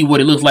finally see what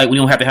it looks like when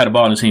you don't have to have the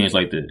ball in his hands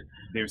like that.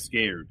 They're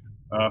scared.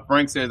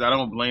 Frank says, I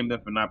don't blame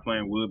them for not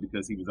playing Wood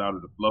because he was out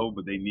of the flow,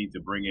 but they need to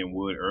bring in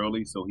Wood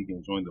early so he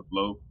can join the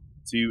flow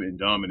too and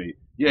dominate.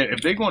 Yeah,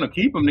 if they're going to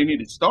keep him, they need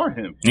to start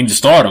him. Need to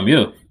start him,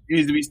 yeah. He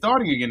needs to be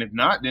starting again. If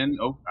not, then,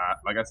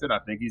 like I said, I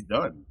think he's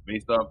done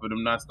based off of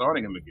them not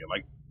starting him again.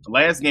 Like, the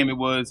last game he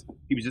was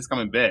just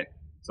coming back.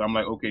 So I'm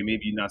like, okay,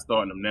 maybe you're not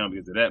starting him now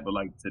because of that. But,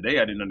 like, today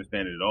I didn't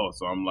understand it at all.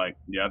 So I'm like,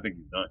 yeah, I think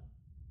he's done.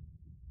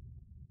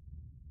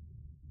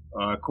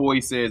 Corey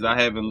says, I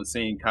haven't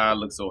seen Kyle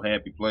look so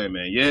happy playing,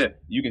 man. Yeah,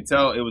 you can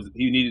tell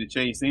he needed to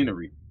change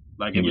scenery.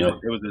 Like,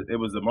 it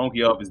was a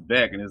monkey off his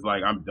back, and it's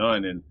like, I'm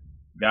done. And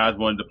guys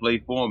wanted to play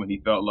for him, and he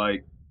felt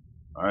like,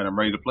 all right, I'm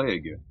ready to play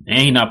again. And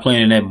he's not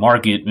playing in that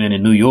market, man,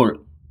 in New York.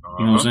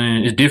 You know what I'm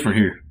saying? It's different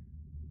here.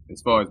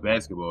 As far as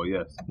basketball,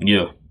 yes.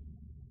 Yeah.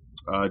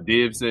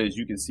 Div says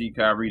you can see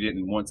Kyrie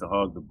didn't want to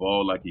hug the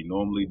ball like he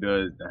normally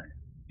does.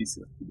 He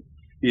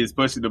is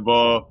pushing the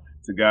ball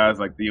to guys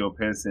like Theo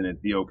Pinson, and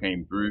Theo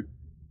came through.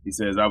 He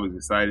says, I was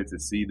excited to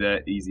see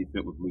that easy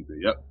fit with Luka.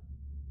 Yep.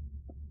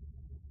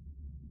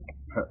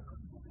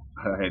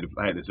 I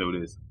had to show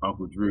this.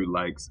 Uncle Drew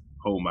likes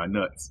Hold My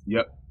Nuts.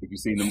 Yep. If you've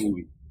seen the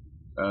movie.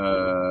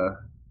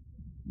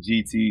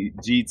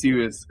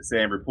 G2 is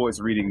saying reports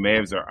reading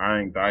Mavs are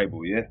eyeing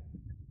Thibault. Yeah.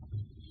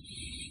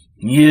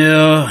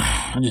 Yeah,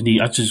 I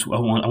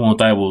want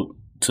Thibault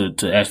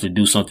to actually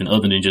do something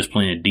other than just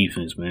playing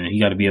defense, man. He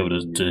got to be able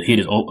to hit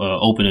his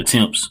open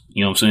attempts.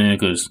 You know what I'm saying?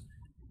 Because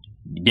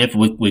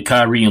definitely with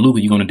Kyrie and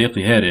Luka, you're gonna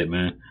definitely have that,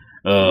 man.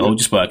 Hold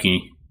your spot,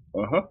 King.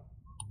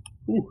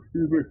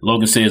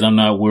 Logan says I'm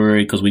not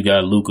worried because we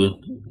got Luka,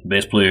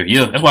 best player.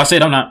 Yeah, that's why I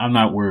said I'm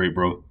not worried,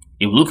 bro.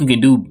 If Luka can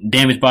do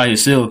damage by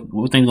himself,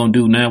 what things gonna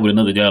do now with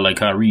another guy like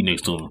Kyrie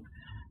next to him?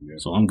 Yeah.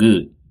 So I'm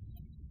good.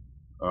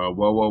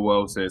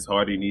 Well says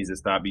Hardy needs to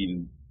stop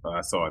eating.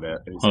 I saw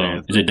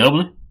that. Is it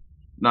Dublin?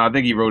 No, I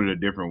think he wrote it a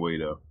different way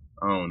though.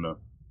 I don't know.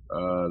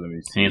 Let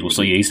me see. Hands will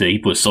say he said he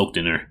put soaked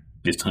in there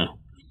this time.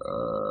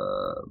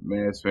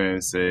 Mavs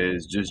fan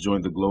says just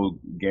joined the Glow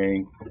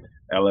gang.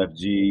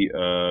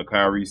 LFG.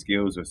 Kyrie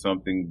skills are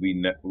something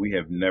we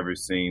have never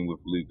seen with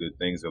Luka.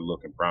 Things are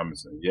looking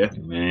promising. Yeah,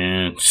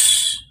 man.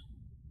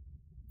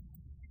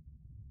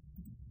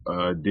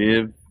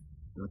 Div,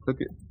 click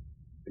it.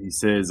 He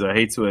says, I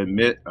hate to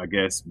admit, I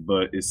guess,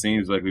 but it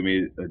seems like we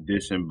made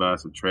addition by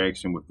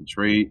subtraction with the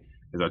trade,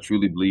 because I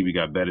truly believe we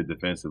got better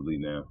defensively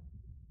now.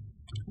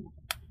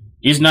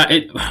 It's not,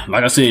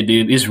 like I said,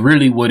 Div, it's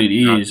really what it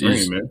is.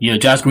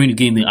 Josh Green is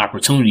getting the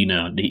opportunity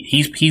now.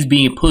 He's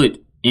being put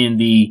in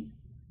the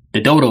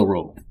dodo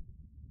role.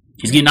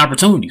 He's getting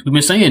opportunities. We've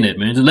been saying that,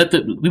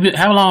 man.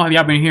 How long have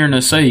y'all been hearing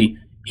us say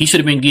he should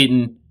have been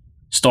getting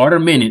starter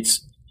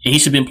minutes and he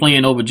should have been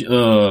playing over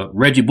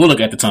Reggie Bullock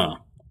at the time?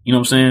 You know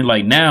what I'm saying?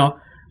 Like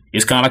now,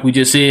 it's kind of like we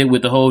just said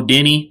with the whole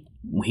Denny.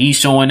 He's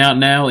showing out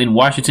now in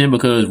Washington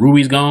because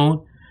Rui's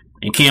gone.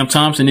 And Cam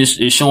Thompson is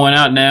showing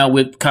out now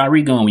with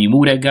Kyrie gone. When you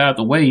move that guy out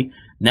the way,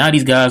 now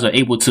these guys are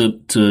able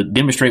to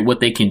demonstrate what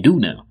they can do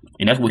now.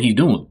 And that's what he's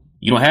doing.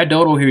 You don't have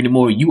Dodo here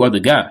anymore. You are the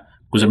guy.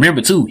 Because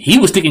remember, too, he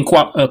was sticking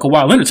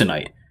Kawhi Leonard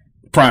tonight,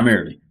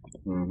 primarily.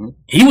 Mm-hmm.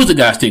 He was the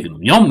guy sticking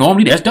him.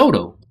 Normally, that's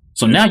Dodo.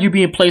 So now you're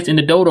being placed in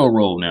the Dodo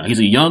role now. He's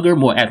a younger,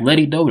 more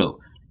athletic Dodo.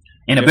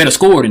 And a better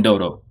scorer than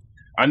Dodo.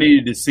 I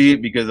needed to see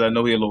it because I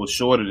know he's a little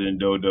shorter than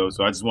Dodo,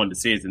 so I just wanted to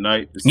see it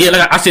tonight. Yeah,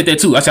 like I said that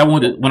too. I said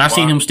when I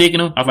seen him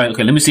sticking him, I was like,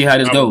 okay, let me see how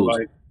this goes.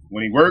 Like,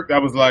 when he worked, I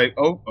was like,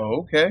 oh,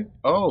 okay.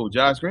 Oh,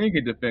 Josh Green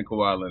can defend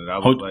Kawhi Leonard. I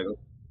was like,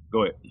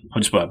 go ahead. Hold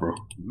your spot, bro.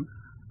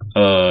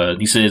 Mm-hmm.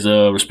 He says,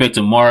 respect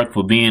to Mark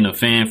for being a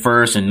fan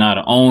first and not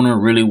an owner.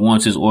 Really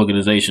wants his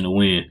organization to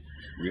win.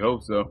 We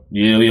hope so.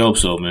 Yeah, we hope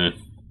so, man.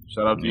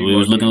 Shout out to you. It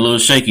was looking a little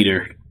shaky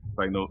there.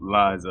 Like no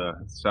lies.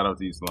 Shout out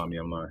to you, Salami.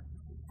 I'm lying.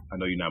 I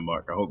know you're not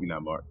Mark. I hope you're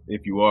not Mark.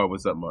 If you are,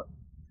 what's up, Mark?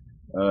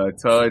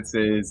 Todd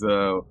says,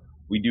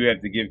 we do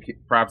have to give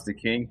props to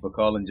King for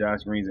calling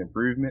Josh Green's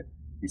improvement.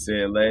 He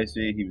said last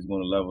year he was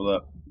going to level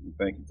up.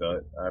 Thank you,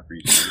 Todd. I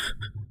appreciate it.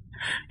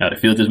 Gotta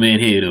fill this man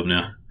head up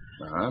now.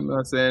 I'm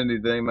not saying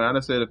anything, man. I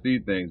done said a few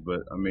things,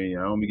 but I mean,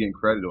 I don't be getting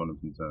credit on them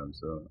sometimes,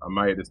 so I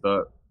might have to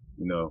start,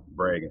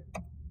 bragging.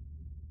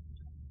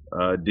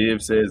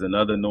 Div says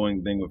another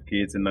annoying thing with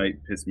kids tonight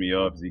pissed me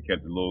off is he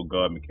kept the little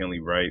guard McKinley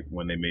right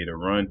when they made a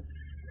run.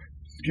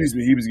 Excuse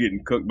me, he was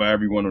getting cooked by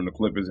everyone on the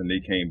Clippers and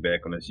they came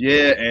back on us.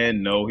 Yeah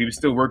and no. He was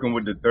still working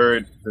with the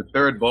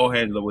third ball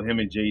handler with him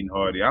and Jaden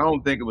Hardy. I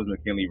don't think it was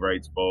McKinley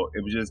Wright's fault.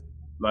 It was just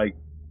like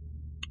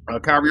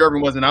Kyrie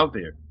Irving wasn't out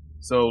there.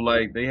 So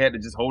like they had to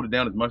just hold it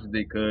down as much as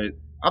they could.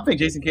 I think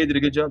Jason Kidd did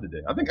a good job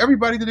today. I think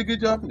everybody did a good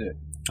job today.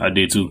 I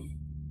did too.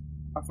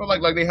 I felt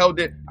like they held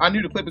it. I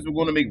knew the Clippers were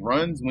going to make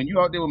runs. When you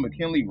out there with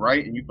McKinley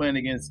Wright and you playing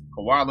against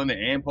Kawhi Leonard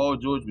and Paul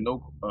George with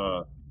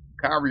no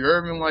Kyrie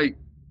Irving, like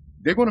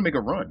they're going to make a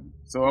run.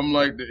 So I'm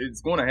like, it's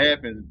going to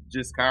happen.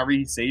 Just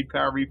Kyrie saved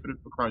Kyrie for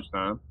crunch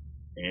time,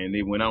 and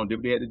they went out and did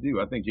what they had to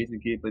do. I think Jason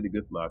Kidd played a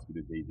good philosophy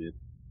that they did.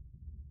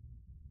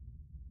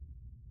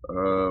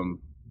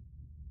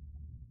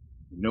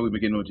 We've been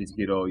getting on Jason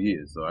Kidd all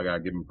year, so I gotta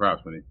give him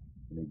props when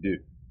they do.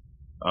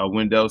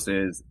 Wendell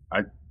says,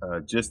 I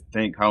just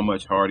think how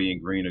much Hardy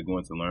and Green are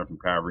going to learn from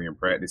Kyrie in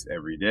practice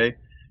every day.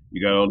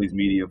 You got all these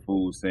media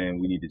fools saying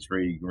we need to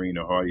trade Green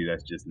or Hardy.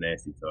 That's just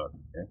nasty talk.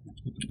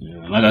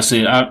 Yeah, like I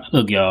said,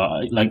 look,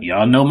 y'all. Like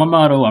y'all know my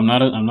motto. I'm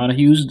not a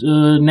huge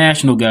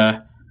national guy,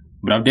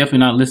 but I'm definitely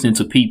not listening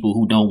to people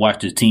who don't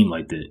watch this team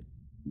like that.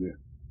 Yeah,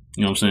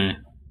 you know what I'm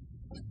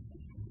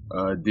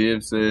saying.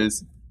 Div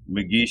says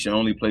McGee should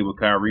only play with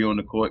Kyrie on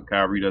the court.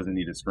 Kyrie doesn't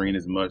need a screen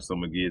as much, so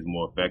McGee is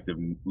more effective.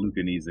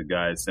 Luka needs a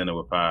guy at center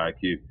with high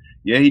IQ.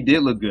 Yeah, he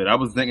did look good. I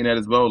was thinking that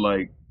as well.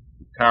 Like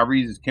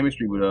Kyrie's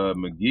chemistry with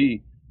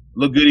McGee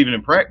looked good even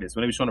in practice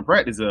when they were showing the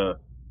practice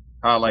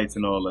highlights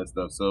and all that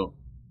stuff. So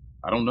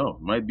I don't know.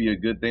 Might be a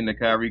good thing that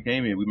Kyrie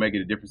came in. We might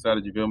get a different side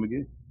of JaVale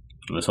McGee.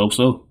 Let's hope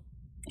so.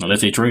 Unless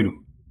they trade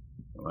him.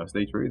 Let's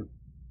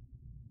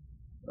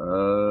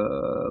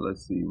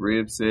see.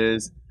 Rib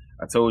says,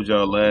 I told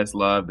y'all last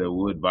live that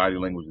Wood body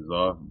language is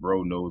off.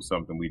 Bro knows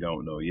something we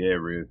don't know. Yeah,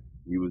 Rib.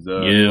 He was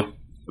It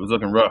was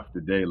looking rough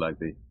today, like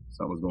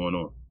something was going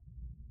on.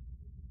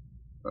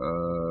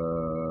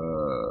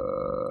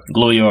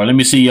 Glow Yard, let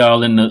me see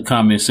y'all in the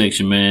comment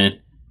section,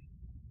 man.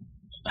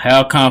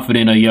 How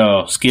confident are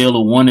y'all? Scale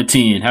of 1 to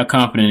 10. How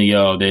confident are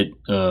y'all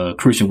that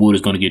Christian Wood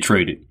is going to get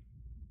traded?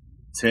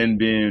 10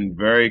 being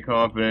very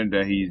confident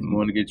that he's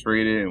going to get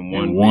traded,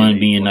 and 1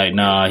 being like,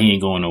 nah, he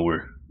ain't going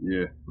nowhere.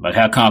 Yeah. Like,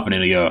 how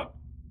confident are y'all?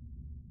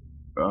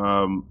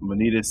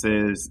 Manita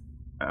says,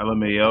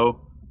 LMAO.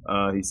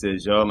 He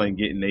says, y'all ain't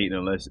getting 8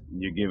 unless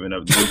you're giving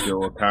up Luka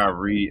or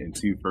Kyrie and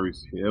 2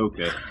 firsts. Yeah,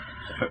 okay.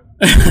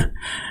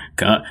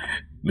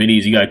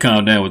 Minis, you got to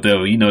calm down with that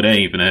one. You know that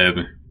ain't gonna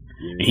happen.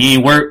 Yeah. He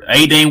ain't worth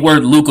 8 ain't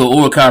worth Luka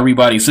or Kyrie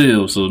by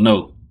themselves, so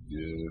no.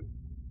 Yeah.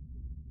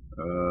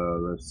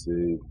 Let's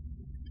see.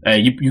 Hey,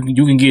 you can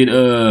get we can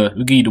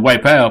get the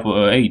White Power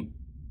for 8.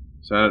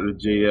 Shout out to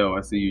JL.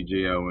 I see you,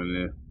 JL, in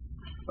there.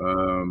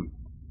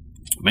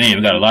 Man,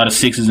 we got a lot of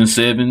 6s and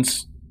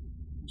 7s.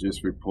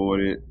 Just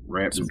reported.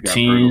 Raptors got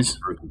 10s.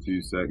 First in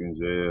 2 seconds.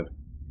 Yeah.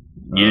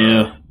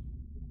 Yeah.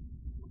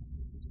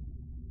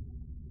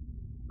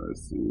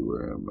 Let's see,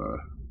 where am I?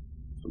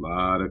 A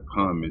lot of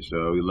comments,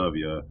 y'all. We love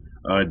y'all.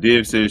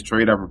 Div says,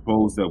 trade I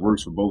propose that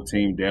works for both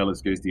teams.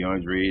 Dallas gets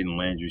DeAndre Ayton and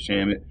Landry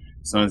Shamet.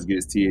 Suns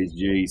gets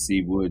THJ,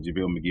 C. Wood,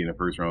 JaVale McGee in the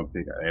first round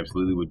pick. I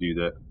absolutely would do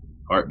that.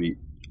 Heartbeat.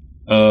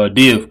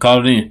 Div,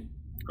 call it in.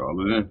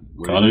 Call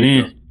it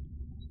in.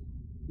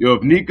 Yo,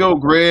 if Nico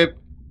grabs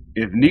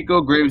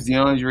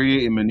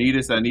DeAndre and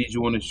Manitas, I need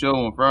you on the show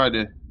on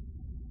Friday.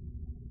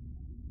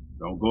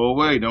 Don't go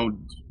away.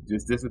 Don't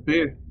just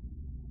disappear.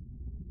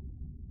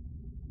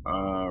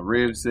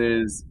 Rib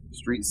says,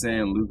 Street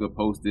saying Luka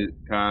posted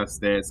Kai's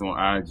stats on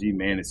IG.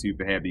 Man is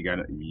super happy.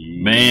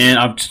 Man,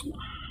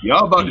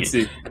 y'all about to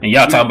see. And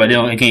y'all talking about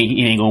that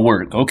he ain't gonna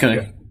work. Okay.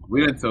 Yeah,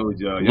 we done told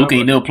y'all. Luka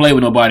ain't never play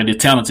with nobody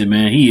that's talented,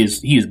 man. He is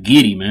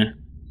giddy,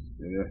 man.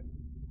 Yeah.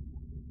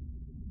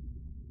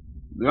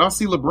 Y'all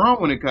see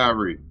LeBron winning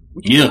Kyrie.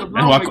 Yeah, that's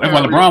why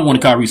LeBron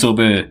wanted Kyrie so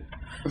bad.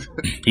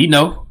 He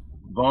know.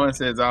 Vaughn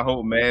says, I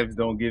hope Mavs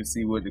don't give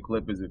C-Wood the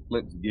Clippers. If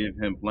Clips give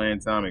him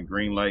playing time and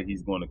green light,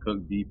 he's going to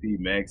cook DP,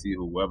 Maxey,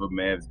 whoever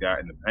Mavs got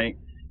in the paint.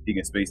 He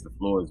can space the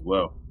floor as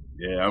well.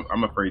 Yeah,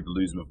 I'm afraid to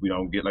lose him if we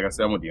don't get, like I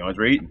said, I want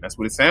DeAndre Ayton. That's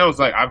what it sounds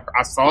like.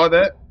 I saw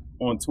that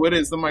on Twitter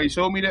and somebody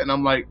showed me that, and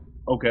I'm like,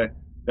 okay,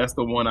 that's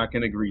the one I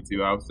can agree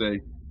to. I'll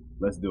say,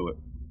 let's do it.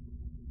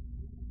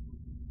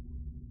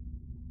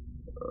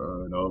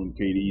 And all them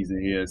KDs in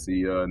here, I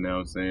see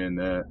now saying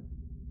that.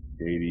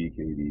 KD.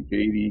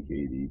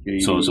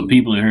 So some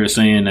people in here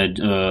saying that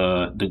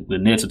the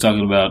Nets are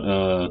talking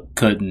about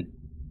cutting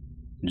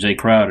Jay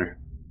Crowder.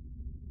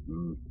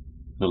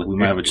 So we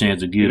might have a chance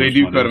to get him. If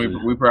they do cut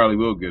him, we probably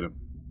will get him.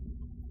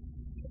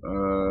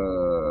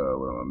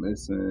 What am I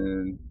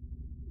missing?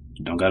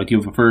 Don't got to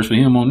give a first for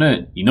him on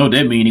that. You know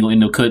that means he's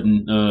going to end up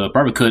cutting,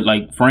 probably cut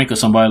like Frank or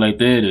somebody like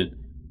that.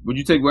 Would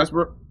you take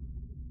Westbrook?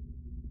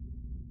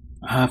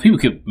 People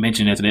keep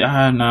mentioning that today.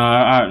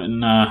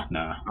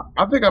 Nah.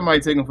 I think I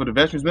might take him for the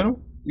veterans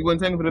minimum. You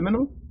wouldn't take him for the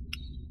minimum?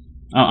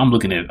 I'm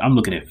looking at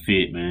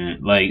fit,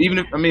 man. Like even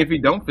if he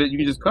don't fit, you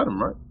can just cut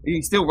him, right?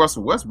 He's still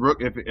Russell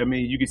Westbrook.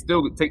 You can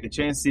still take the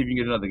chance to see if you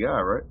can get another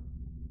guy, right?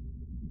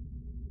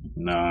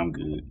 Nah, I'm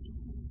good.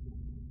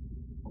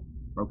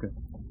 Okay.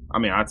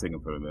 I take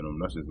him for the minimum.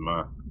 That's just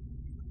mine.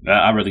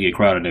 I'd rather get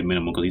Crowder that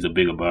minimum because he's a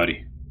bigger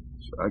body.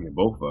 I get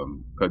both of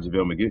them. Cut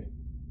JaVale McGee.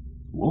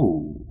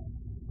 Whoa.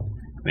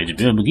 Man,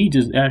 JaVale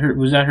McGee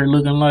was out here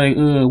looking like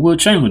Will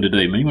Chamberlain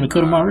today, man. You want to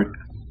cut him already?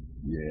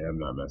 Yeah, I'm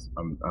not messing.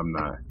 I'm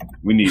not.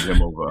 We need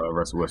him over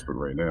Russell Westbrook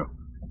right now.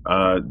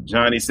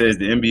 Johnny says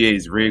the NBA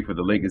is rigged for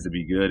the Lakers to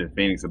be good and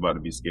Phoenix about to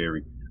be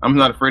scary. I'm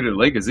not afraid of the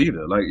Lakers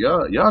either. Like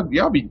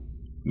y'all be.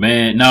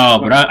 Man, no,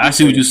 but I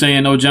see what you're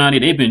saying, though, Johnny.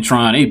 They've been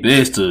trying their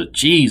best to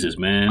Jesus,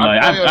 man.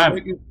 Like I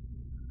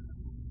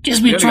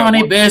just been trying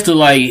their best to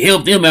like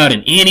help them out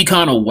in any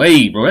kind of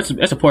way, bro.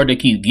 That's the part that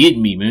keeps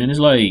getting me, man. It's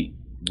like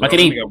it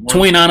ain't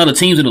 29 other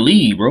teams in the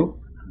league, bro.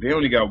 They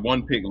only got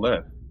one pick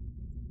left.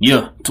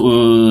 Yeah,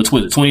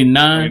 29?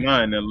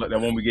 29,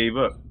 that one we gave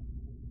up.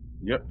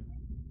 Yep.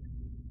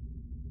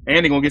 And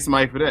they're going to get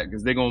somebody for that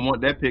because they're going to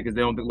want that pick because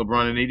they don't think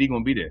LeBron and AD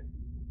going to be there.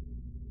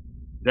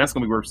 That's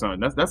going to be worth something.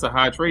 That's a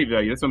high trade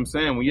value. That's what I'm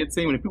saying. When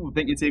people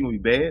think your team going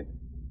to be bad,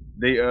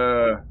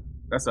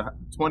 that's a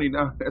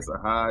 $29. That's a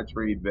high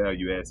trade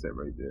value asset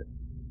right there.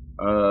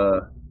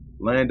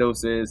 Lando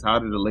says, how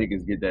did the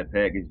Lakers get that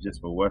package just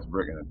for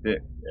Westbrook and a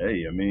pick?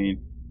 Hey,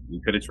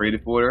 we could have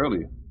traded for it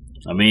earlier.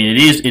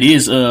 It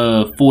is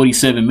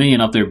 $47 million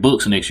off their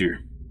books next year.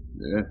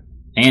 Yeah.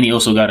 And he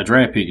also got a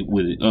draft pick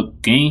with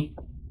it. Game?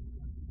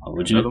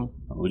 Would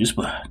you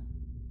spot?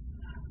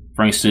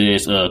 Frank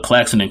says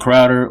Claxton and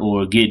Crowder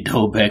or get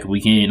Doe back if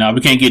we can. No,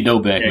 we can't get Doe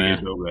back, man.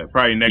 Get Doe back.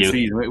 Probably next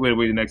season. Wait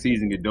the next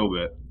season get Doe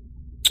back.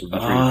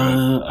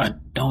 I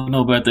don't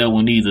know about that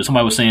one either.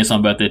 Somebody was saying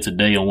something about that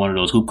today on one of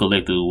those Hoop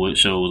Collective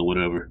shows or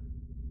whatever.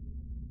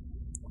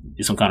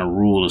 It's some kind of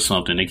rule or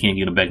something. They can't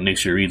get him back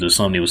next year either.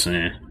 Something they were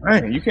saying.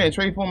 Man, you can't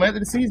trade for him after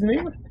the season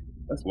either.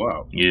 That's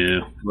wild.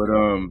 Yeah. But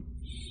oh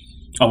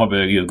my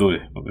bad. Yeah, go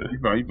ahead. My bad. You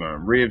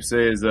fine. Rib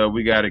says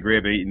we got to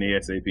grab 8 in the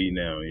ASAP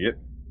now. Yep.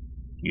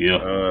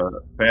 Yeah.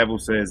 Pavel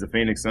says the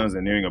Phoenix Suns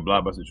are nearing a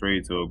blockbuster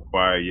trade to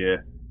acquire. Yeah.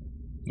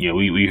 Yeah,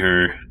 we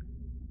heard.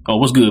 Oh,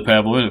 what's good,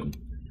 Pavel?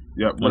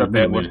 Yep. What up,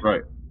 Pavel? What's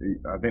right?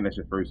 I think that's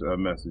your first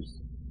message.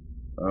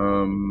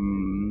 Where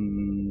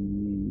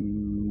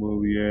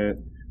we at?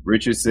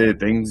 Richard said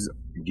things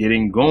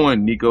getting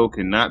going. Nico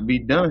cannot be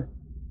done.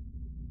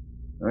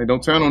 All right,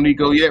 don't turn on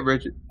Nico yet,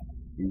 Richard.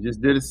 He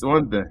just did his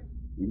one thing.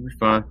 He'll be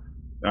fine.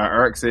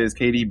 Eric says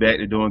KD back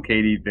to doing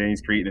KD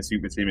things, creating a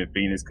super team in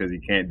Phoenix because he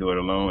can't do it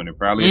alone. It'll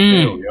probably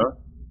fail, yo.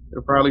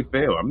 It'll probably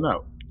fail. I'm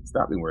not.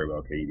 Stop being worried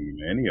about KD,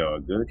 man. He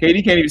all good.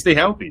 KD can't even stay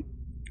healthy.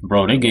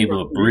 Bro, they gave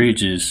up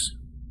Bridges.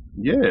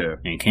 Yeah.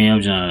 And Cam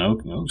John.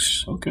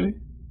 Okay.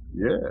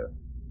 Yeah.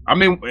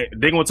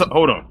 They're going to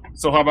hold on.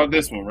 So how about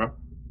this one, bro?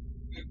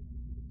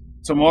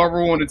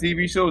 Tomorrow on the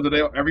TV shows,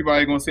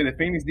 everybody going to say the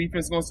Phoenix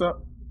defense going to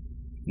suck?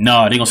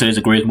 No, they're going to say it's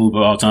the greatest move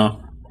of all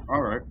time.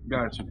 All right.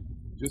 Got you.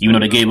 Even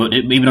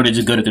though they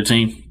just gutted their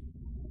team.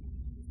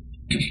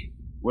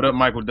 What up,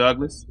 Michael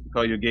Douglas?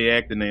 Call your gay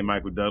actor name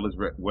Michael Douglas,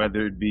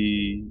 whether it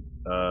be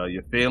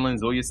your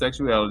feelings or your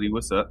sexuality.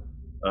 What's up?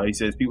 He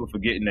says people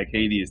forgetting that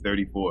KD is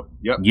 34.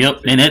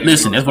 Yep. And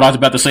that's what I was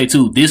about to say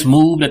too. This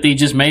move that they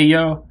just made,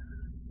 y'all,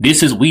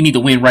 this is we need to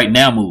win right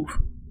now move.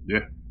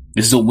 Yeah.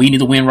 This is a we need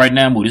to win right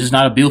now move. This is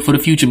not a build for the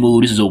future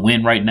move. This is a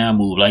win right now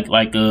move. Like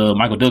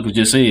Michael Douglas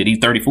just said, he's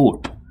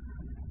 34.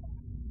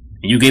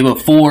 And you gave up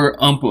four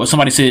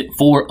unprotected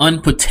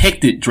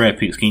draft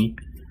picks, King.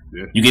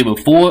 Yeah. You gave up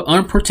 4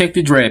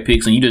 unprotected draft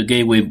picks, and you just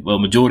gave away a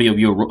majority of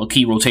your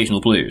key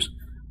rotational players.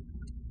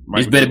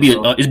 It's better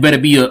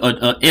be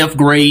a F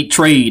grade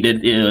trade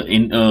on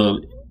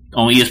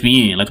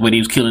ESPN, like the way they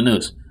was killing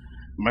us.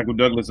 Michael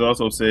Douglas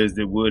also says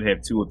that Wood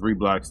have 2 or 3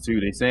 blocks too.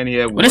 They saying he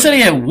had 1. Well, they said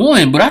he had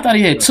 1, but I thought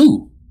he had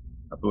 2.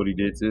 I thought he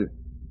did too.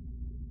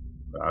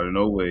 Out of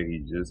nowhere, he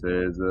just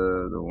has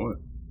the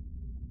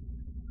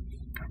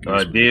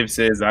 1. Div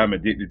says I'm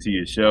addicted to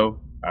your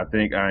show. I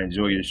think I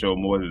enjoy your show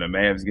more than the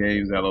Mavs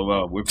games.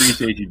 LOL. We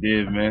appreciate you,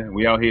 Div, man.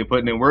 We out here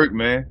putting in work,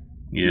 man.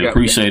 Yeah,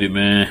 appreciate it,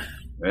 man.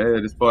 Yeah,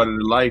 it's part of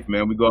the life,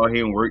 man. We go out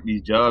here and work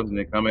these jobs and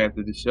then come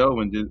after the show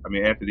and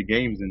after the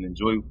games and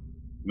enjoy,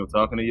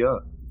 talking to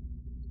y'all.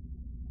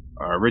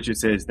 Richard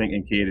says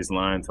thinking kid is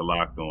lying to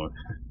Locked On.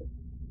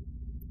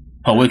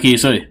 Oh, what can you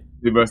say?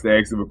 They must have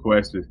asked him a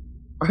question.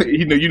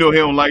 you know he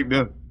don't like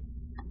them.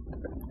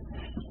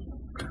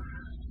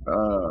 Man.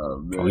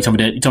 Oh, you told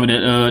me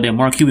that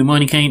Mark Cuban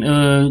money can't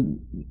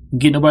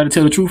get nobody to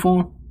tell the truth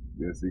for him?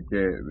 Yes, he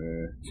can,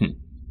 man.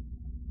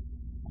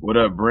 What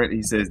up, Brent?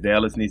 He says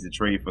Dallas needs to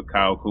trade for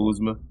Kyle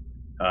Kuzma,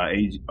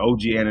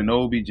 OG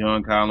Anunoby,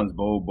 John Collins,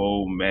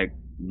 Bo,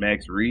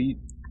 Max Reed,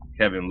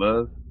 Kevin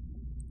Love.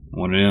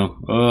 One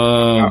of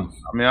them.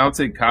 I'll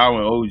take Kyle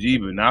and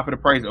OG, but not for the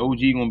price OG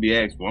gonna be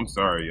asked for. I'm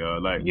sorry,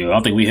 y'all. I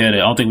don't think we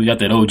got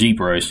that OG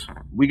price.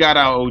 We got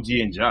our OG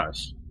and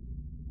Josh.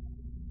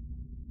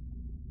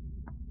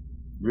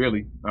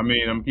 Really. I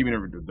mean, I'm keeping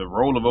it. The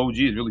role of OG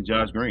is really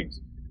Josh Green's.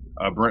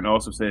 Brent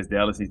also says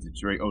Dallas needs to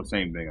trade. Oh,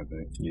 same thing, I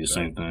think. Yeah,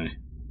 same thing.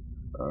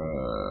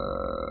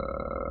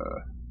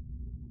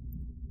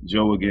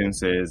 Joe again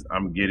says,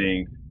 I'm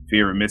getting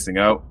fear of missing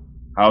out.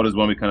 How does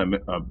one become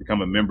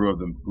a member of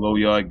the Glow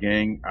Yard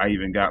gang? I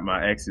even got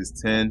my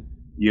ex's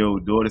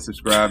 10-year-old daughter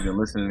subscribed and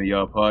listening to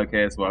y'all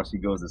podcast while she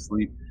goes to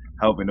sleep,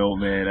 helping old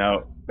man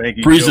out. Thank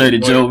you. Appreciate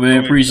it, Joe,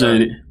 man.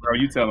 Appreciate it. Bro,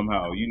 you tell him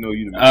how. You know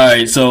you the man. All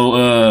right,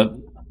 so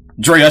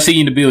Dre, I see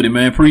you in the building,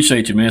 man.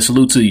 Appreciate you, man.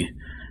 Salute to you.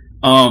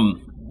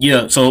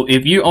 Yeah, so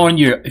if you're on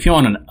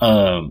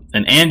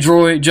an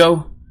Android,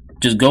 Joe,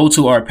 just go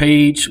to our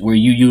page where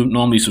you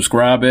normally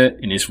subscribe at,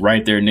 and it's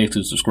right there next to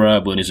the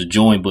subscribe button. It's a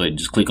join button.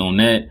 Just click on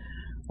that.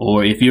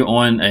 Or if you're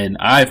on an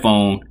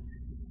iPhone,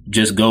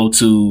 just go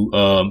to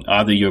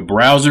either your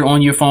browser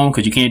on your phone,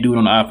 because you can't do it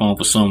on the iPhone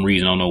for some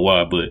reason. I don't know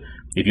why, but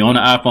if you're on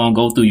the iPhone,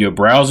 go through your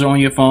browser on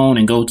your phone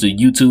and go to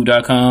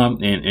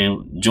youtube.com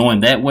and join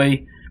that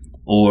way,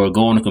 or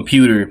go on the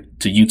computer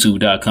to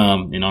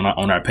youtube.com and on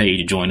our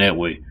page join that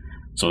way.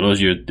 So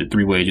those are the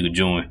three ways you can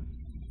join.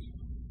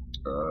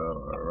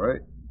 All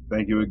right.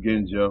 Thank you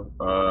again, Joe.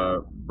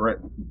 Brent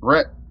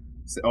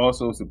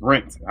also says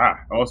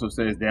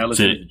Dallas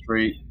is a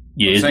trade.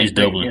 Yeah, it's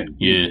doubling.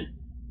 Yeah.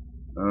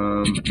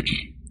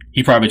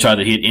 He probably tried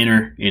to hit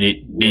enter and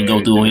it didn't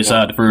go through on his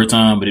side the first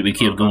time, but it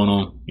kept going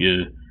on.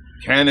 Yeah.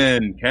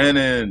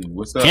 Cannon,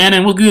 what's up?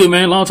 Cannon, what's good,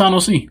 man? Long time no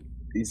see.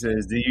 He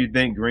says, do you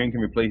think Green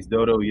can replace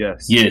Dodo?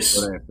 Yes. Yes.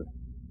 Good answer.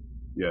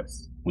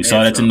 Yes. We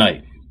saw that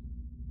tonight.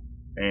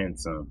 And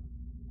some.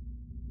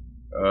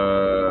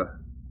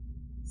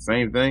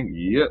 Same thing.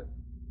 Yep.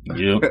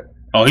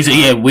 Oh, he said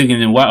he had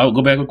Wiggins and Wiseman.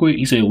 Go back real quick.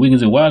 He said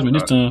Wiggins and Wiseman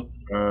this time.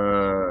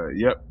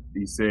 Yep.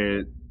 He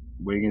said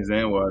Wiggins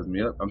and Wiseman.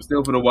 Yep. I'm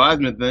still for the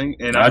Wiseman thing.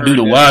 And I do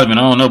the Wiseman.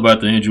 I don't know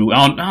about the Andrew.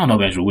 I don't know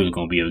if Andrew Wiggins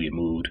gonna be able to get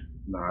moved.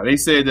 Nah, they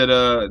said that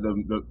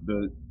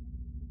the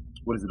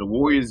the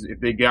Warriors, if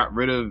they got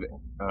rid of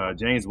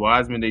James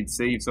Wiseman, they'd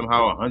save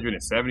somehow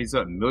 170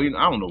 something million.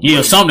 I don't know.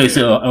 Yeah, some they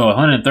said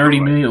 130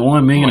 million,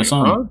 1 million or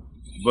something. Huh?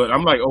 But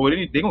I'm like,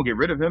 they gonna get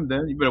rid of him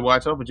then. You better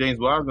watch out for James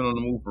Wiseman on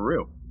the move for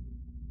real.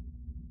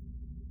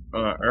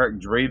 Eric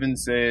Draven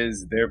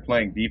says they're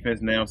playing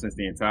defense now since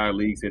the entire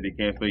league said they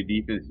can't play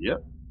defense.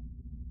 Yep.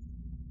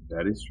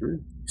 That is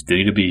true.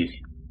 Still to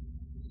be.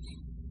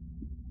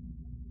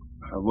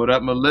 What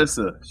up,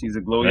 Melissa? She's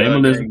a Glow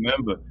Yard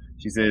member.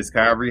 She says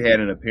Kyrie had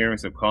an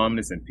appearance of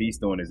calmness and peace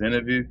during his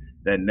interview.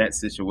 That net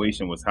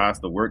situation was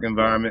hostile work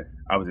environment.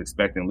 I was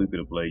expecting Luka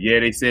to play.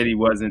 Yeah, they said he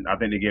wasn't. I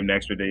think they gave him an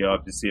extra day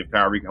off to see if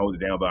Kyrie can hold it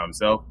down by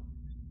himself.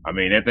 I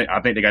mean, I think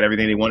they got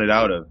everything they wanted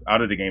out of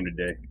the game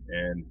today.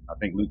 And I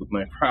think Luka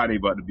playing Friday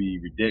about to be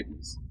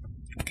ridiculous.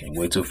 Can't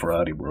wait till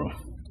Friday, bro. I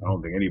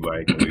don't think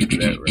anybody can wait for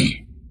that,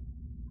 right?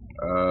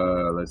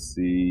 Let's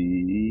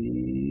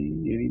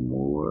see. Any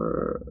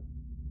more?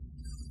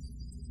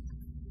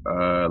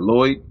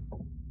 Lloyd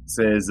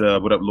says,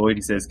 what up, Lloyd?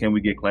 He says, can we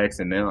get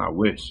Claxton now? I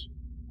wish.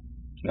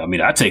 I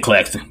mean, I'd take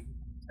Claxton.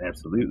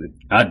 Absolutely.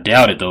 I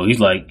doubt it, though.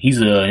 He's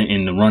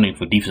in the running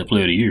for Defensive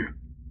Player of the Year.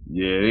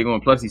 Yeah, they're going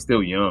to, plus he's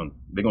still young.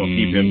 They're going to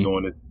keep him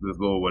doing this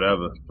little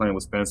whatever, playing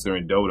with Spencer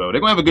and Dodo.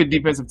 They're going to have a good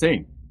defensive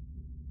team.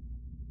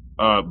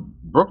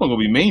 Brooklyn will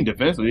be mean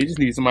defensively. They just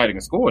need somebody that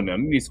can score now.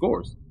 They need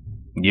scores.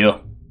 Yeah.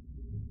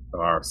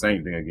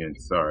 Same thing again.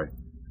 Sorry.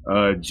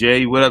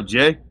 Jay, what up,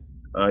 Jay?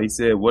 He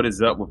said, what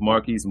is up with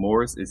Marquise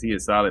Morris? Is he a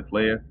solid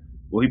player?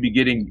 Will he be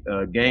getting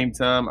game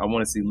time? I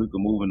want to see Luka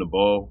moving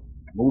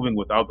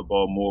without the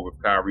ball more with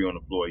Kyrie on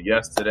the floor.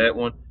 Yes to that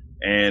one.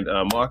 And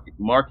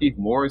Marquise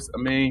Morris, I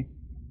mean,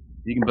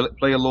 he can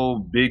play a little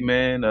big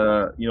man,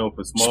 for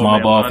small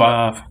ball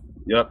five.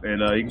 Yep,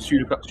 and he can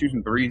shoot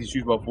some threes. He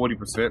shoots about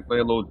 40%. Play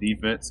a little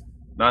defense.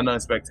 Not nothing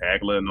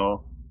spectacular and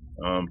all.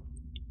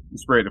 You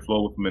spread the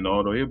floor with him and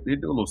all, though. He'll do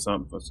a little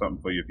something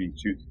for you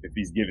if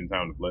he's given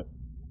time to play.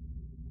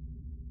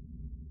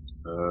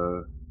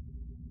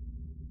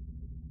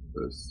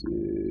 Let's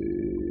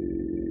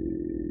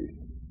see.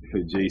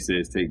 Jay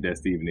says, take that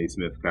Stephen A.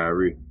 Smith,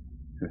 Kyrie.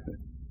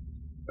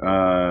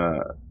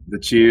 The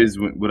cheers,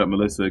 what up,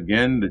 Melissa?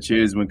 Again, the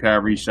cheers when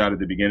Kyrie shot at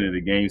the beginning of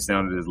the game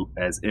sounded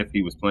as if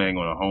he was playing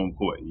on a home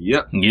court.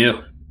 Yep.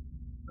 Yeah.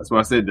 That's why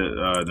I said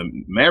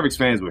the Mavericks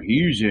fans were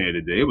huge in here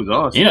today. It was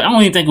awesome. Yeah, I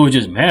don't even think it was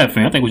just Mav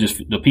fans. I think it was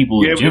just the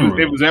people in general.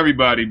 It was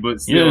everybody,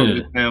 but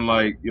still, and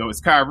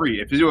it's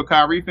Kyrie. If you're a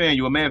Kyrie fan,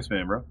 you're a Mavs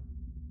fan, bro.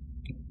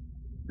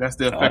 That's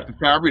the effect of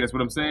Kyrie. That's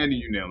what I'm saying to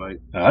you now.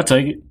 I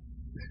take it.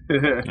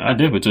 I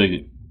definitely take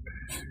it.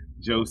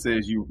 Joe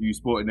says you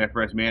sporting that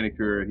fresh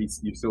manicure.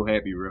 You're so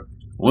happy, bro.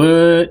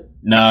 What?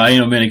 Nah, ain't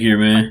no manicure,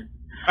 man.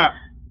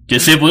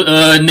 Just simple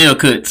nail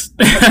cuts.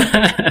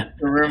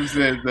 Rim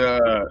says,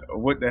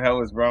 what the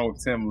hell is wrong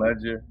with Tim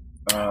Ledger?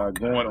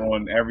 Going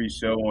on every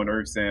show on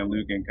Earth saying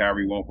Luke and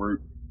Kyrie won't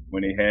work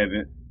when they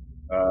haven't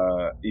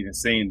even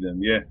seen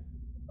them. Yeah.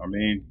 I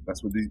mean,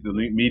 that's what the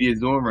media is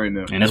doing right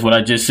now. And that's what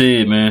I just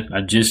said, man. I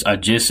just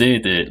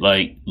said that.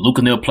 Like,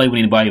 Luka never played with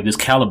anybody of this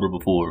caliber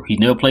before. He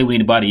never played with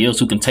anybody else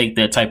who can take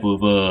that type of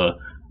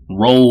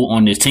role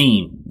on this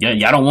team. Yeah,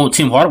 y'all don't want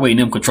Tim Hardaway and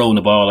them controlling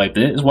the ball like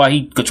that. That's why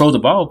he controls the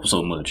ball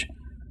so much.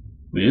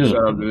 Yeah.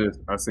 Shout out to this.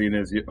 I seen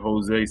this.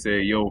 Jose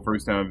said, "Yo,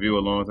 first time viewer,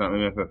 long time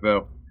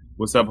MFFL.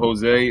 What's up,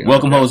 Jose?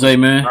 Welcome, Jose,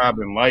 man. I've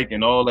been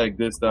liking all that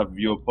good stuff. If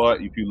you're a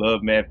part, if you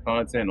love math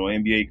content or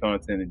NBA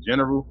content in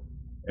general,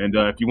 and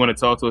if you want to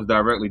talk to us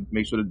directly,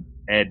 make sure to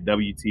add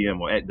WTM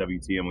or at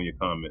WTM on your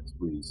comments,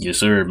 please. Yes,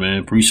 sir, man.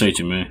 Appreciate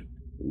you, man.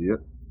 Yep.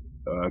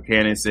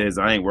 Cannon says,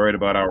 I ain't worried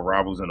about our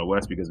rivals in the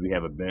West because we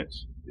have a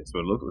bench. Yeah, so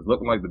it's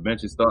looking like the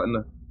bench is starting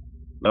to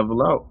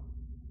level out.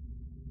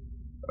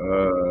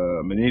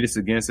 Manitas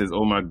again says,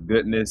 oh my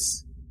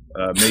goodness.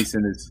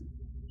 Mason is,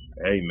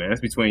 hey man, that's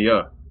between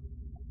y'all.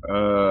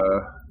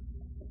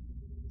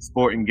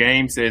 Sporting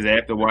Game says,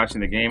 after watching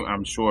the game,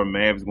 I'm sure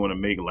Mavs going to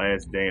make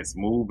last dance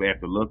move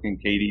after looking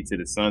KD to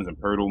the Suns and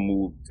Pirtle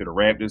move to the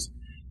Raptors.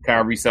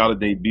 Kyrie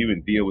solid debut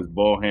and Theo was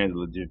ball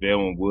handler.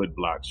 JaVale and Wood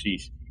block.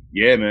 Sheesh.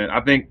 Yeah, man.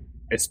 I think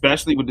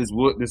especially with this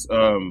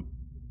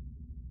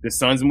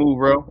Suns move,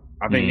 bro.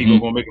 I think Nico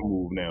gonna make a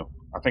move now.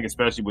 I think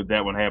especially with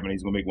that one happening,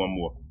 he's gonna make one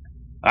more.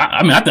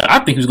 I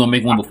think he was gonna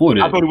make one before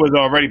that. I thought he was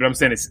already, but I'm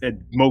saying it's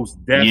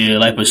most definitely. Yeah,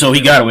 like for sure,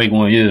 he gotta make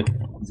one. Yeah,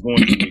 he's going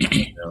to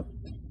make one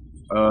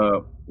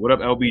now. What up,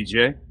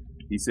 LBJ?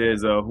 He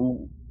says,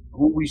 who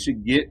we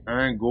should get,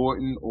 Aaron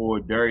Gordon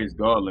or Darius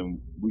Garland?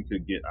 We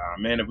could get.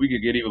 Man, if we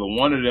could get either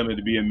one of them,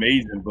 it'd be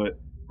amazing. But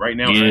right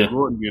now, Aaron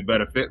Gordon would be a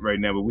better fit right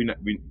now. But we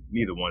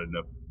neither one of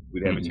them.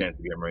 We'd have a chance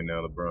to get him right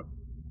now, LeBron.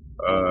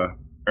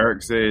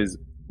 Eric says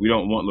we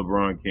don't want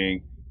LeBron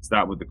King.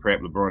 Stop with the crap.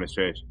 LeBron is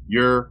trash.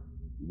 You're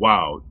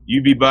wild.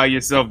 You be by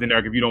yourself, then,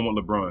 Eric, if you don't want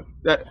LeBron.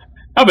 I was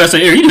about to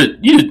say, Eric,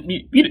 you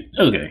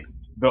okay.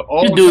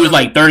 This dude is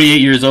like 38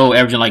 years old,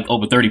 averaging like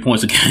over 30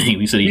 points a game.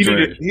 He said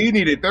he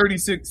needed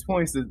 36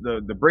 points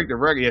to break the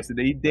record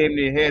yesterday. He damn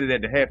near had it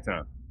at the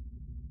halftime.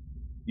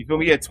 You feel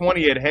me? He had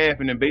 20 at half,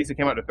 and then basically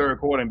came out the third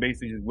quarter and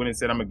basically just went and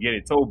said, I'm going to get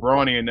it. Told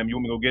Bronny and them, you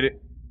want me to go get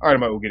it? All right, I'm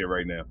going to go get it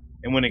right now.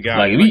 And when it got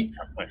like,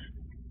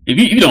 if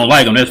you don't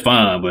like him, that's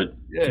fine, but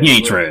he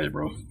ain't trash,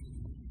 bro.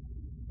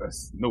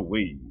 That's no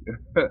way.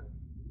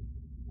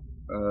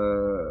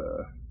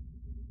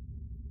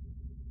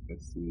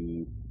 Let's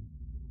see.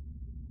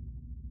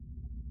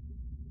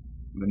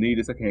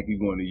 Manitas, I can't keep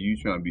going to you.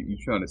 You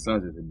trying to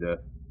Suns it to death.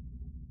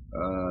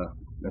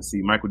 Let's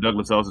see. Michael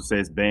Douglas also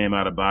says Bam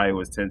out of bio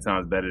is 10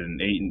 times better than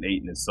Ayton.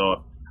 Ayton is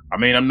soft. I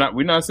mean,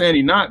 we're not saying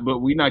he's not, but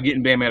we're not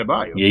getting Bam out of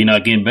bio. Yeah, you're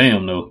not getting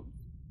Bam though.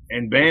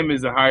 And Bam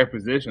is a higher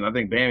position. I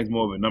think Bam is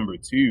more of a number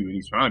 2, and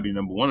he's trying to be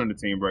number 1 on the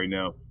team right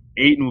now.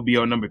 Ayton will be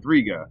our number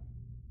 3 guy.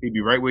 He'd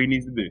be right where he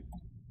needs to be.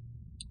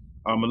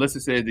 Melissa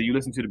says, did you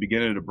listen to the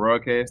beginning of the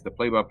broadcast? The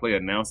play-by-play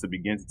announcer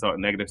begins to talk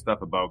negative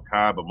stuff about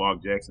Kai, but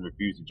Mark Jackson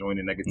refused to join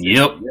the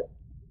negativity.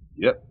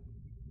 Yep.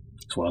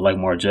 That's why I like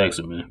Mark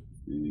Jackson, man.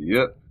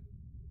 Yep.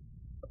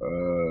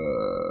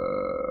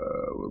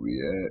 Where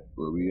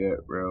we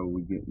at, bro?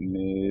 We getting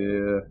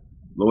there.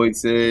 Lloyd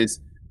says,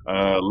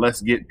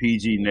 let's get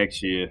PG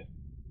next year.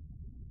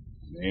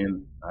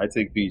 Man, I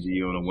take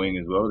PG on the wing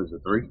as well. There's a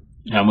 3.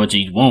 How much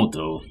he want,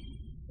 though?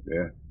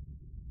 Yeah.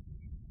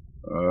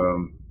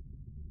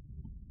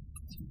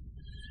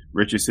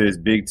 Richard says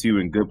big 2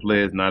 and good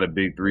players, not a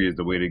big 3 is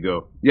the way to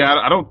go. Yeah,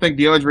 I don't think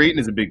DeAndre Ayton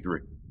is a big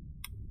 3.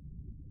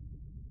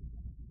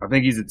 I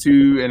think he's a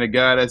 2 and a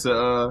guy that's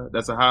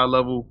a high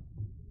level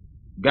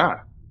guy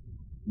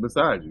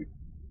beside you.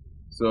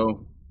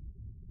 So,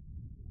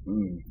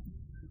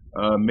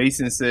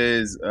 Mason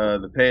says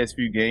the past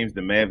few games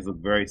the Mavs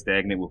look very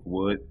stagnant with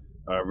Wood.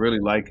 Really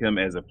like him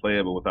as a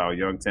player, but with our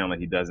young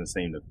talent, he doesn't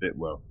seem to fit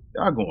well.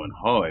 Y'all going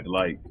hard.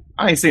 Like,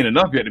 I ain't seen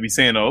enough yet to be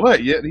saying all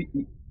that yet.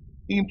 He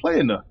ain't play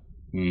enough.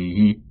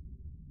 Mm-hmm.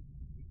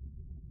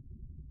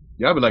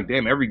 Y'all be like,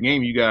 damn, every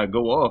game you gotta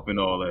go off and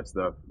all that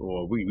stuff,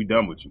 or we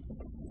done with you.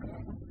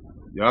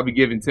 Y'all be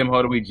giving Tim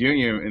Hardaway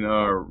Jr. and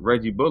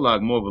Reggie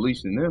Bullock more of a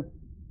leash than them.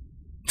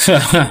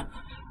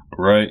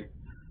 Right.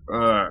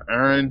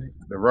 Aaron,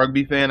 the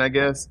rugby fan, I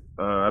guess.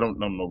 I don't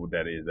know what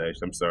that is,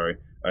 actually. I'm sorry.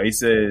 He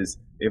says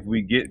if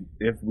we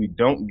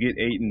don't get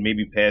Ayton,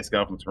 maybe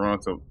Pascal from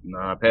Toronto.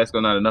 Nah,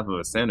 Pascal not enough of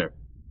a center.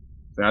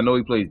 So I know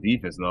he plays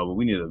defense and all, but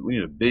we need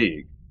a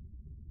big,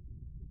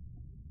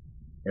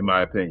 in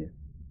my opinion.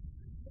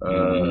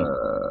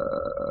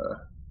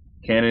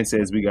 Cannon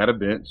says we got a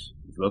bench.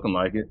 It's looking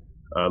like it.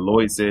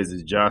 Lloyd says,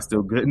 is Josh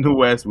still good in the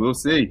West? We'll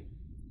see.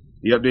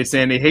 He up there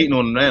saying they hating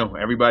on him now.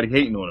 Everybody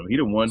hating on him. He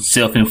the one.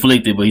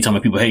 Self-inflicted, but he talking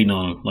about people hating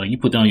on him. Like, you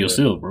put down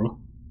yourself, bro.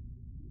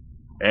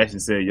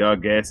 Ashton said, y'all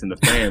gassing the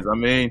fans. I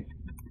mean,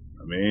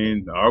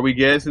 are we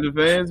gassing the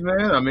fans,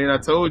 man? I mean, I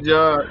told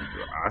y'all.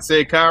 I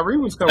said Kyrie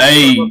was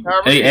coming.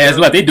 Hey, ass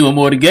like they doing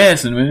more than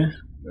gassing, man.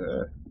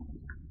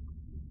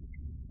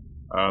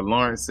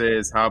 Lawrence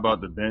says, how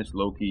about the bench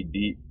low-key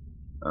deep?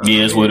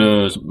 Yeah, that's what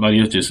somebody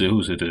else just said.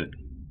 Who said that?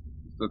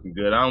 It's looking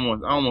good. I don't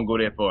want to go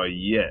that far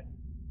yet.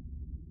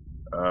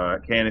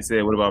 Cannon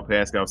said, what about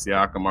Pascal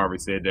Siakam? I already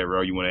said that,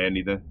 bro. You want to add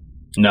anything?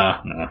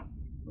 Nah.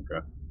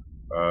 Okay.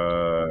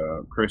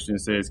 Christian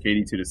says,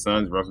 KD to the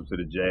Suns, Russell to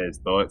the Jazz.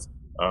 Thoughts?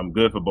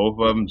 Good for both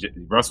of them.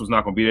 Russell's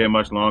not going to be there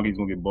much longer. He's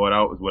going to get bought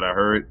out, is what I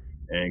heard.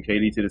 And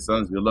KD to the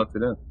Suns. Good luck to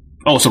them.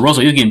 Oh, so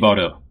Russell is getting bought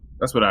out.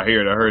 That's what I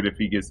heard. I heard if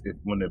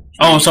when the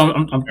so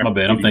I'm my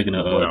bad. I'm thinking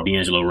of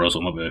D'Angelo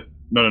Russell. My bad.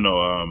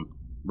 No.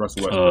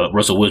 Russell Westbrook.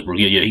 Russell Westbrook.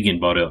 Yeah, he getting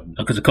bought out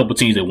because a couple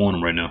teams that want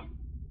him right now.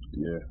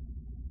 Yeah.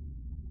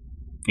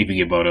 If he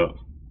get bought out.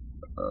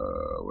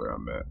 Where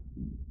I'm at.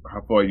 How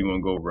far you want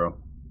to go, bro?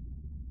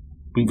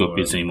 We can go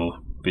 50 more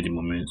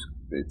minutes.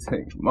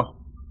 15 more. All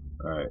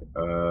right.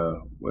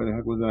 Where the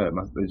heck was that?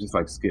 They just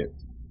like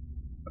skipped.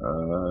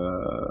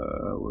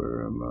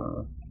 Where am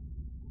I?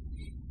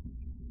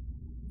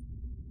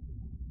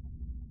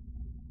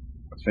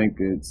 I think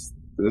it's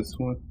this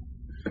one.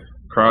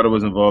 Crowder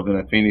was involved in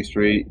a Phoenix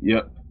trade.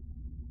 Yep.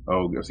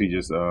 Oh, guess he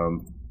just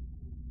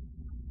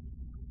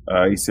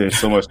he said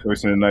so much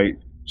cursing tonight.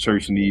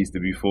 Church needs to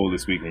be full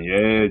this weekend.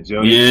 Yeah,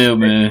 Joe. Yeah,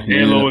 man.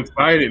 Getting a little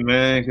excited,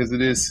 man, because of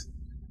this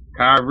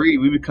Kyrie.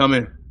 We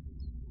becoming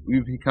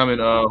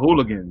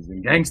hooligans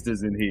and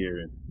gangsters in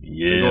here, and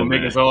they're gonna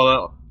make us all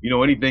out.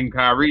 Anything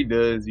Kyrie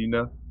does,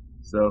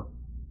 So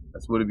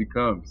that's what it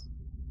becomes.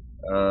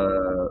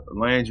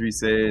 Landry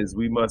says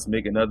we must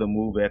make another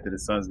move after the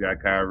Suns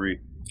got Kyrie.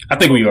 I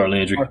think we are,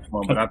 Landry.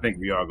 But I think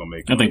we are gonna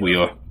make it. I think we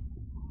are.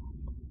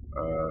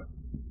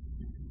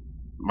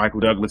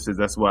 Michael Douglas says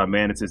that's why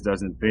Manatis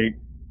doesn't think.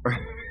 I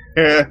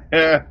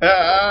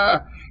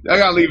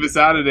gotta leave us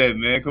out of that,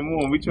 man. Come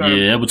on, we trying.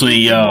 Yeah,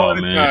 between y'all,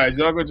 man.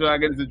 Y'all gonna try to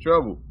get us in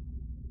trouble.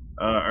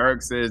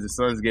 Eric says the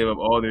Suns gave up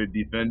all their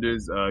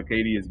defenders.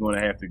 KD is going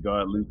to have to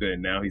guard Luka,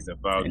 and now he's in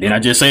foul. Didn't I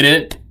just say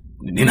that?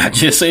 Didn't I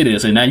just say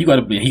this? And now he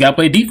got to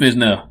play defense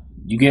now.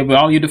 You gave up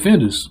all your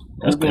defenders.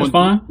 That's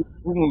fine.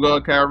 Who's going to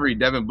guard Kyrie?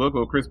 Devin Booker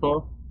or Chris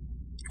Paul?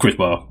 Chris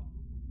Paul.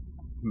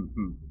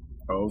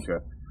 Oh, okay.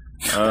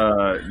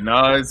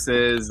 Nas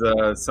says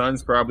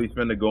Suns probably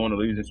finna go on a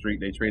losing streak.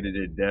 They traded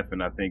their depth,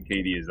 and I think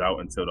KD is out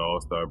until the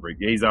All-Star break.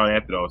 Yeah, he's out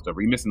after the All-Star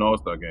break. He missed an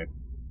All-Star game.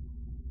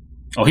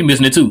 Oh, he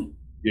missing it too?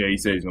 Yeah, he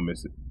said he's gonna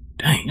miss it.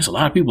 Dang, there's a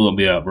lot of people gonna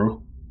be out,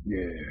 bro.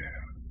 Yeah.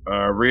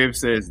 Riv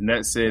says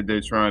Nets said they're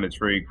trying to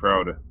trade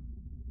Crowder.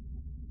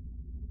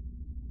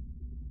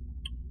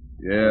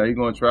 Yeah, he's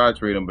gonna try to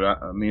trade him,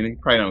 but I mean, he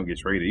probably don't get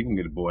traded. He can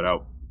get bought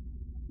out.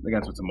 They got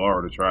until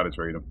tomorrow to try to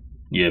trade him.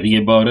 Yeah, if he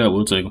get bought out,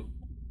 we'll take him.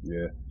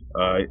 Yeah.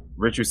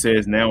 Richard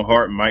says now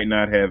Hart might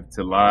not have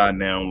to lie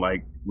now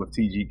like with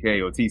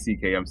TGK or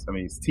TCK. I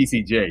mean, it's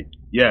TCJ.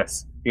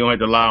 Yes, he don't have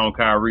to lie on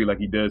Kyrie like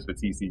he does for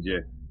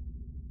TCJ.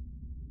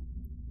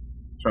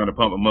 Trying to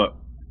pump him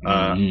up.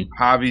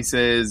 Javi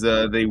says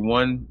they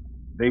won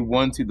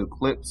to the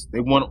Clips. They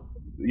won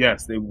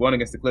against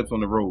the Clips on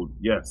the road.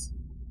 Yes,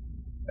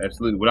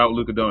 absolutely. Without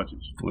Luka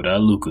Doncic.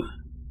 Without Luka.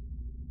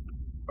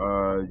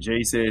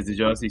 Jay says, did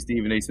y'all see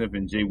Stephen A. Smith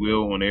and Jay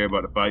Will on air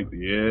about the fight?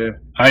 Yeah.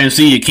 I didn't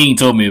see it. King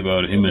told me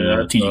about it. Him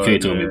and TGK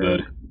told me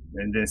about it.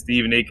 And then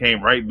Stephen A.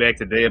 came right back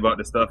today about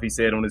the stuff he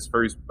said on his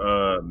first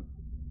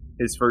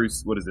press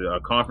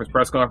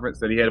conference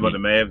that he had about the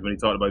Mavs when he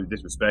talked about he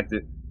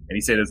disrespected. And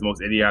he said it's the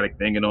most idiotic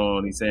thing and all.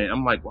 And he's saying,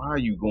 I'm like, why are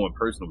you going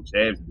personal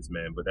jabs at this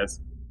man? But that's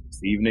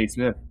Stephen A.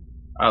 Smith.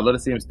 I'd love to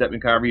see him step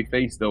in Kyrie's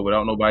face, though,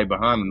 without nobody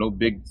behind him. No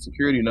big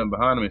security or nothing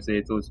behind him and say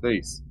it to his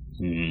face.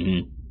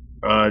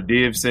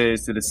 Div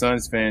says to the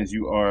Suns fans,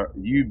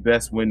 you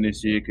best win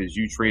this year because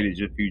you traded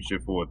your future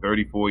for a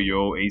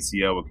 34-year-old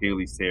ACL,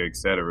 Achilles tear,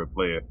 etc.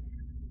 player.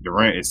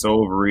 Durant is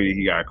so overrated.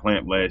 He got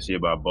clamped last year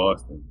by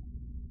Boston.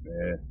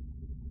 Yeah.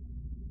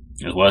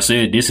 That's why I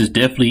said this is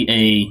definitely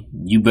a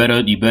you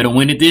better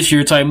win it this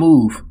year type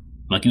move.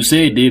 Like you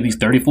said, Div, he's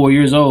 34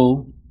 years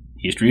old.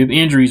 History of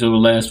injuries over the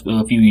last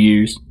few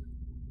years,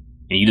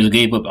 and you just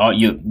gave up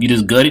you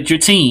just gutted your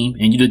team,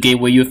 and you just gave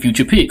away your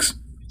future picks.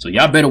 So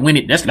y'all better win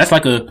it. That's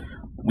like a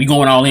we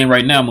going all in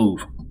right now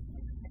move.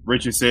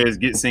 Richard says,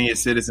 get senior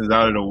citizens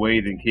out of the way,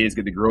 then kids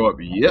get to grow up.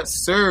 Yes,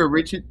 sir,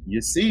 Richard.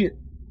 You see it.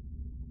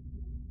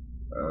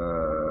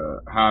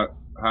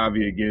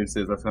 Javi again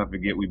says, let's not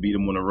forget we beat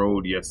them on the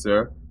road. Yes,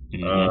 sir.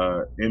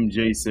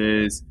 MJ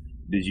says,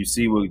 did you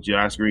see what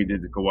Josh Green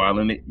did to Kawhi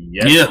Leonard?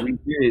 Yes, we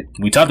did.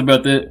 We talked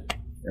about that.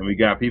 And we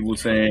got people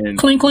saying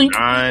clink, clink.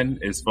 9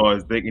 as far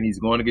as thinking he's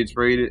going to get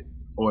traded.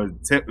 Or I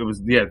think he's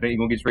going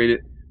to get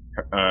traded.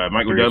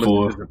 Michael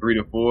Douglas is a 3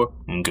 to 4.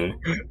 Okay.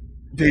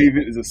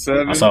 David is a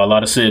 7. I saw a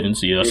lot of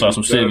 7s. Yeah, I saw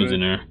some 7s in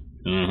there.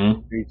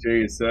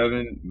 PJ is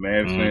 7.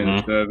 Mavs fan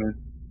is 7.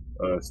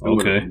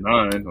 Stewart is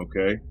 9.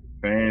 Okay.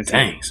 Fans.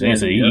 Dang.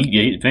 Fans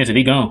said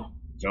he gone.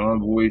 John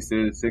Boyd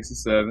says 6 or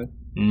 7.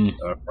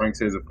 Frank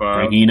says a 5.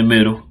 Frankie in the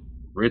middle.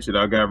 Richard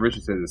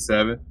says a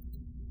 7.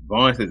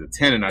 Vaughn says a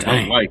 10, and I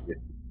don't like it.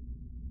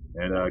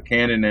 And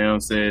Cannon now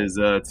says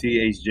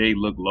THJ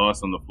looked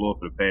lost on the floor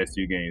for the past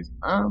 2 games.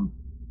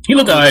 He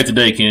looked all right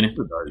today, Kenny. He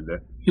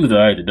looked all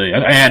right today.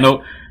 I had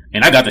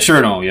and I got the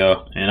shirt on,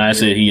 y'all. And I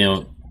said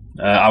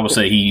I would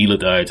say he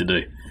looked all right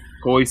today.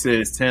 Coy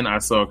says 10. I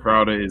saw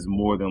Crowder is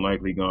more than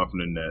likely gone from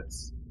the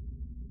Nets.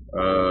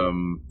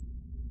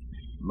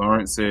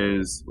 Lawrence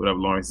says, what up,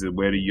 Lawrence? Says,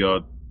 where do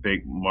y'all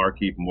think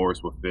Markieff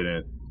Morris will fit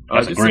in?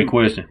 That's a great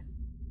question.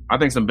 I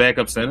think some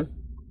backup center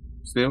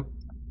still.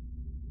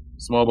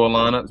 Small ball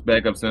lineups,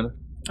 backup center.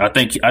 I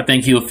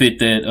think he'll fit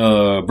that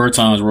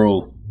Bertans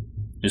role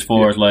as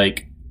far as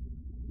like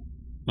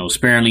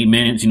sparingly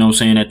minutes. You know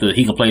what I'm saying?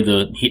 He can play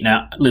the hit.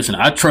 Now, listen,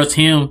 I trust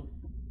him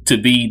to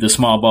be the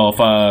small ball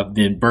 5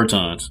 than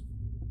Bertans.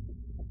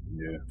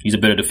 Yeah, he's a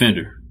better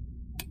defender.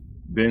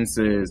 Ben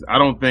says, I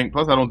don't think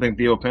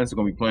Theo Pence is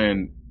going to be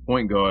playing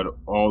point guard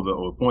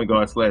point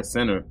guard /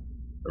 center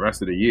the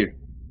rest of the year.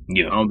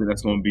 Yeah, I don't think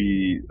that's going to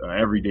be an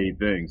everyday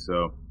thing.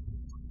 So,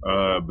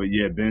 but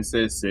yeah, Ben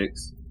says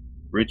 6.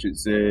 Richard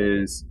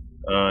says,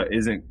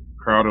 isn't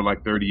Crowder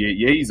like 38?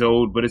 Yeah, he's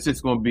old, but it's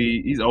just going to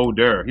be he's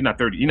older. He's not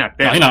 30. He's not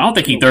that. No, I don't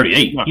think he's 38.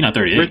 He's not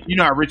 38. You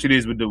know how Richard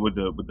is with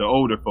the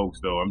older folks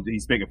though.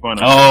 He's making fun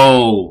of.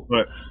 Oh, him.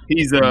 But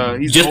he's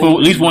just for at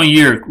least 1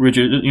 year,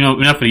 Richard. You know,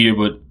 not for the year,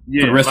 but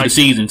for the rest of the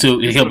season to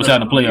help us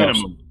out in the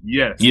playoffs.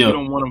 Yes, yeah. We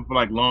don't want him for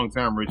like long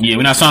term, Richard. Yeah,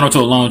 we're not signing him to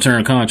a long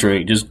term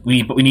contract. Just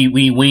we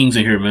need wings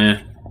in here,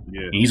 man.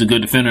 Yeah, and he's a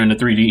good defender in the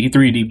 3D. He's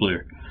 3D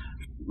player.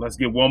 Let's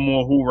get one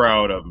more hoorah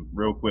out of him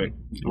real quick.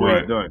 Right.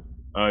 He's done.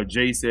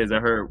 Jay says, I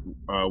heard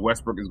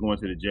Westbrook is going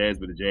to the Jazz,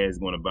 but the Jazz is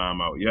going to buy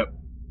him out. Yep.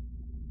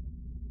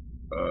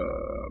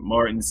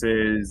 Martin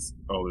says,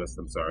 I'm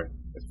sorry.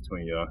 That's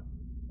between y'all.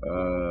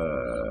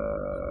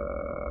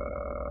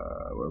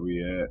 Where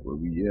we at?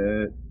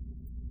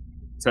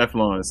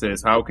 Teflon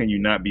says, how can you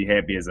not be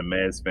happy as a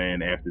Mavs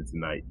fan after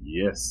tonight?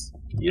 Yes.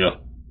 Yeah.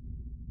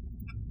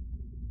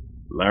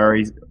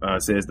 Larry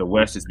says the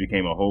West just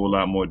became a whole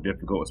lot more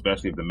difficult,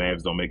 especially if the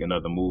Mavs don't make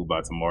another move by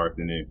tomorrow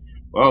afternoon.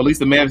 Well, at least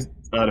the Mavs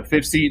the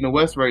 5th seed in the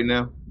West right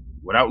now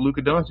without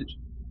Luka Doncic.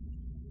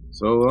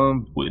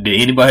 So,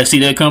 did anybody see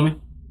that coming?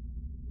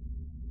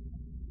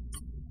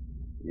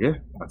 Yeah,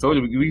 I told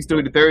you we still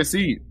in the 3rd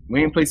seed.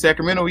 We ain't played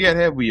Sacramento yet,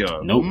 have we?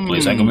 Nope,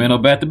 play Sacramento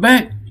back to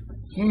back.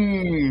 Hold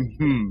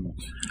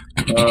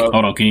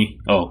on, King.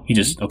 Oh,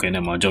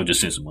 never mind. Joe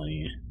just sent some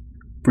money in.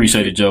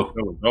 Appreciate it, Joe.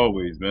 As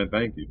always, man.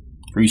 Thank you.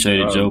 Appreciate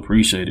it, Joe.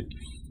 Appreciate it.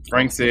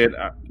 Frank said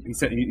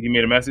he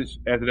made a message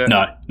after that.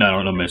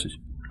 No message.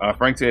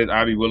 Frank said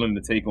I'd be willing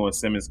to take on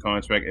Simmons'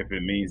 contract if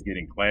it means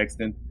getting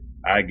Claxton.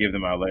 I give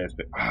them our last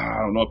pick. I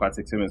don't know if I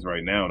take Simmons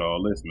right now to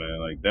all this, man.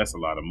 Like that's a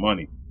lot of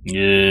money.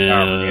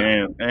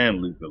 Yeah.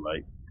 And Luka,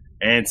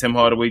 and Tim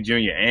Hardaway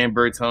Jr. and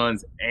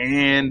Bertans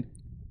and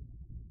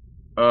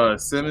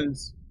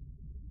Simmons.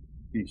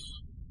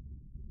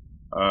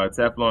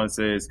 Teflon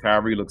says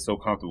Kyrie looks so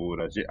comfortable with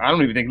us. I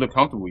don't even think he looked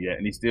comfortable yet,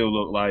 and he still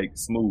looked like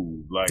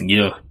smooth.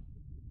 Yeah.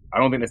 I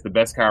don't think that's the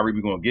best Kyrie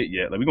we're gonna get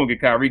yet. Like we're gonna get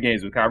Kyrie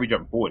games with Kyrie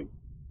dropping 40.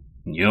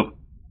 Yep.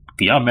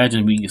 Can y'all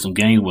imagine we get some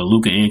games where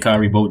Luka and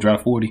Kyrie both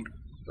drop 40?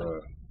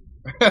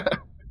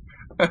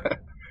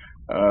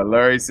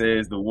 Larry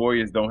says the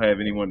Warriors don't have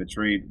anyone to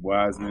trade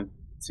Wiseman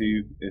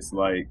to. It's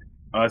like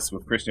us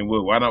with Christian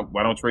Wood. Why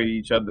don't trade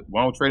each other?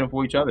 Why don't trade them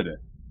for each other then?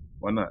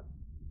 Why not?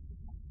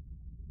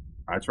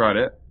 I try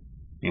that.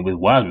 And with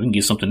Wiseman, we can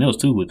get something else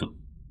too with them.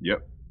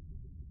 Yep.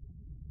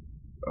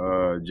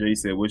 Jay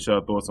said, what's your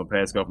thoughts on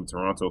Pascal from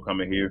Toronto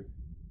coming here?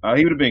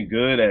 He would have been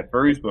good at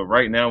first, but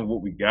right now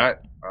what we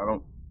got,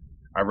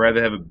 I'd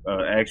rather have an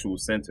actual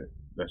center.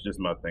 That's just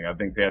my thing. I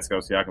think Pascal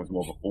Siakam's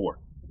more of a 4.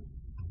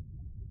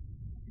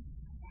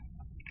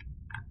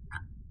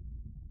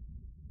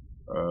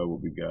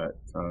 What we got?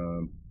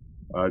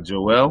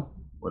 Joel.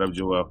 What up,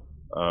 Joel?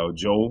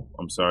 Joel.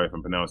 I'm sorry if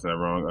I'm pronouncing that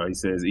wrong. He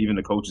says even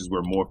the coaches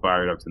were more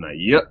fired up tonight.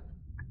 Yep.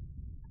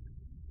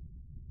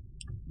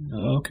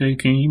 Okay,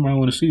 King, you might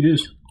want to see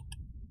this.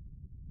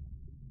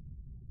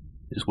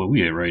 This is where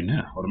we at right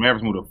now. Oh, the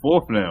Mavericks moved to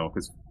 4th now.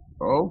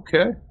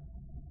 Okay.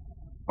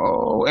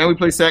 Oh, and we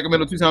played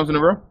Sacramento 2 times in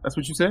a row? That's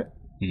what you said?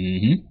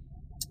 Mm-hmm.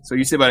 So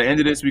you said by the end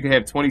of this, we could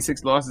have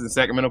 26 losses and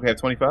Sacramento could have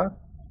 25?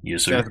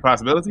 Yes, sir. That's a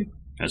possibility?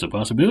 That's a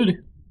possibility.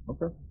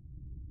 Okay.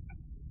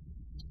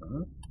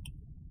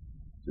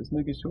 Just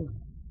making sure.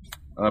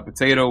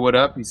 Potato, what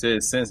up? He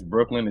says, since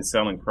Brooklyn is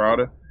selling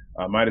Crowder,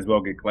 might as well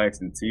get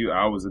Claxton too.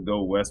 Hours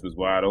ago, West was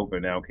wide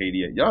open. Now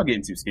KD. Y'all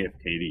getting too scared for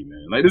KD,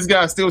 man. Like, this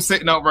guy's still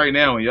sitting out right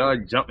now, and y'all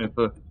jumping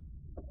for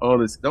all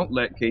this. Don't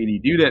let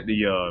KD do that to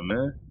y'all,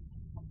 man.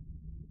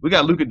 We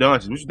got Luka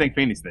Doncic. What you think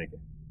Phoenix thinking?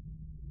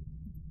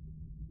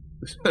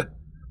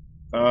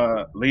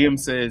 Liam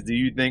says, do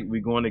you think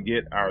we're going to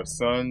get our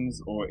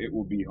Suns or it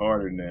will be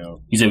harder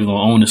now? He said we're going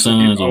to own the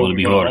Suns or it'll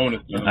be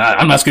harder.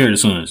 I'm not scared of the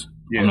Suns.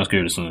 Yeah. I'm not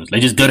scared of the Suns. They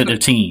just gutted their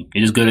team. They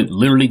just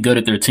literally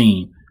gutted their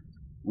team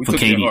for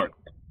KD.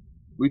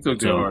 We took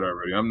their heart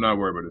already. I'm not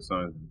worried about the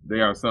Suns. They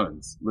are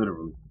Suns,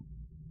 literally.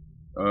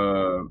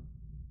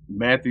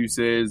 Matthew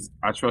says,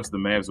 I trust the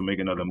Mavs will make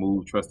another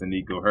move, trusting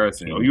Nico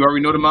Harrison. Oh, you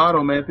already know the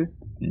motto, Matthew.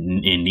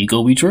 In Nico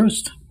we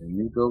trust. In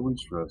Nico we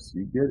trust.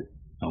 You get it.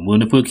 I'm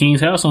willing to put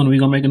King's house on. We're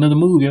going to make another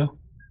move, yo.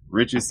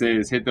 Richard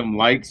says, hit them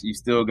likes. You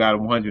still got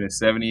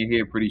 170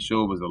 here. Pretty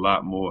sure it was a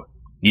lot more.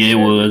 Yeah, it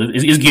was.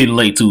 It's getting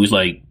late, too. It's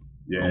like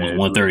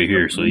almost 1:30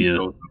 here, so yeah.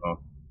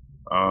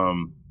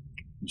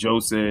 Joe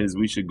says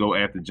we should go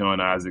after John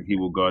Isaac. He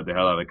will guard the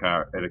hell out of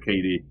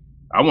KD.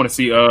 I want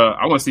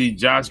to see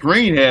Josh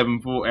Green have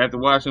him after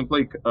watching him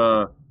play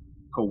Kawhi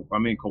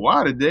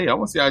today. I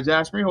want to see how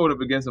Josh Green hold up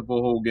against him for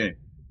a whole game.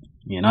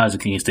 and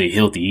Isaac can't stay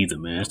healthy either,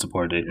 man. That's the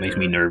part that makes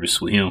me nervous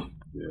with him.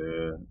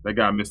 Yeah, that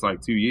guy missed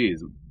like 2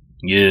 years.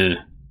 Yeah.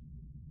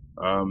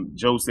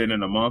 Joe said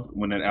in a month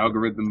when an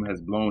algorithm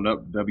has blown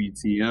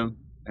WTM,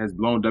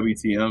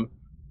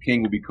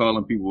 King will be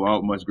calling people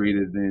out much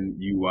greater than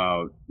you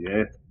out.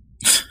 Yeah,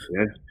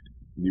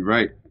 you're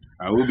right.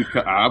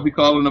 I'll be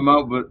calling them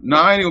out, but no,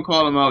 I ain't gonna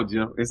call them out,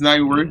 Joe. It's not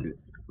even worth it.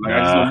 Like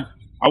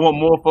I want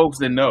more folks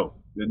to know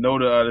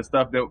the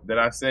stuff that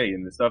I say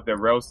and the stuff that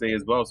Rel say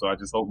as well. So I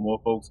just hope more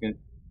folks can,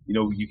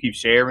 you keep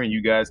sharing,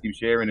 you guys keep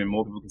sharing, and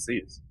more people can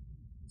see us,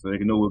 so they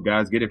can know where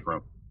guys get it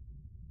from.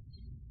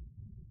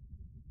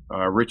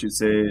 Richard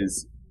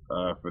says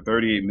for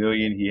 $38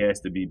 million, he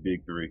has to be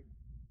big three.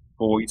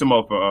 You talking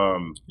about for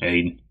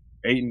Aiden?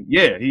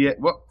 Yeah,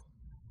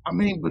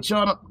 but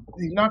y'all,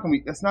 he's not gonna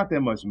be. That's not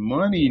that much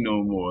money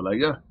no more. Like,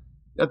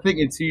 y'all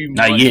thinking too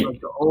much. Not yet. Like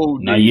the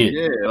old not days. yet.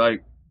 Yeah,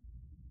 like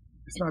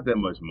it's not that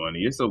much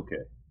money. It's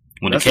okay.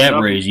 When that's the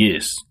cap raise,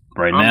 yes.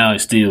 Right now,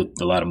 it's still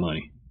a lot of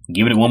money.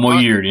 Giving it one more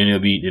year, then it'll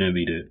be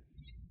there.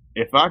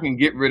 If I can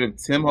get rid of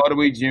Tim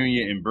Hardaway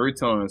Jr. and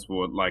Bertans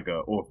for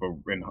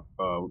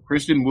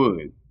Christian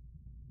Wood,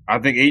 I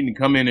think Aiden can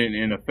come in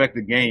and affect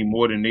the game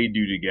more than they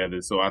do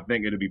together. So I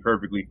think it'll be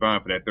perfectly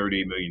fine for that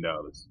 $38 million.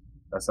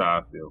 That's how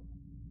I feel.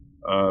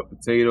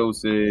 Potato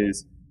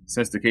says,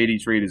 since the KD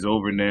trade is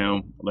over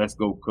now, let's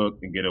go cook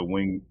and get a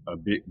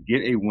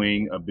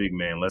big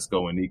man. Let's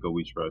go, and Nico,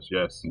 we trust.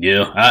 Yes.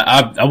 Yeah,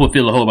 I would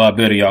feel a whole lot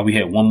better, y'all. We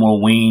had one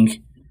more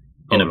wing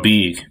and a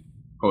big.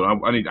 Hold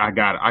on, I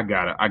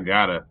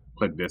gotta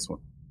click this one.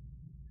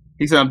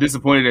 He said, I'm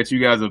disappointed that you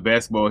guys are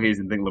basketball heads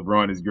and think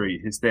LeBron is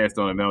great. His stats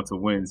don't amount to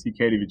wins. He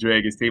can't even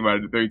drag his team out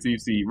of the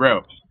 13th seed.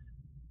 Rel,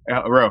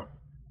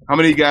 how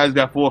many guys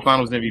got 4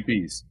 finals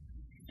MVPs?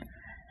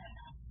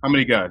 How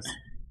many guys?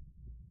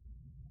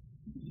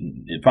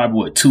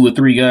 Probably 2 or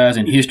 3 guys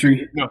in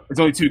history. No, it's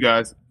only 2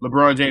 guys: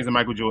 LeBron James and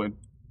Michael Jordan.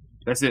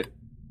 That's it.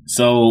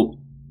 So,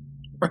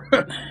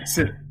 That's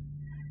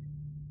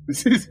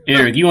it.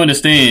 Eric, you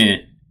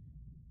understand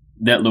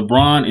that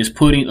LeBron is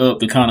putting up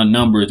the kind of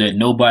numbers that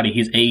nobody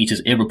his age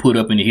has ever put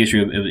up in the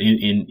history of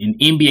in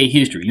NBA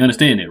history. You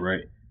understand that,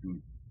 right?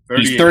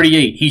 38. He's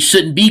 38. He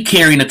shouldn't be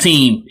carrying a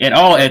team at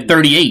all at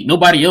 38.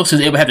 Nobody else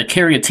has ever had to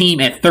carry a team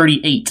at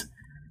 38.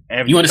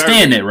 You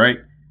understand 30. That, right?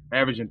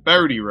 Averaging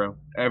 30, bro.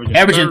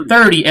 Averaging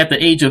 30 at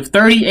the age of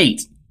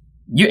 38.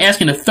 You're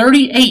asking a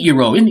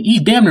 38-year-old,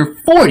 he's damn near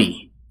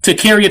 40, to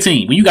carry a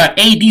team when you got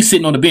AD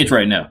sitting on the bench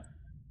right now.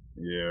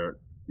 Yeah.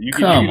 You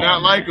can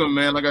not like him,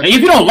 man. Like if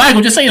you don't like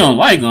him, just say you don't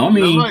like him. I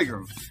mean, like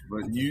him,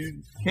 but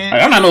you can't.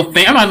 I'm not no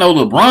fan. I'm not no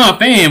LeBron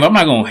fan, but I'm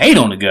not gonna hate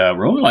on the guy,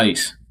 bro. Like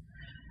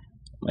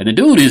the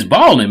dude is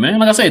balling, man.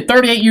 Like I said,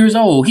 38 years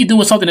old. He's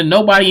doing something that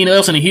nobody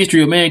else in the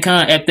history of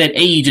mankind at that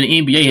age in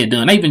the NBA had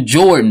done. Not even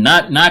Jordan,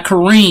 not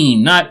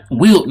Kareem, not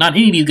Wilt, not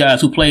any of these guys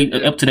who played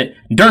up to that.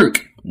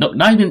 Dirk, no,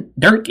 not even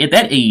Dirk at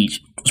that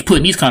age was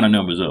putting these kind of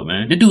numbers up,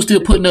 man. The dude's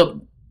still putting up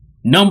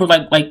numbers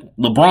like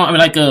LeBron, I mean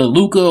like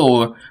Luka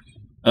or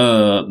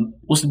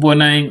what's the boy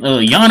name?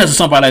 Giannis or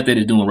somebody like that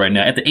is doing right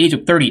now at the age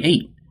of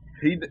 38.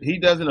 He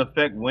doesn't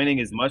affect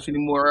winning as much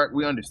anymore.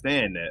 We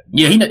understand that.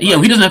 Yeah, he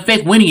doesn't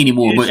affect winning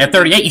anymore. But at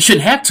 38, he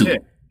shouldn't have to. Yeah,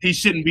 he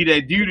shouldn't be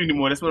that dude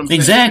anymore. That's what I'm saying.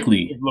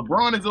 Exactly. If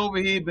LeBron is over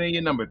here being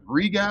your number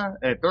 3 guy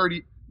at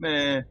 30,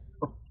 man.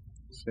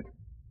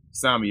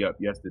 Sign me up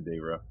yesterday,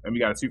 bro. And we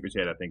got a super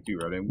chat, I think, too,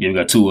 right? Yeah, we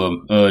got 2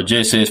 of them.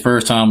 Jess says,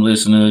 first time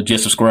listener,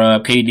 just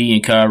subscribe. KD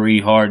and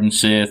Kyrie, Harden,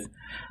 Seth,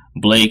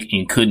 Blake,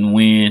 and couldn't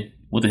win.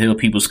 What the hell?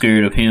 People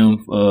scared of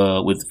him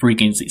with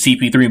freaking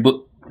CP3 and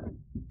book.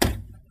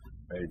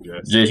 Hey,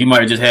 Jess, you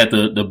might have just had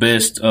the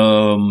best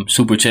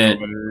super chat of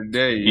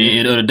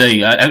the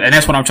day. And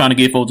that's what I'm trying to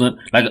get folks.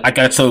 Like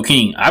I told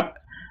King,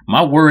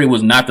 my worry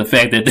was not the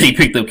fact that they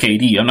picked up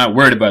KD. I'm not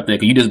worried about that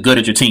because you just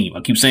gutted your team.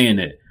 I keep saying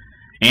that.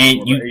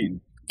 And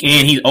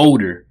he's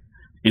older.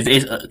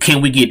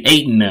 Can we get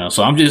Ayton now?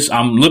 So I'm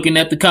looking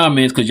at the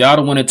comments because y'all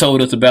the one that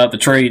told us about the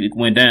trade that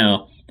went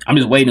down. I'm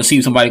just waiting to see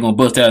if somebody gonna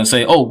bust out and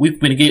say, "Oh, we're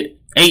gonna get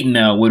Ayton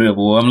now," whatever.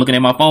 Or I'm looking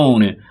at my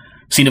phone and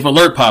seeing if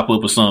alert pop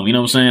up or something. You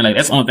know what I'm saying? Like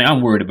that's the only thing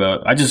I'm worried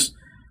about.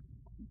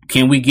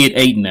 Can we get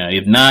Ayton now?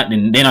 If not,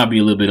 then I'll be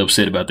a little bit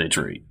upset about that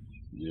trade.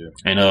 Yeah.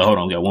 And hold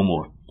on, we got one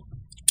more.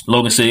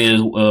 Logan says,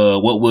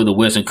 "What will the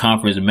Western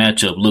Conference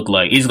matchup look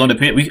like?" It's gonna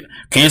depend. We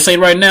can't say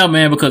right now,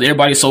 man, because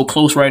everybody's so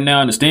close right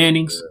now in the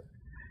standings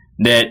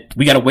that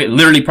we gotta wait.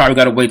 Literally, probably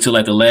gotta wait till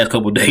like the last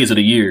couple of days of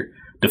the year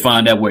to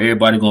find out where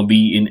everybody's gonna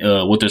be in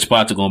what their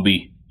spots are gonna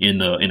be in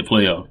the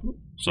playoff.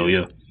 So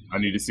yeah, I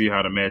need to see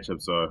how the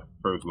matchups are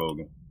first,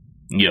 Logan.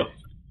 Yeah.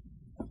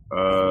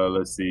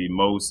 Let's see.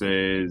 Mo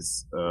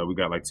says we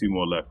got like 2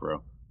 more left,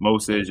 bro. Mo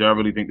says, y'all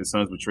really think the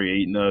Suns would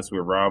trade Ayton us?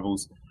 We're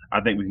rivals.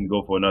 I think we can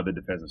go for another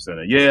defensive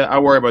center. Yeah, I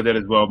worry about that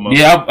as well, Mo.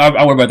 Yeah,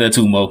 I worry about that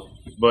too, Mo.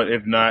 But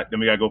if not, then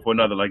we gotta go for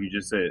another, like you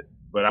just said.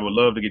 But I would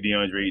love to get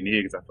DeAndre Ayton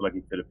here because I feel like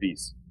he fit a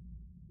piece.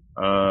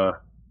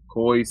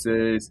 Coy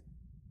says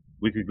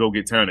we could go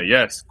get Turner.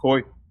 Yes,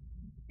 Coy.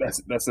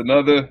 That's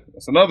another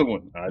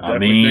one. I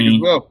definitely think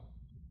as well.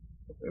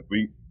 If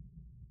we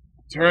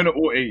Turner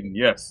or Ayton,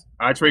 yes.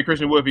 I trade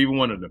Christian Wood for either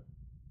one of them.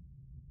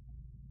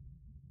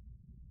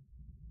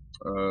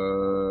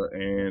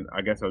 And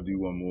I guess I'll do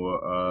one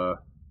more.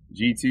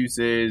 G2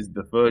 says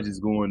the fudge is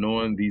going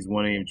on. These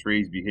 1 a.m.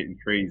 trades be hitting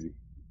crazy.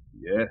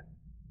 Yeah.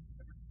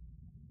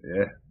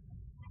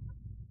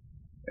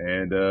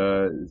 And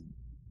is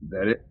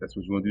that it? That's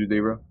what you want to do today,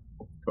 bro?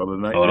 Call it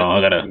a night. Hold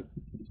on,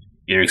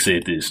 Eric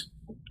said this.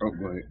 Oh,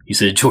 go ahead. He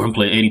said Jordan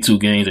played 82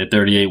 games at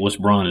 38. What's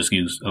Bron's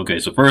excuse? Okay,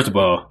 so first of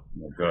all,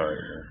 oh God,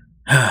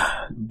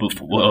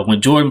 before,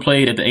 when Jordan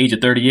played at the age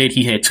of 38,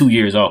 he had 2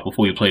 years off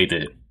before he played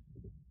that.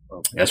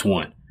 Okay. That's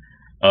one.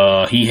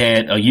 He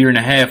had a year and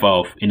a half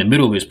off in the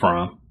middle of his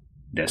prime.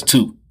 That's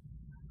two.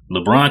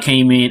 LeBron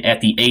came in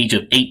at the age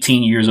of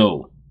 18 years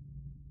old.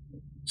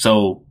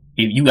 So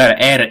if you got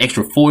to add an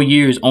extra 4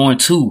 years on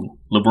to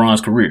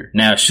LeBron's career.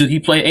 Now, should he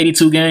play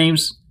 82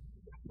 games,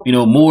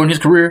 more in his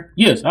career?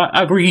 Yes,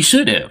 I agree. He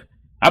should have.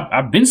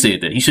 I've been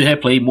said that he should have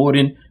played more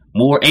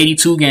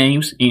 82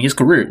 games in his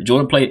career.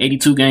 Jordan played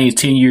 82 games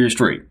 10 years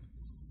straight.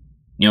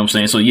 You know what I'm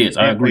saying? So yes,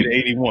 I agree.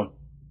 81.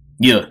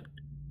 Yeah.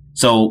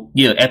 So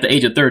yeah, at the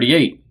age of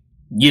 38,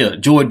 yeah,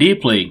 Jordan did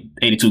play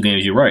 82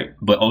 games. You're right,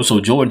 but also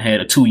Jordan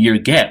had a 2-year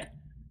gap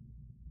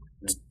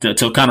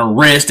to kind of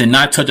rest and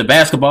not touch a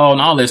basketball and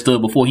all that stuff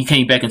before he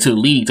came back into the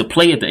league to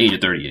play at the age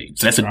of 38.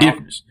 So that's a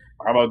difference.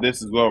 How about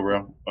this as well,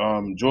 bro?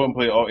 Jordan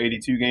played all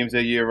 82 games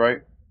that year, right?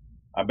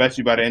 I bet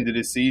you by the end of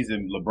this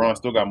season, LeBron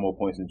still got more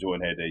points than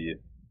Jordan had that year.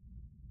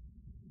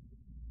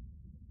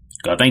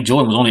 I think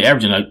Jordan was only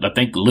averaging, I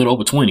think, a little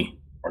over 20.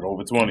 Like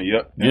over 20,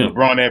 yep. And yeah.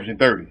 LeBron averaging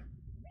 30.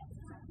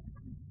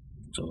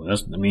 So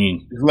that's,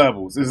 There's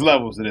levels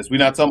to this. We're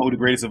not talking about who the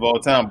greatest of all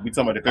time. We're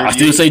talking about the 38. I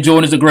still say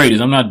Jordan is the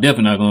greatest. I'm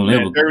definitely not going to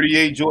ever.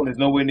 38, Jordan is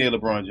nowhere near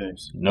LeBron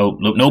James. No,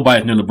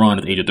 nobody's near LeBron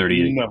at the age of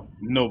 38. No,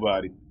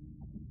 nobody.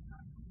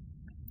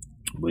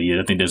 But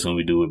yeah, I think that's when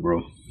we do it, bro.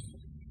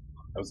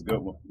 That was a good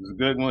one. It was a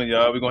good one,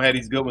 y'all. We're going to have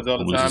these good ones all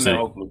the time now,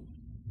 hopefully.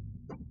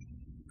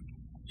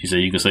 She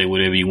said, you can say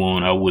whatever you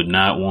want. I would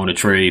not want to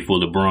trade for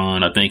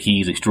LeBron. I think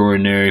he's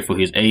extraordinary for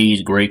his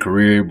age, great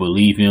career, but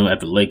leave him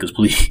at the Lakers,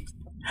 please.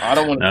 I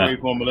don't want to trade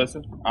for him,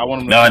 Melissa. I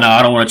want him to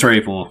I don't want to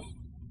trade for him.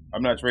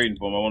 I'm not trading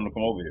for him. I want him to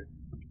come over here.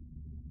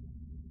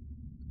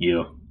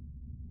 Yeah.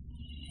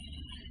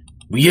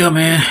 But yeah,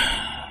 man.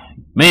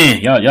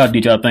 Man, y'all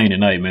did y'all thing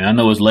tonight, man. I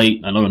know it's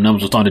late. I know the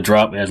numbers are starting to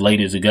drop as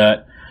late as it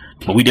got.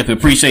 But we definitely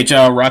appreciate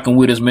y'all rocking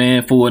with us,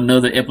 man, for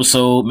another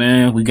episode,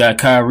 man. We got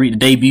Kyrie, the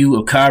debut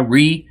of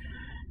Kyrie.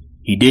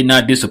 He did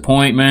not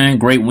disappoint, man.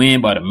 Great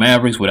win by the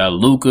Mavericks without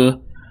Luka.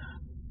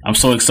 I'm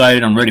so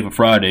excited. I'm ready for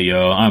Friday,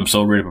 y'all. I'm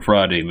so ready for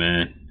Friday,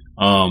 man.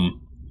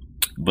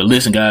 But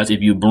listen, guys,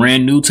 if you're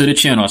brand new to the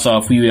channel, I saw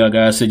a few of y'all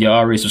guys said y'all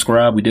already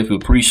subscribed. We definitely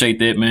appreciate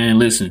that, man.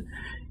 Listen,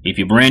 if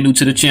you're brand new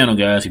to the channel,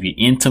 guys, if you're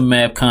into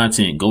math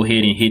content, go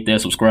ahead and hit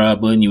that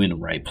subscribe button. You're in the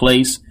right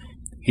place.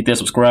 Hit that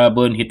subscribe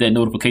button, hit that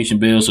notification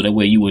bell, so that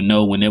way you will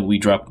know whenever we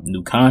drop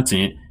new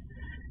content.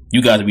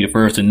 You guys will be the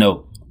first to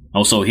know.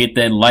 Also, hit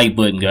that like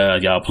button,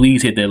 guys. Y'all,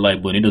 please hit that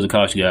like button. It doesn't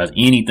cost you guys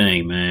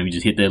anything, man. You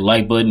just hit that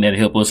like button. That'll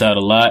help us out a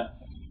lot.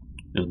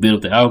 It'll build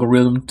up the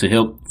algorithm to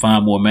help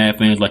find more math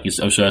fans,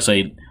 or should I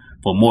say,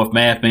 for more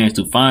math fans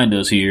to find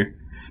us here.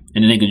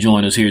 And then they can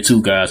join us here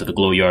too, guys, at the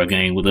Glow Yard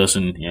game with us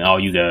and all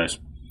you guys.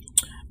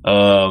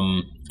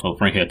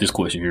 Frank had this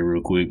question here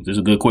real quick. This is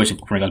a good question,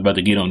 Frank. I was about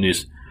to get on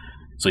this.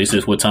 So he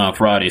says, what time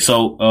Friday?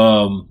 So,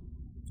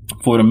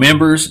 for the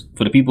members,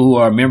 for the people who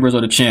are members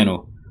of the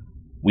channel,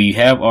 we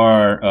have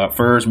our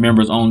first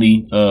members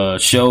only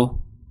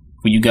show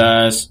for you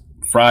guys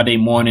Friday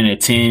morning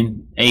at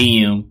 10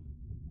 a.m.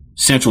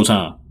 Central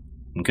Time.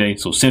 Okay,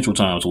 so Central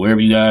Time. So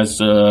wherever you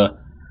guys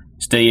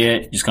stay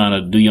at, just kind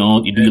of do your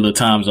little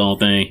time zone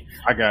thing.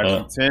 I got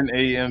you. 10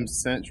 a.m.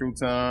 Central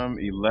Time,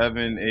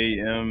 11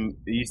 a.m.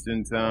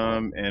 Eastern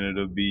Time, and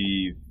it'll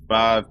be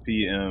 5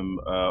 p.m.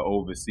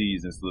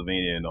 Overseas in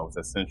Slovenia. No,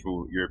 that's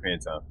Central European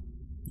Time.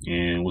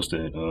 And what's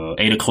that?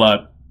 8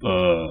 o'clock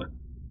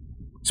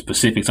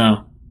Pacific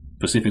time.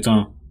 Pacific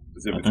time,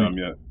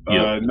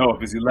 yeah. No,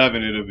 if it's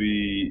 11, it'll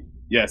be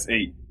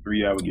 8.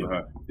 3 hours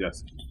behind.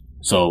 Yes.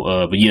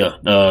 So, but yeah,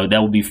 that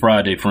will be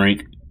Friday,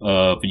 Frank.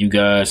 For you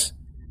guys,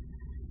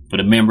 for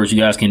the members, you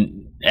guys can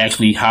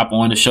actually hop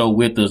on the show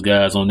with us,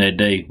 guys, on that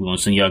day. We're gonna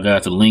send y'all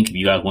guys a link if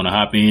you guys want to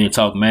hop in and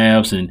talk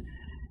Mavs and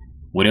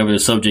whatever the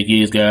subject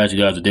is, guys. You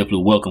guys are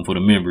definitely welcome for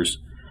the members.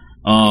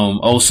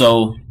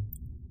 Also,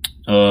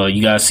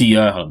 you guys see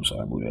I'm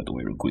sorry, move out the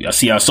way real quick. I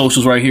see our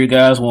socials right here,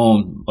 guys. We're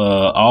on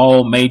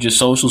all major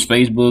socials: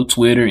 Facebook,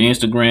 Twitter,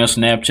 Instagram,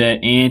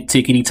 Snapchat, and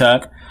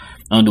TikTok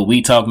under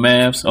We Talk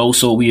Mavs.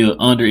 Also, we are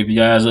under, if you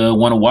guys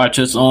want to watch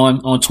us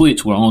on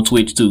Twitch, we're on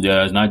Twitch too,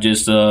 guys. Not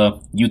just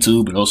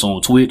YouTube, but also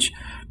on Twitch.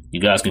 You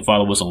guys can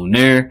follow us on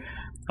there.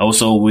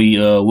 Also, we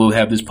will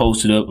have this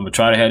posted up. I'm gonna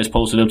try to have this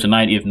posted up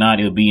tonight. If not,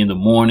 it'll be in the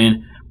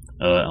morning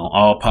on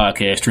all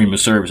podcast streaming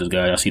services,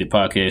 guys. I see the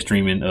podcast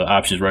streaming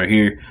options right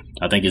here.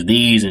 I think it's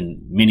these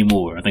and many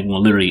more. I think we're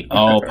literally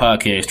all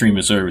podcast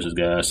streaming services,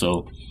 guys.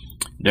 So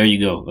there you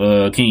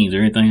go. King, is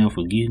there anything I'm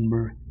forgetting,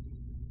 bro?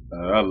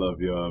 I love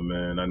y'all,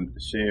 man. I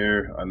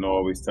share. I know I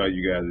always tell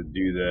you guys to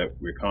do that.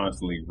 We're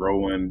constantly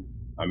growing.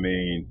 I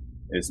mean,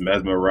 it's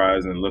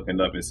mesmerizing looking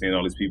up and seeing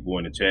all these people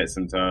in the chat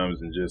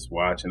sometimes and just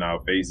watching our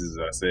faces,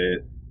 as I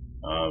said.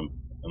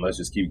 And let's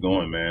just keep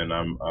going, man.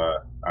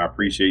 I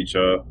appreciate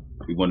y'all.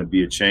 We want to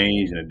be a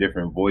change and a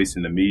different voice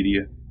in the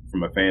media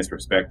from a fan's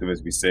perspective,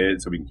 as we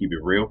said, so we can keep it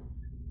real.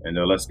 And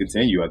let's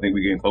continue. I think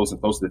we're getting closer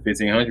and closer to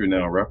 1,500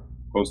 now, bro.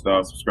 Close to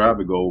our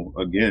subscriber goal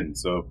again.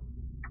 So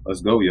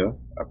let's go, yo.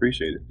 I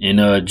appreciate it.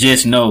 And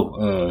just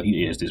know,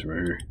 he is this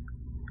right here.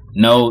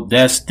 No,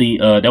 that's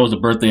that was the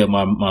birthday of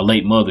my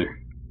late mother.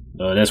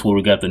 That's where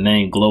we got the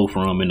name Glow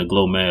from in the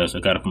Glow Mavs. I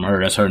got it from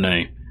her. That's her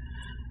name.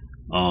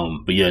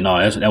 But yeah,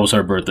 no, that was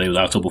her birthday. It was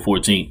October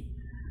 14th.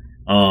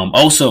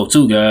 Also,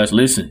 too, guys,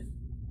 listen.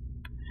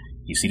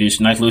 You see this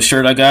nice little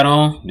shirt I got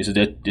on? This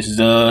is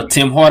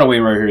Tim Hardaway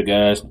right here,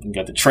 guys. You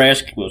got the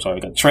trash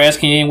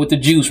can with the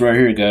juice right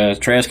here, guys.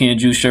 Trash can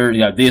juice shirt.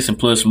 You got this and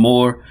plus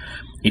more.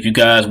 If you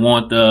guys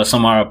want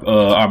some of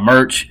our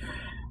merch,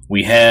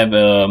 we have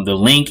the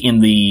link in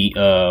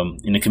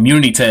the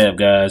community tab,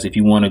 guys. If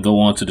you want to go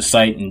onto the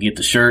site and get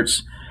the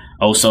shirts.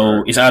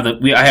 Also, it's either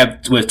I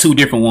have two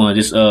different ones.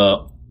 It's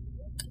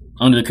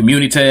under the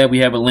community tab we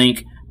have a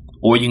link,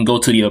 or you can go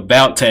to the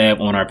about tab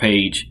on our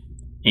page.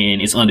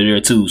 And it's under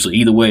there too. So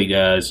either way,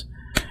 guys,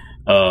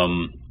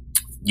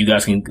 you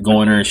guys can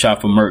go in there and shop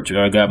for merch.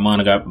 I got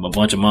mine. I got a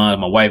bunch of mine.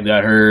 My wife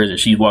got hers, and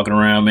she's walking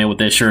around, man, with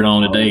that shirt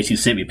on today. She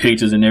sent me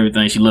pictures and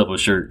everything. She loved her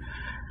shirt.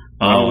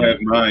 I don't have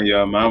mine,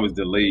 y'all. Mine was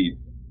delayed.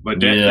 But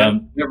that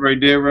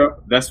right there,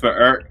 bro, that's for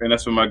Eric, and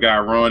that's for my guy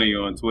Ronnie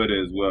on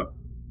Twitter as well.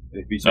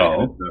 If he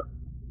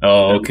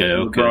okay.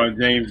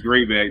 LeBron James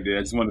great back there.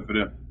 I just wanted for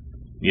them.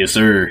 Yes,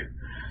 sir.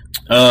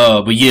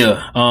 But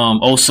yeah,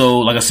 also,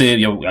 like I said,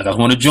 you guys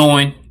want to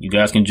join, you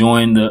guys can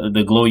join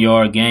the Glow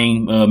Yard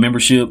gang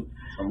membership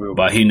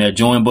by hitting that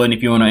join button.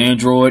 If you're on an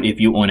Android, if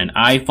you're on an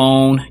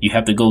iPhone, you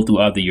have to go through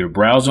either your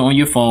browser on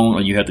your phone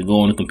or you have to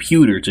go on the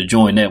computer to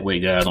join that way,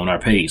 guys, on our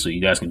page. So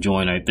you guys can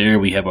join right there.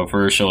 We have our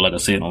first show, like I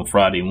said, on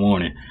Friday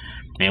morning.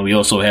 And we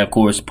also have, of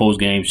course,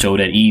 post-game show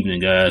that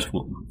evening, guys.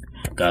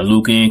 Got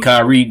Luka and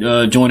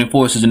Kyrie joining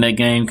forces in that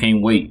game.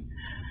 Can't wait.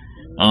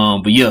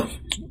 But yeah,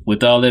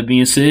 with all that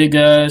being said,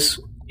 guys,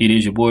 it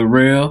is your boy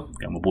Rail.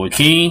 Got my boy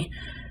King.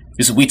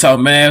 This is We Talk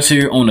Mavs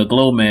here on the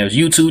Glow Mavs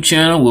YouTube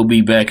channel. We'll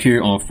be back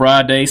here on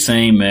Friday.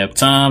 Same Mav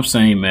time,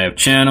 same Mav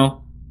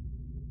channel.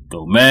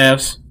 Go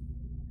Mavs.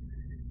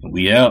 And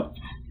we out.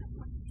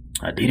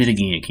 I did it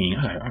again, King.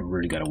 I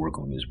really got to work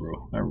on this,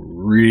 bro. I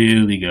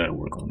really got to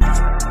work on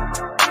this.